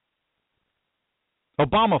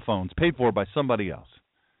 Obama phones paid for by somebody else.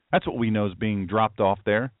 That's what we know is being dropped off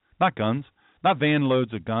there. Not guns. Not van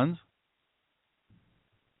loads of guns.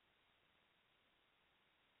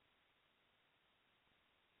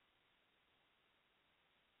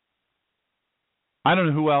 I don't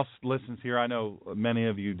know who else listens here. I know many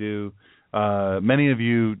of you do. Many of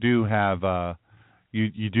you do have,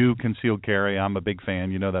 you do concealed carry. I'm a big fan.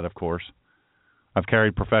 You know that, of course. I've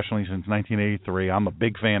carried professionally since 1983. I'm a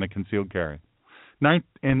big fan of concealed carry.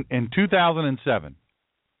 In 2007,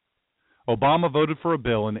 Obama voted for a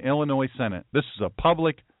bill in the Illinois Senate. This is a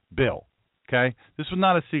public bill, okay? This was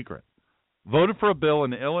not a secret. Voted for a bill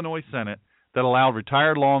in the Illinois Senate that allowed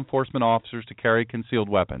retired law enforcement officers to carry concealed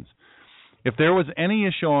weapons. If there was any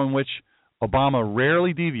issue on which Obama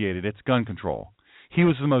rarely deviated, it's gun control. He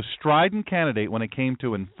was the most strident candidate when it came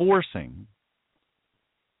to enforcing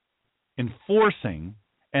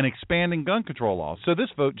and expanding gun control laws. So this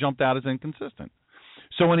vote jumped out as inconsistent.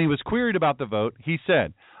 So when he was queried about the vote, he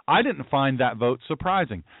said, "I didn't find that vote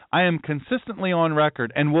surprising. I am consistently on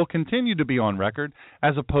record and will continue to be on record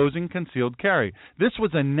as opposing concealed carry. This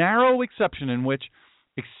was a narrow exception in which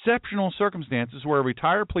exceptional circumstances where a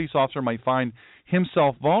retired police officer might find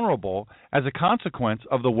himself vulnerable as a consequence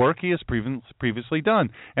of the work he has previously done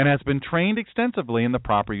and has been trained extensively in the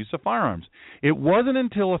proper use of firearms. It wasn't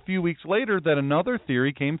until a few weeks later that another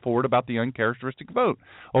theory came forward about the uncharacteristic vote.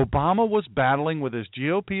 Obama was battling with his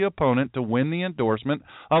GOP opponent to win the endorsement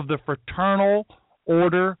of the Fraternal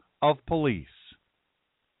Order of Police."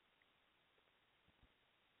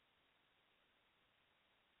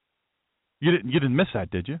 You didn't miss that,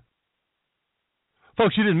 did you?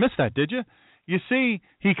 Folks, you didn't miss that, did you? You see,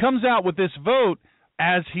 he comes out with this vote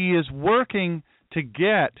as he is working to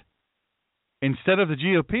get, instead of the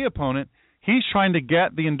GOP opponent, he's trying to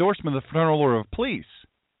get the endorsement of the Fraternal Order of Police.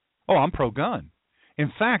 Oh, I'm pro-gun.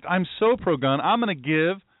 In fact, I'm so pro-gun, I'm going to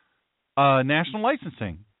give national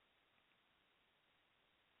licensing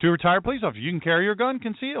to retired police officers. You can carry your gun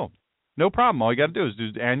concealed. No problem. All you got to do is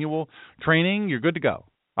do annual training. You're good to go.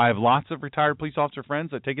 I have lots of retired police officer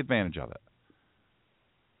friends that take advantage of it.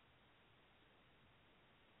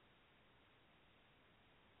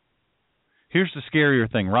 Here's the scarier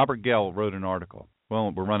thing. Robert Gell wrote an article.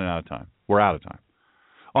 Well, we're running out of time. We're out of time.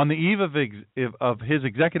 On the eve of his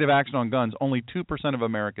executive action on guns, only 2% of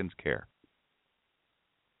Americans care.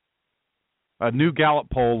 A new Gallup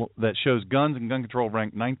poll that shows guns and gun control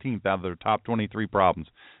ranked 19th out of their top 23 problems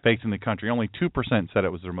facing the country. Only 2% said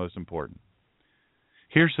it was their most important.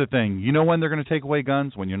 Here's the thing. You know when they're going to take away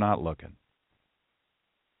guns? When you're not looking.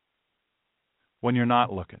 When you're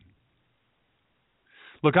not looking.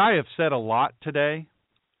 Look, I have said a lot today.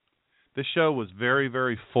 This show was very,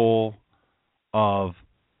 very full of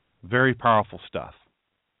very powerful stuff.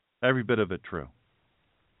 Every bit of it true.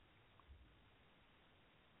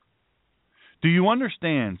 Do you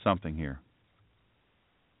understand something here?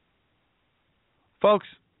 Folks,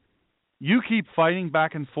 you keep fighting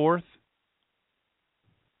back and forth.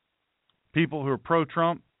 People who are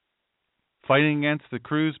pro-Trump fighting against the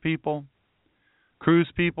Cruz people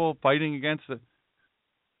fighting against the...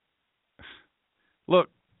 Look,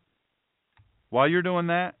 while you're doing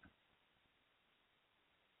that,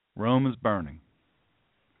 Rome is burning.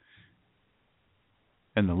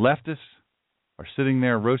 And the leftists are sitting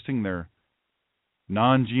there roasting their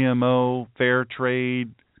non-GMO, fair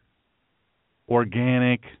trade,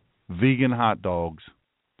 organic, vegan hot dogs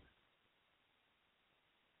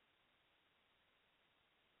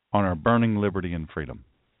on our burning liberty and freedom.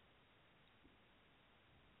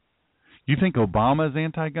 You think Obama is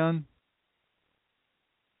anti-gun?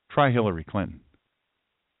 Try Hillary Clinton.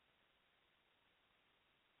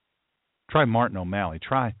 Try Martin O'Malley.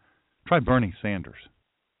 Try Bernie Sanders.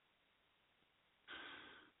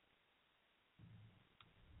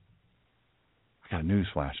 I got a news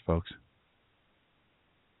flash, folks.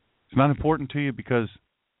 It's not important to you because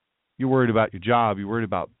you're worried about your job. You're worried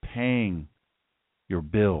about paying your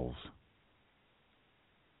bills.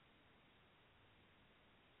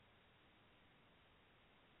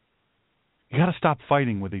 You got to stop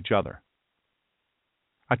fighting with each other.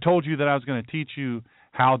 I told you that I was going to teach you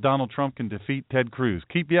how Donald Trump can defeat Ted Cruz.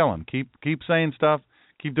 Keep yelling. Keep saying stuff.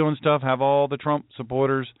 Keep doing stuff. Have all the Trump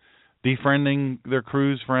supporters defriending their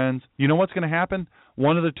Cruz friends. You know what's going to happen?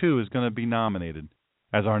 One of the two is going to be nominated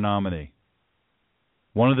as our nominee.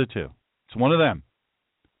 One of the two. It's one of them.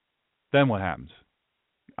 Then what happens?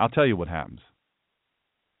 I'll tell you what happens.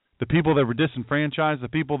 The people that were disenfranchised, the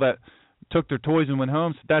people that took their toys and went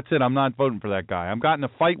home, said, that's it, I'm not voting for that guy. I've gotten in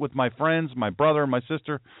a fight with my friends, my brother, my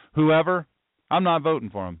sister, whoever. I'm not voting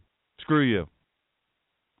for him. Screw you.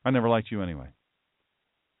 I never liked you anyway.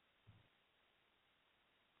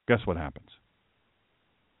 Guess what happens?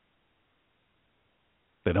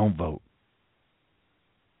 They don't vote.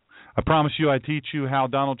 I promise you I teach you how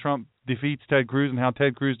Donald Trump defeats Ted Cruz and how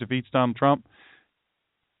Ted Cruz defeats Donald Trump.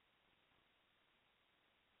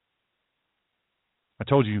 I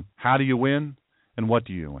told you, how do you win and what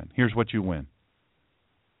do you win? Here's what you win.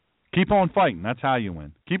 Keep on fighting. That's how you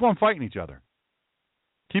win. Keep on fighting each other.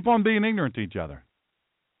 Keep on being ignorant to each other.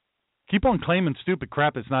 Keep on claiming stupid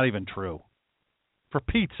crap that's not even true. For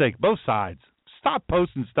Pete's sake, both sides. Stop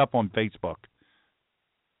posting stuff on Facebook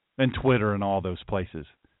and Twitter and all those places.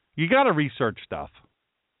 You got to research stuff.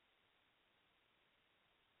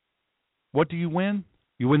 What do you win?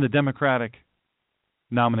 You win the Democratic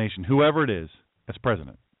nomination, whoever it is, as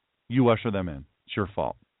president. You usher them in. It's your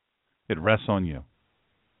fault. It rests on you.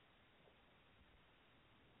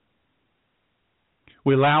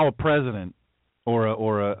 We allow a president or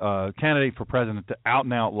a candidate for president to out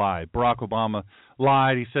and out lie. Barack Obama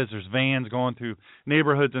lied. He says there's vans going through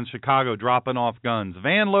neighborhoods in Chicago dropping off guns.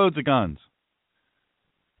 Van loads of guns.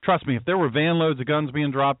 Trust me, if there were van loads of guns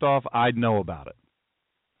being dropped off, I'd know about it.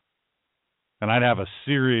 And I'd have a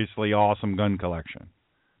seriously awesome gun collection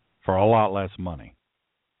for a lot less money.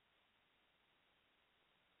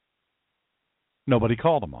 Nobody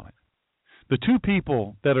called him on it. The two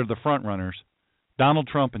people that are the front runners, Donald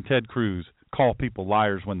Trump and Ted Cruz, call people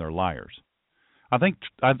liars when they're liars. I think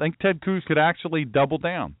Ted Cruz could actually double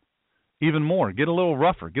down even more, get a little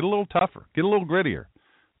rougher, get a little tougher, get a little grittier.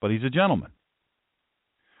 But he's a gentleman.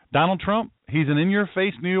 Donald Trump, he's an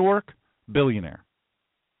in-your-face New York billionaire.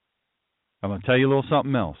 I'm going to tell you a little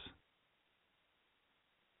something else.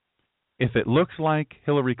 If it looks like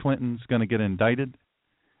Hillary Clinton's going to get indicted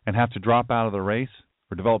and have to drop out of the race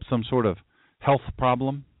or develop some sort of health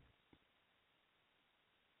problem,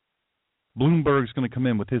 Bloomberg's going to come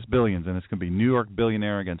in with his billions, and it's going to be New York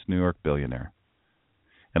billionaire against New York billionaire.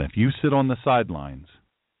 And if you sit on the sidelines,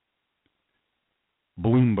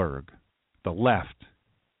 Bloomberg, the left,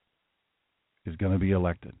 is going to be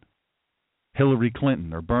elected. Hillary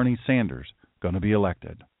Clinton or Bernie Sanders going to be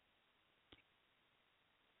elected.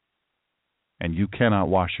 And you cannot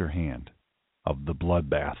wash your hand of the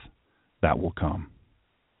bloodbath that will come.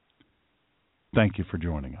 Thank you for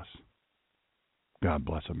joining us. God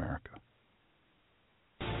bless America.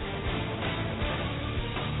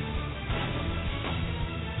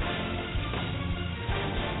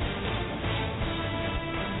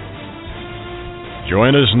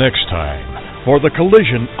 Join us next time for the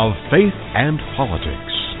collision of faith and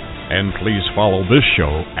politics. And please follow this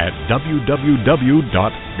show at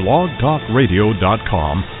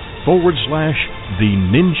www.blogtalkradio.com/The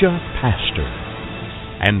Ninja Pastor.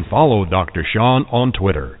 And follow Dr. Sean on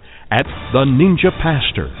Twitter at The Ninja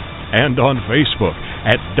Pastor and on Facebook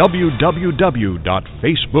at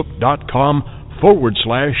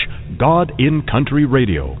www.facebook.com/God in Country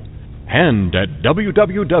Radio and at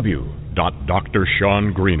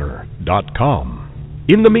www.drseangreener.com.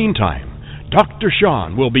 In the meantime, Dr.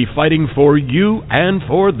 Sean will be fighting for you and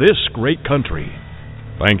for this great country.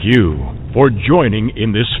 Thank you for joining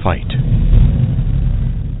in this fight.